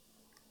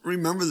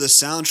remember the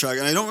soundtrack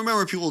and I don't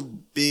remember people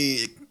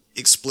being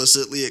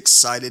explicitly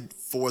excited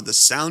for the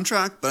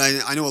soundtrack, but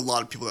I know a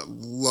lot of people that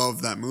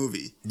love that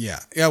movie.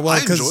 Yeah. Well, I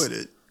enjoyed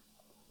it.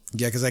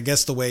 Yeah, because I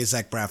guess the way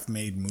Zach Braff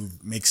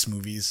makes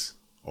movies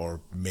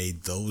or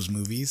made those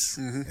movies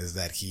is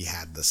that he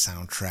had the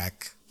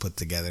soundtrack put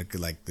together.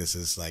 Like this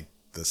is like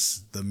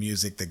the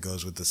music that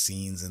goes with the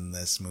scenes in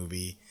this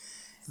movie.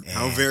 And,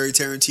 how very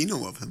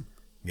Tarantino of him.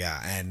 Yeah,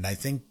 and I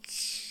think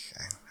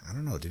I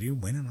don't know. Did he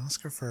win an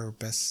Oscar for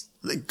best?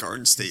 I think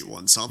Garden State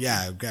won something.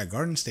 Yeah,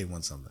 Garden State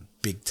won something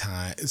big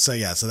time. So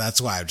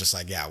that's why I'm just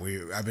like,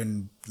 I've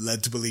been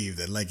led to believe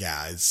that like,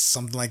 it's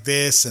something like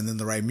this, and then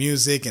the right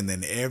music, and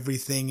then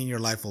everything in your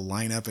life will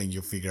line up, and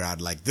you'll figure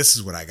out like, this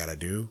is what I gotta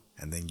do,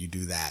 and then you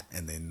do that,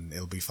 and then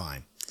it'll be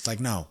fine. It's like,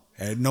 no,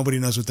 nobody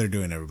knows what they're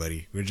doing.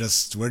 Everybody, we're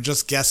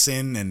just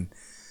guessing, and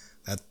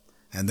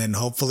And then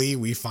hopefully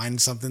we find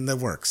something that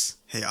works.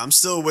 Hey, I'm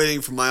still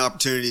waiting for my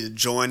opportunity to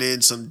join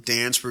in some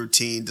dance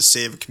routine to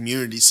save a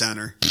community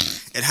center.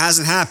 It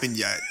hasn't happened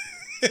yet.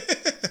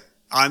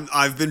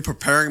 I've been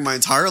preparing my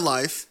entire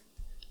life.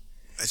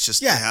 It's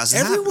just, it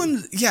hasn't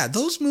happened.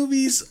 Those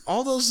movies,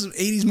 all those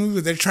 80s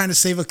movies, they're trying to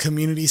save a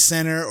community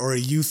center or a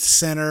youth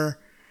center.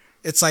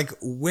 It's like,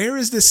 where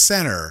is this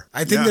center?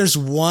 I think there's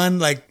one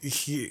like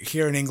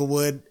here in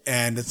Inglewood,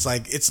 and it's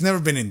like, it's never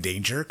been in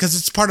danger because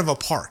it's part of a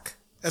park.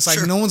 It's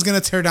like, no one's going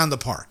to tear down the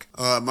park.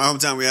 My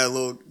hometown, we had a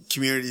little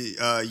community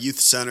youth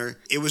center.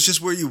 It was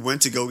just where you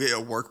went to go get a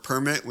work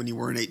permit when you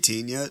weren't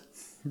 18 yet.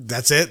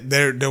 That's it?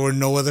 There were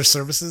no other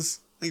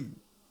services? Like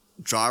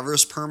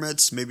driver's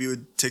permits. Maybe you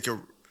would take a...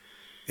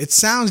 It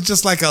sounds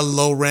just like a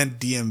low-rent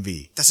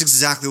DMV. That's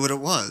exactly what it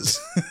was.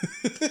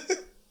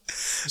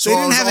 So they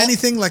didn't have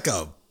anything like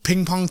a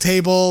ping pong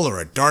table or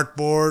a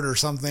dartboard or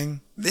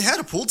something? They had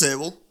a pool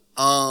table,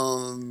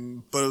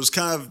 but it was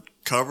kind of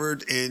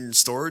covered in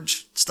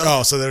storage stuff.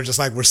 Oh, so they were just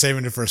like, we're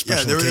saving it for a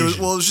special occasion. It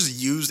was just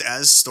used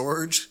as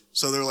storage.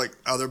 So there were like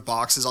other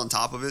boxes on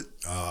top of it.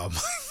 I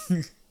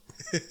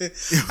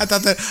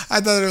thought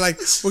they were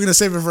like, we're gonna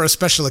save it for a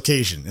special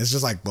occasion. It's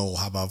just like, well,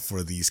 how about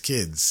for these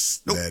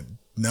kids? Nope.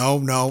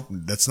 No,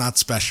 that's not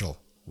special.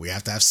 We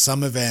have to have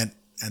some event,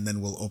 and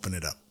then we'll open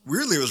it up.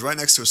 Weirdly, it was right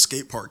next to a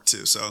skate park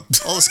too, so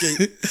all the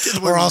kids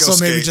or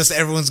also maybe just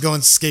everyone's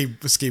going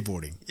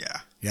skateboarding.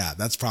 Yeah,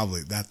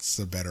 that's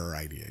a better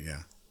idea.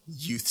 Yeah,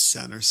 youth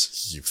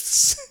centers.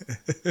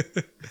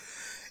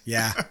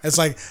 Yeah, it's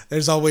like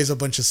there's always a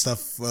bunch of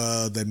stuff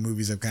that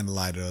movies have kind of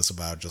lied to us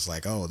about, just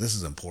like, oh, this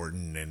is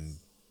important, and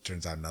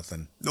turns out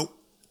nothing. Nope.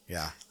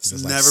 Yeah,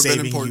 it's never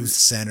been important. Youth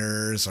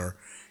centers, or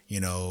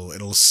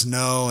it'll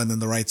snow, and then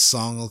the right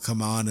song will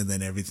come on, and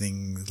then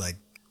everything like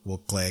will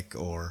click,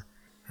 or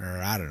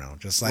I don't know,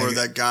 just like... Or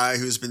that guy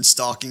who's been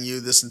stalking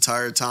you this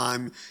entire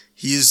time,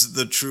 he's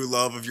the true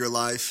love of your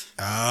life.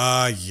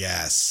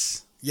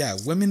 Yes. Yeah,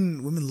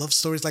 women love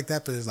stories like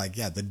that, but it's like,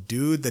 the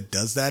dude that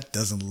does that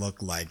doesn't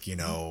look like,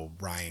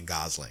 Ryan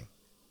Gosling.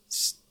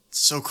 It's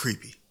so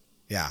creepy.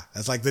 Yeah,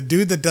 it's like the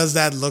dude that does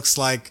that looks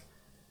like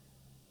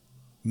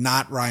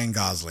not Ryan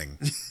Gosling.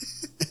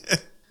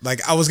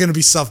 Like, I was going to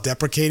be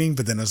self-deprecating,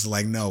 but then I was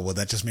like, no, well,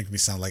 that just makes me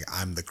sound like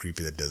I'm the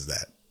creepy that does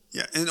that.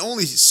 Yeah, and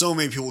only so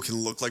many people can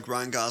look like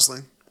Ryan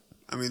Gosling.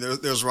 I mean,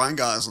 there's Ryan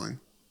Gosling.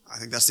 I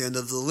think that's the end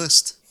of the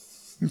list.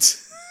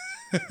 Because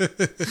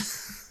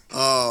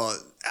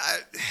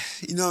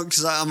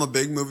I'm a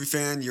big movie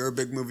fan. You're a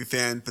big movie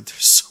fan, but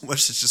there's so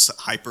much that's just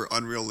hyper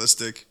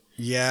unrealistic.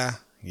 Yeah.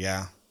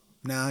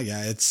 No,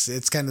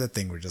 it's kind of the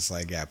thing where just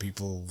like,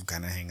 people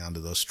kind of hang on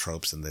to those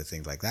tropes and they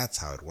think like, that's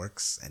how it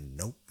works. And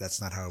nope, that's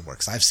not how it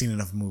works. I've seen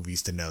enough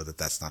movies to know that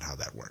that's not how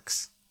that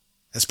works.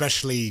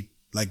 Especially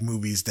like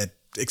movies that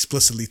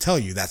explicitly tell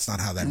you that's not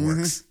how that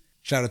works.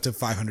 Shout out to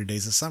 500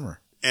 Days of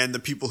Summer. And the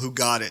people who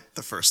got it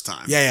the first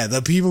time. Yeah,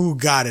 the people who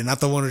got it, not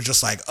the one who's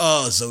just like,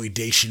 oh, Zooey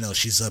Deschanel,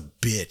 she's a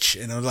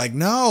bitch. And I'm like,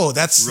 no,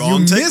 that's...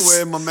 Wrong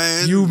takeaway, my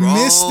man. You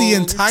missed the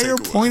entire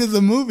point of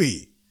the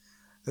movie.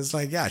 It's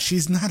like,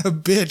 she's not a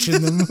bitch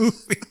in the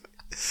movie.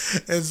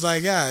 It's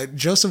like,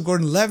 Joseph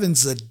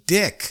Gordon-Levitt's a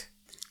dick.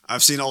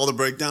 I've seen all the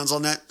breakdowns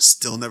on that.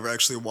 Still never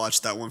actually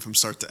watched that one from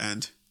start to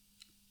end.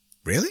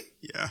 Really?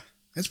 Yeah.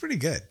 It's pretty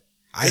good.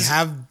 Do I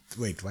have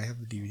the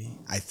DVD?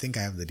 I think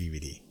I have the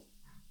DVD.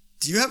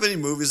 Do you have any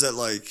movies that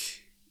like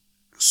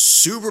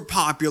super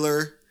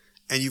popular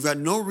and you've got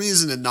no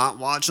reason to not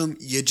watch them?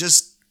 You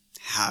just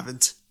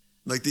haven't.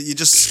 Like that you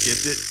just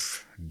skipped it.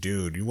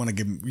 Dude, you want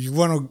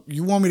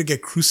me to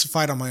get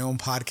crucified on my own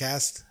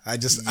podcast?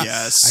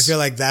 Yes. I feel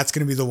like that's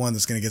going to be the one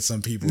that's going to get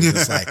some people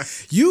just like,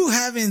 you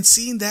haven't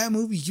seen that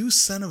movie, you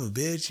son of a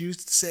bitch. You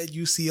said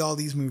you see all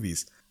these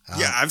movies.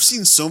 I've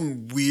seen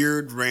some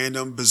weird,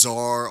 random,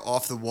 bizarre,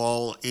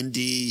 off-the-wall,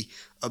 indie,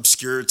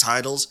 obscure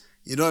titles.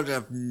 You know what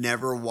I've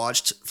never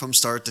watched from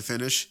start to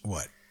finish?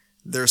 What?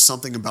 There's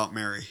Something About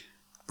Mary.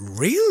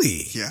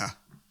 Really? Yeah.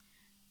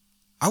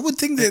 I would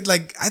think that,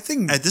 like,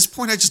 at this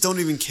point, I just don't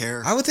even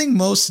care. I would think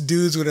most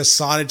dudes would have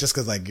saw it just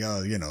because, like,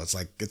 it's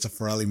like, it's a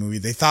Farrelly movie.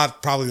 They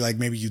thought probably, like,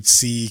 maybe you'd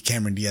see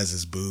Cameron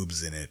Diaz's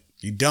boobs in it.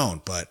 You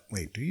don't, but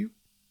wait, do you?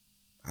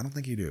 I don't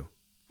think you do.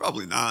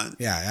 Probably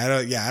not.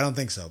 I don't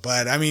think so.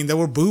 But I mean, there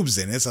were boobs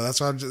in it, so that's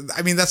why.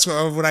 That's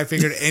what I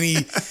figured.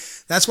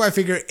 That's why I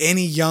figured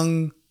any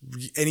young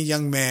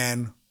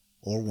man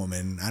or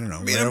woman, I don't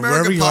know,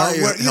 wherever you are,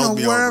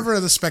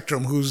 wherever the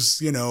spectrum,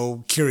 who's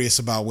curious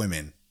about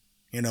women,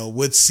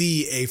 would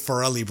see a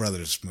Farrelly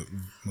Brothers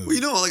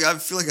movie. Well, like I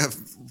feel like I've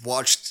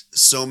watched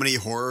so many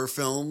horror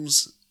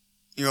films,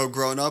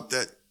 growing up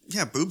that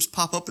boobs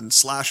pop up in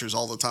slashers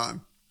all the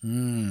time.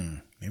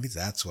 Maybe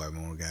that's why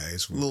more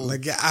guys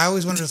I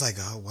always wonder, like,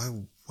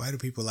 why do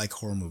people like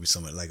horror movies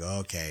so much? Like,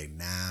 okay,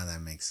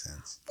 that makes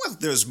sense. Well,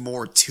 there's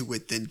more to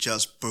it than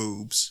just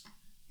boobs.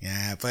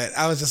 Yeah, but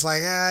I was just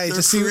like, they're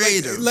just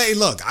creative.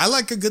 Look, I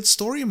like a good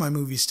story in my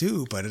movies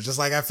too, but it's just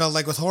like I felt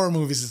like with horror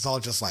movies, it's all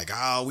just like,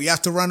 we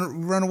have to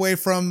run away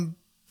from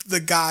the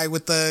guy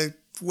with the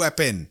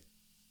weapon,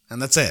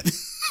 and that's it.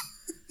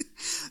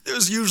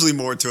 There's usually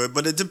more to it,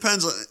 but it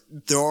depends.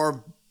 There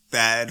are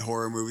bad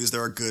horror movies.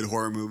 There are good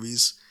horror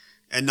movies.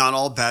 And not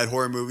all bad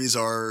horror movies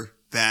are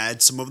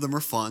bad. Some of them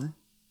are fun.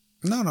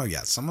 No,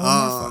 yeah. Some of them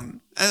are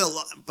fun.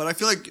 But I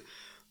feel like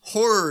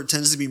horror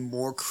tends to be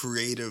more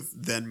creative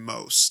than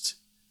most.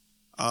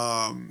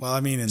 Well,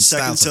 I mean, in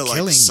second styles to of like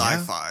killing,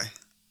 sci-fi. Yeah.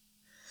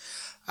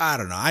 I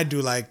don't know. I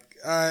do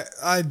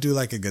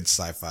like a good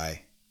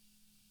sci-fi.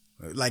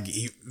 Like,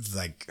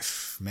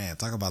 man,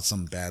 talk about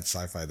some bad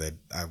sci-fi that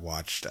I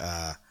watched.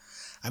 I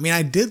mean,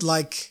 I did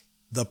like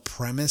the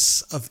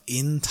premise of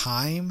In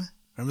Time.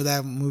 Remember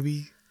that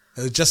movie?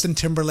 It was Justin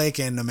Timberlake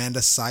and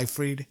Amanda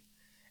Seyfried.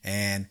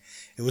 And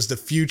it was the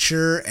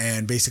future,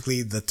 and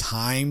basically the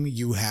time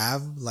you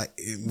have, like,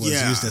 it was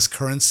used as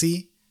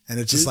currency. And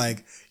it's just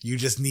like, you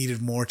just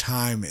needed more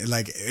time.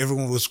 Like,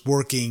 everyone was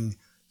working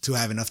to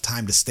have enough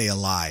time to stay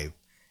alive.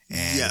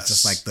 And it's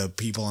just like the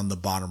people on the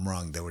bottom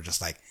rung, they were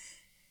just like,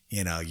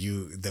 you know,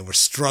 they were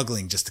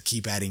struggling just to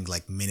keep adding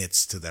like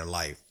minutes to their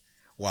life,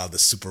 while the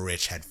super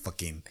rich had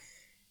fucking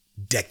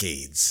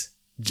decades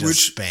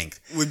just spanked.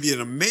 Would be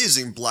an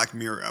amazing Black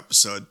Mirror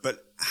episode,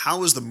 but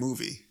how is the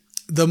movie?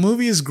 The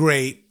movie is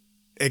great,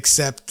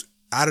 except,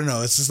 I don't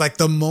know, it's just like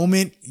the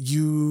moment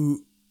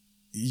you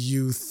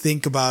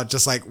think about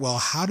just like, well,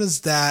 how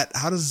does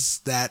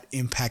that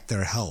impact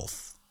their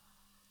health?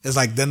 It's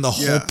like, then the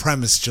whole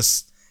premise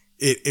just,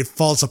 it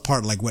falls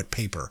apart like wet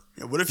paper.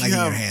 Yeah, what if like you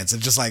have in your hands?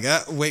 It's just like,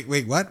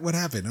 wait, what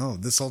happened? Oh,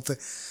 this whole thing.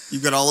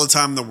 You've got all the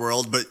time in the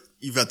world, but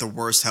you've got the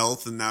worst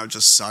health, and now it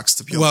just sucks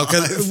to be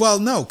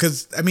alive. No,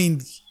 because I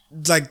mean,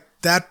 like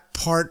that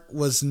part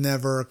was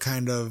never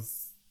kind of.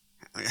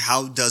 Like,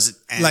 how does it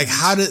end? Like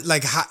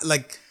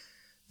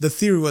the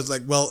theory was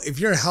like, well, if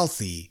you're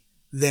healthy,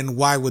 then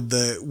why would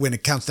when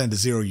it counts down to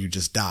 0, you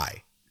just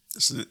die?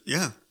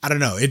 Yeah, I don't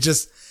know.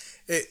 Just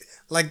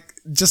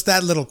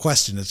that little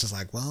question. It's just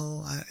like,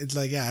 well, it's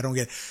like, yeah, I don't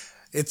get.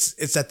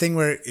 It's that thing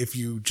where if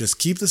you just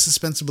keep the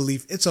suspense of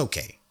belief, it's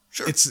okay.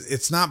 Sure.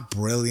 It's not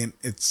brilliant.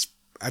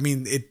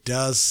 It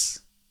does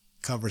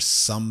cover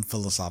some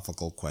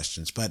philosophical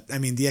questions, but I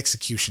mean, the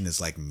execution is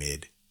like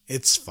mid.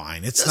 It's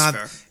fine. That's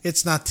fair.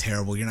 It's not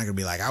terrible. You're not gonna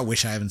be like, I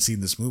wish I haven't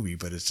seen this movie,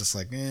 but it's just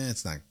like,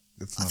 it's not.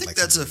 I think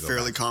that's a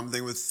fairly common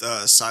thing with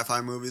sci-fi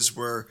movies,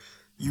 where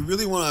you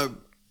really want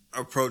to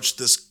approach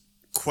this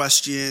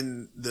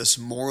question, this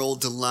moral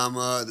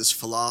dilemma, this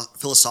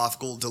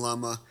philosophical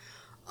dilemma,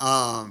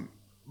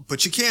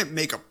 but you can't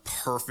make a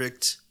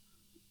perfect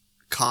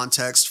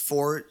context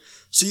for it.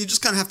 So you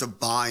just kind of have to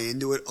buy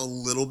into it a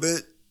little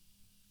bit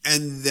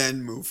and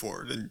then move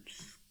forward. And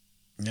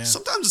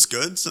sometimes it's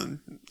good.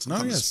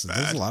 Sometimes it's bad.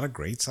 There's a lot of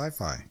great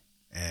sci-fi.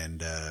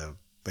 And,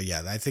 but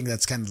yeah, I think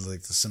that's kind of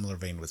like the similar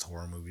vein with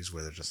horror movies,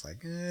 where they're just like,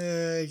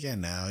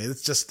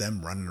 it's just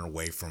them running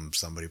away from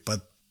somebody.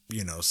 But,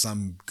 you know,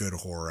 some good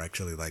horror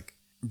actually like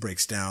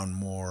breaks down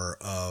more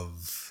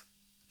of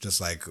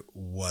just like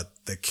what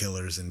the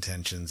killer's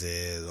intentions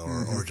is,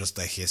 or just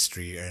the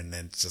history. And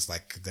then it's just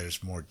like,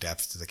 there's more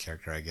depth to the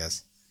character, I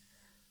guess.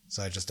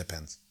 So it just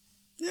depends.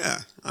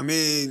 Yeah. I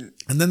mean,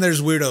 and then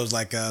there's weirdos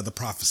like, The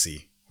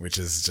Prophecy, which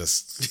is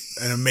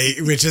just an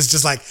amazing, which is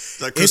just like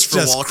it's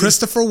just Walken?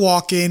 Christopher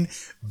Walken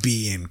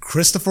being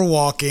Christopher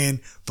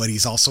Walken, but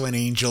he's also an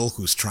angel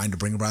who's trying to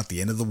bring about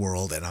the end of the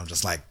world. And I'm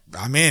just like,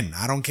 I'm in.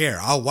 I don't care.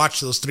 I'll watch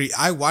those 3.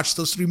 I watched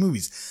those 3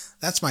 movies.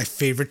 That's my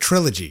favorite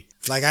trilogy.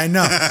 Like, I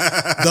know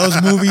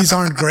those movies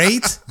aren't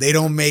great. They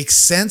don't make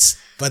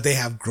sense, but they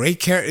have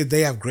great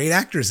they have great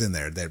actors in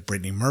there. That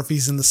Brittany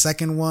Murphy's in the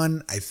second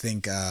one. I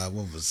think,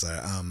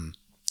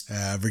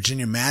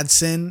 Virginia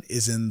Madsen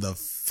is in the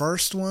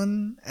first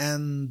one,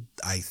 and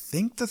I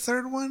think the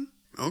third one.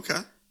 Okay.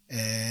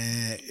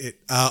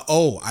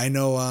 I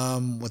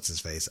know. What's his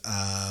face?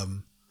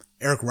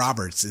 Eric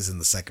Roberts is in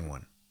the second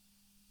one.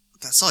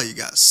 That's all you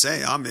gotta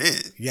say. I'm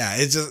in. Yeah,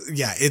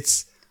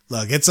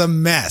 it's a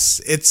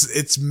mess.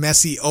 It's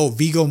messy. Oh,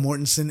 Viggo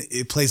Mortensen,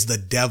 it plays the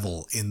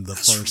devil in the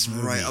first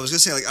movie. Right. I was gonna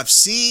say, like, I've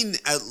seen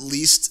at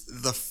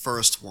least the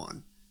first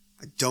one.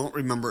 I don't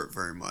remember it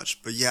very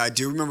much, but yeah, I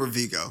do remember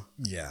Viggo.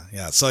 Yeah.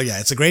 So yeah,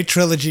 it's a great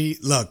trilogy.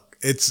 Look,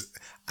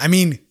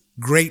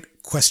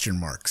 great question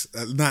marks.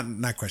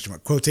 Not question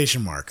mark,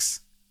 quotation marks.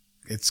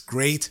 It's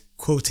great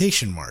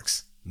quotation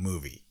marks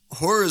movie.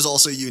 Horror is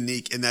also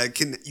unique in that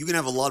you can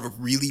have a lot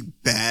of really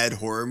bad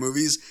horror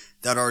movies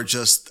that are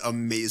just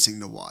amazing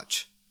to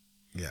watch.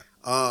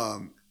 Yeah.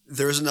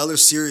 There's another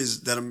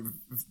series that I'm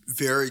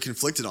very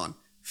conflicted on,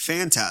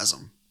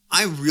 Phantasm.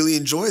 I really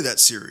enjoy that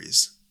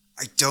series.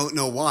 I don't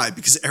know why,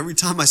 because every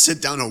time I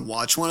sit down to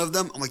watch one of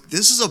them, I'm like,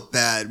 this is a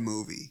bad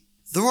movie.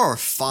 There are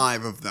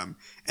 5 of them.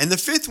 And the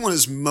 5th one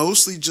is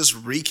mostly just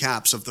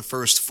recaps of the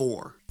first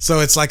 4. So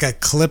it's like a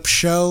clip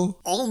show?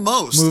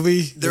 Almost.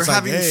 Movie? They're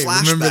having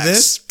flashbacks. Remember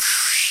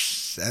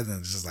this? And then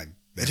it's just like,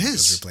 it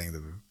is. Replaying the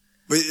movie.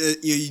 But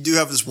you do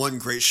have this one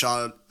great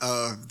shot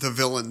of the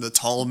villain, the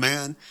tall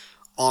man,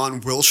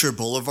 on Wilshire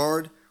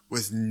Boulevard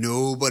with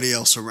nobody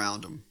else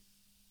around him.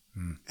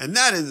 And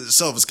that in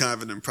itself is kind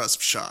of an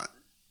impressive shot.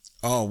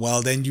 Oh,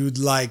 well, then you'd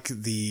like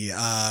the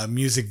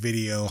music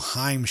video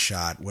Heim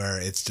Shot, where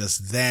it's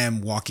just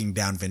them walking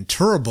down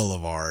Ventura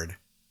Boulevard.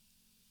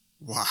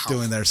 Wow.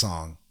 Doing their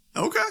song.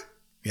 Okay.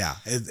 Yeah.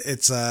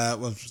 It's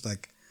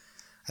like,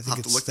 I think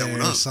it's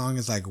their song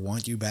is like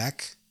Want You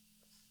Back.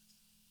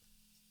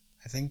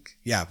 I think.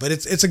 Yeah, but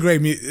it's just a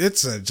great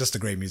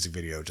music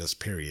video,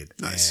 just period.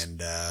 Nice.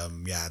 And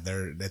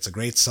it's a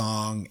great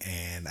song,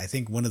 and I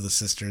think one of the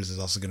sisters is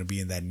also going to be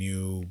in that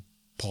new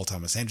Paul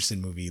Thomas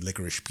Anderson movie,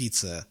 Licorice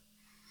Pizza.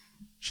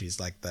 She's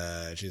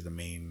the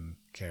main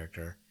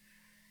character.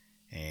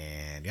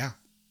 And yeah.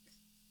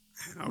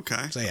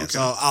 Okay.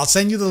 So I'll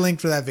send you the link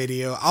for that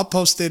video. I'll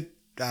post it,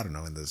 I don't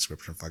know, in the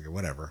description, fuck it,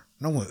 whatever.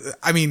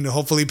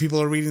 Hopefully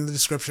people are reading the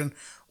description.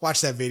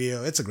 Watch that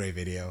video. It's a great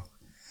video.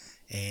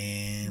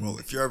 And well,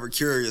 if you're ever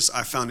curious,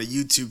 I found a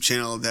YouTube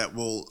channel that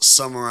will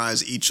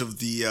summarize each of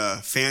the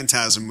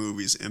Phantasm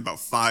movies in about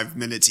 5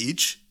 minutes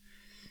each.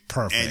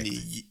 Perfect. And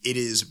it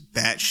is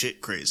batshit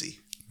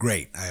crazy.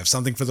 Great. I have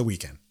something for the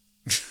weekend.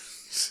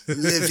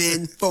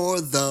 Living for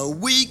the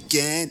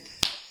weekend.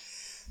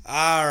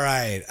 All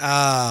right.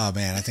 Oh,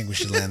 man. I think we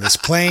should land this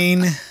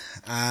plane.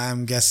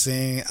 I'm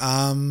guessing.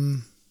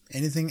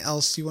 Anything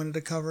else you wanted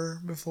to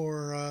cover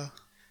before...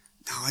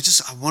 No, I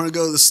want to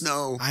go to the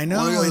snow. I know,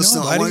 buddy. I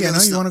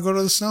know you want to go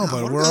to the snow,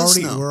 but we're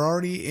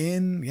already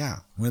in. Yeah,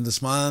 we're in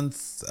this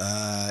month.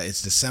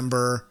 It's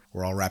December.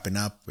 We're all wrapping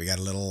up. We got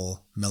a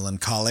little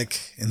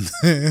melancholic in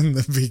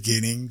the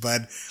beginning,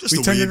 but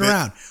we turned it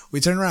around.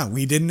 We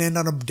didn't end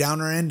on a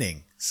downer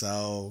ending,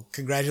 so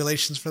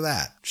congratulations for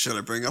that. Should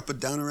I bring up a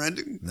downer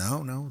ending?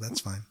 No,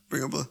 that's fine.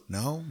 Bring up a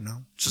no,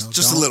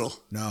 just a little.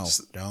 No,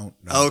 don't.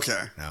 No.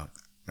 Okay. No.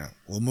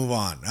 We'll move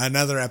on.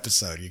 Another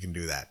episode. You can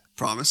do that.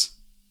 Promise.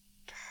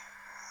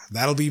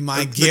 That'll be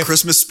my gift. The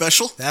Christmas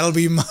special? That'll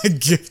be my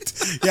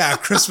gift. Yeah,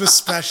 Christmas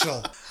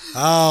special.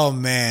 Oh,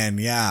 man.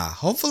 Yeah.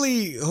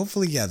 Hopefully,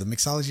 yeah, the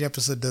Mixology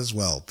episode does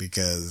well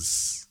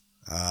because,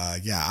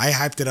 I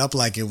hyped it up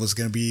like it was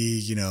going to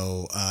be,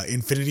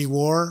 Infinity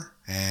War,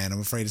 and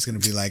I'm afraid it's going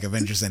to be like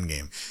Avengers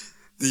Endgame.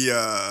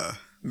 The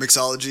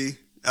Mixology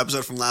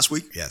episode from last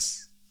week?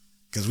 Yes.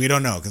 Because we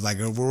don't know. Because,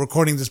 we're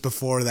recording this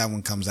before that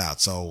one comes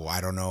out, so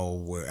I don't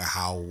know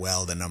how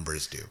well the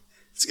numbers do.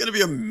 It's going to be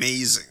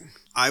amazing.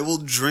 I will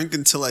drink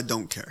until I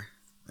don't care.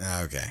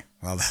 Okay.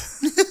 Well,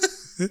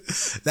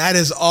 that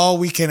is all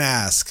we can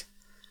ask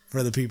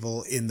for the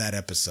people in that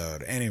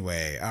episode.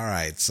 Anyway, all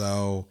right.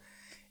 So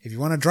if you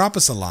want to drop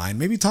us a line,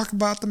 maybe talk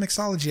about the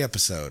Mixology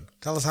episode.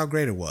 Tell us how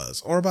great it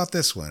was. Or about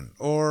this one.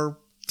 Or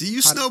do you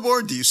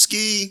snowboard? Do you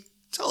ski?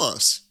 Tell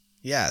us.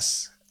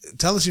 Yes.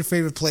 Tell us your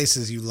favorite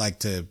places you like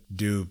to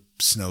do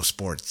snow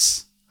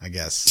sports. I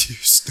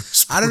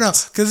guess. I don't know,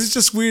 because it's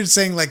just weird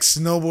saying like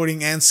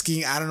snowboarding and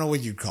skiing. I don't know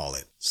what you'd call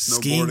it.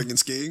 Snowboarding and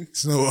skiing?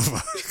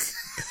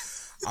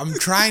 I'm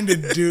trying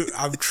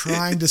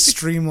to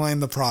streamline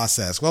the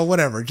process. Well,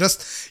 whatever.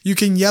 Just, you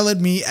can yell at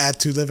me at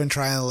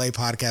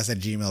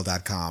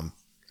toliveandtryontheLA@gmail.com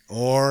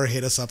or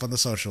hit us up on the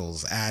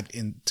socials at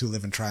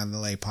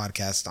toliveandtryontheLA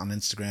podcast on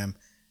Instagram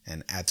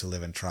and at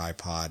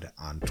toliveandtrypod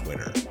on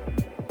Twitter.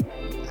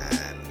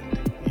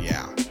 And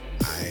yeah,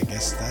 I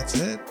guess that's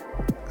it.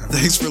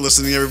 Thanks for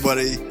listening,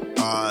 everybody.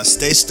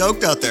 Stay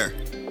stoked out there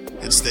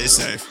and stay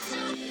safe.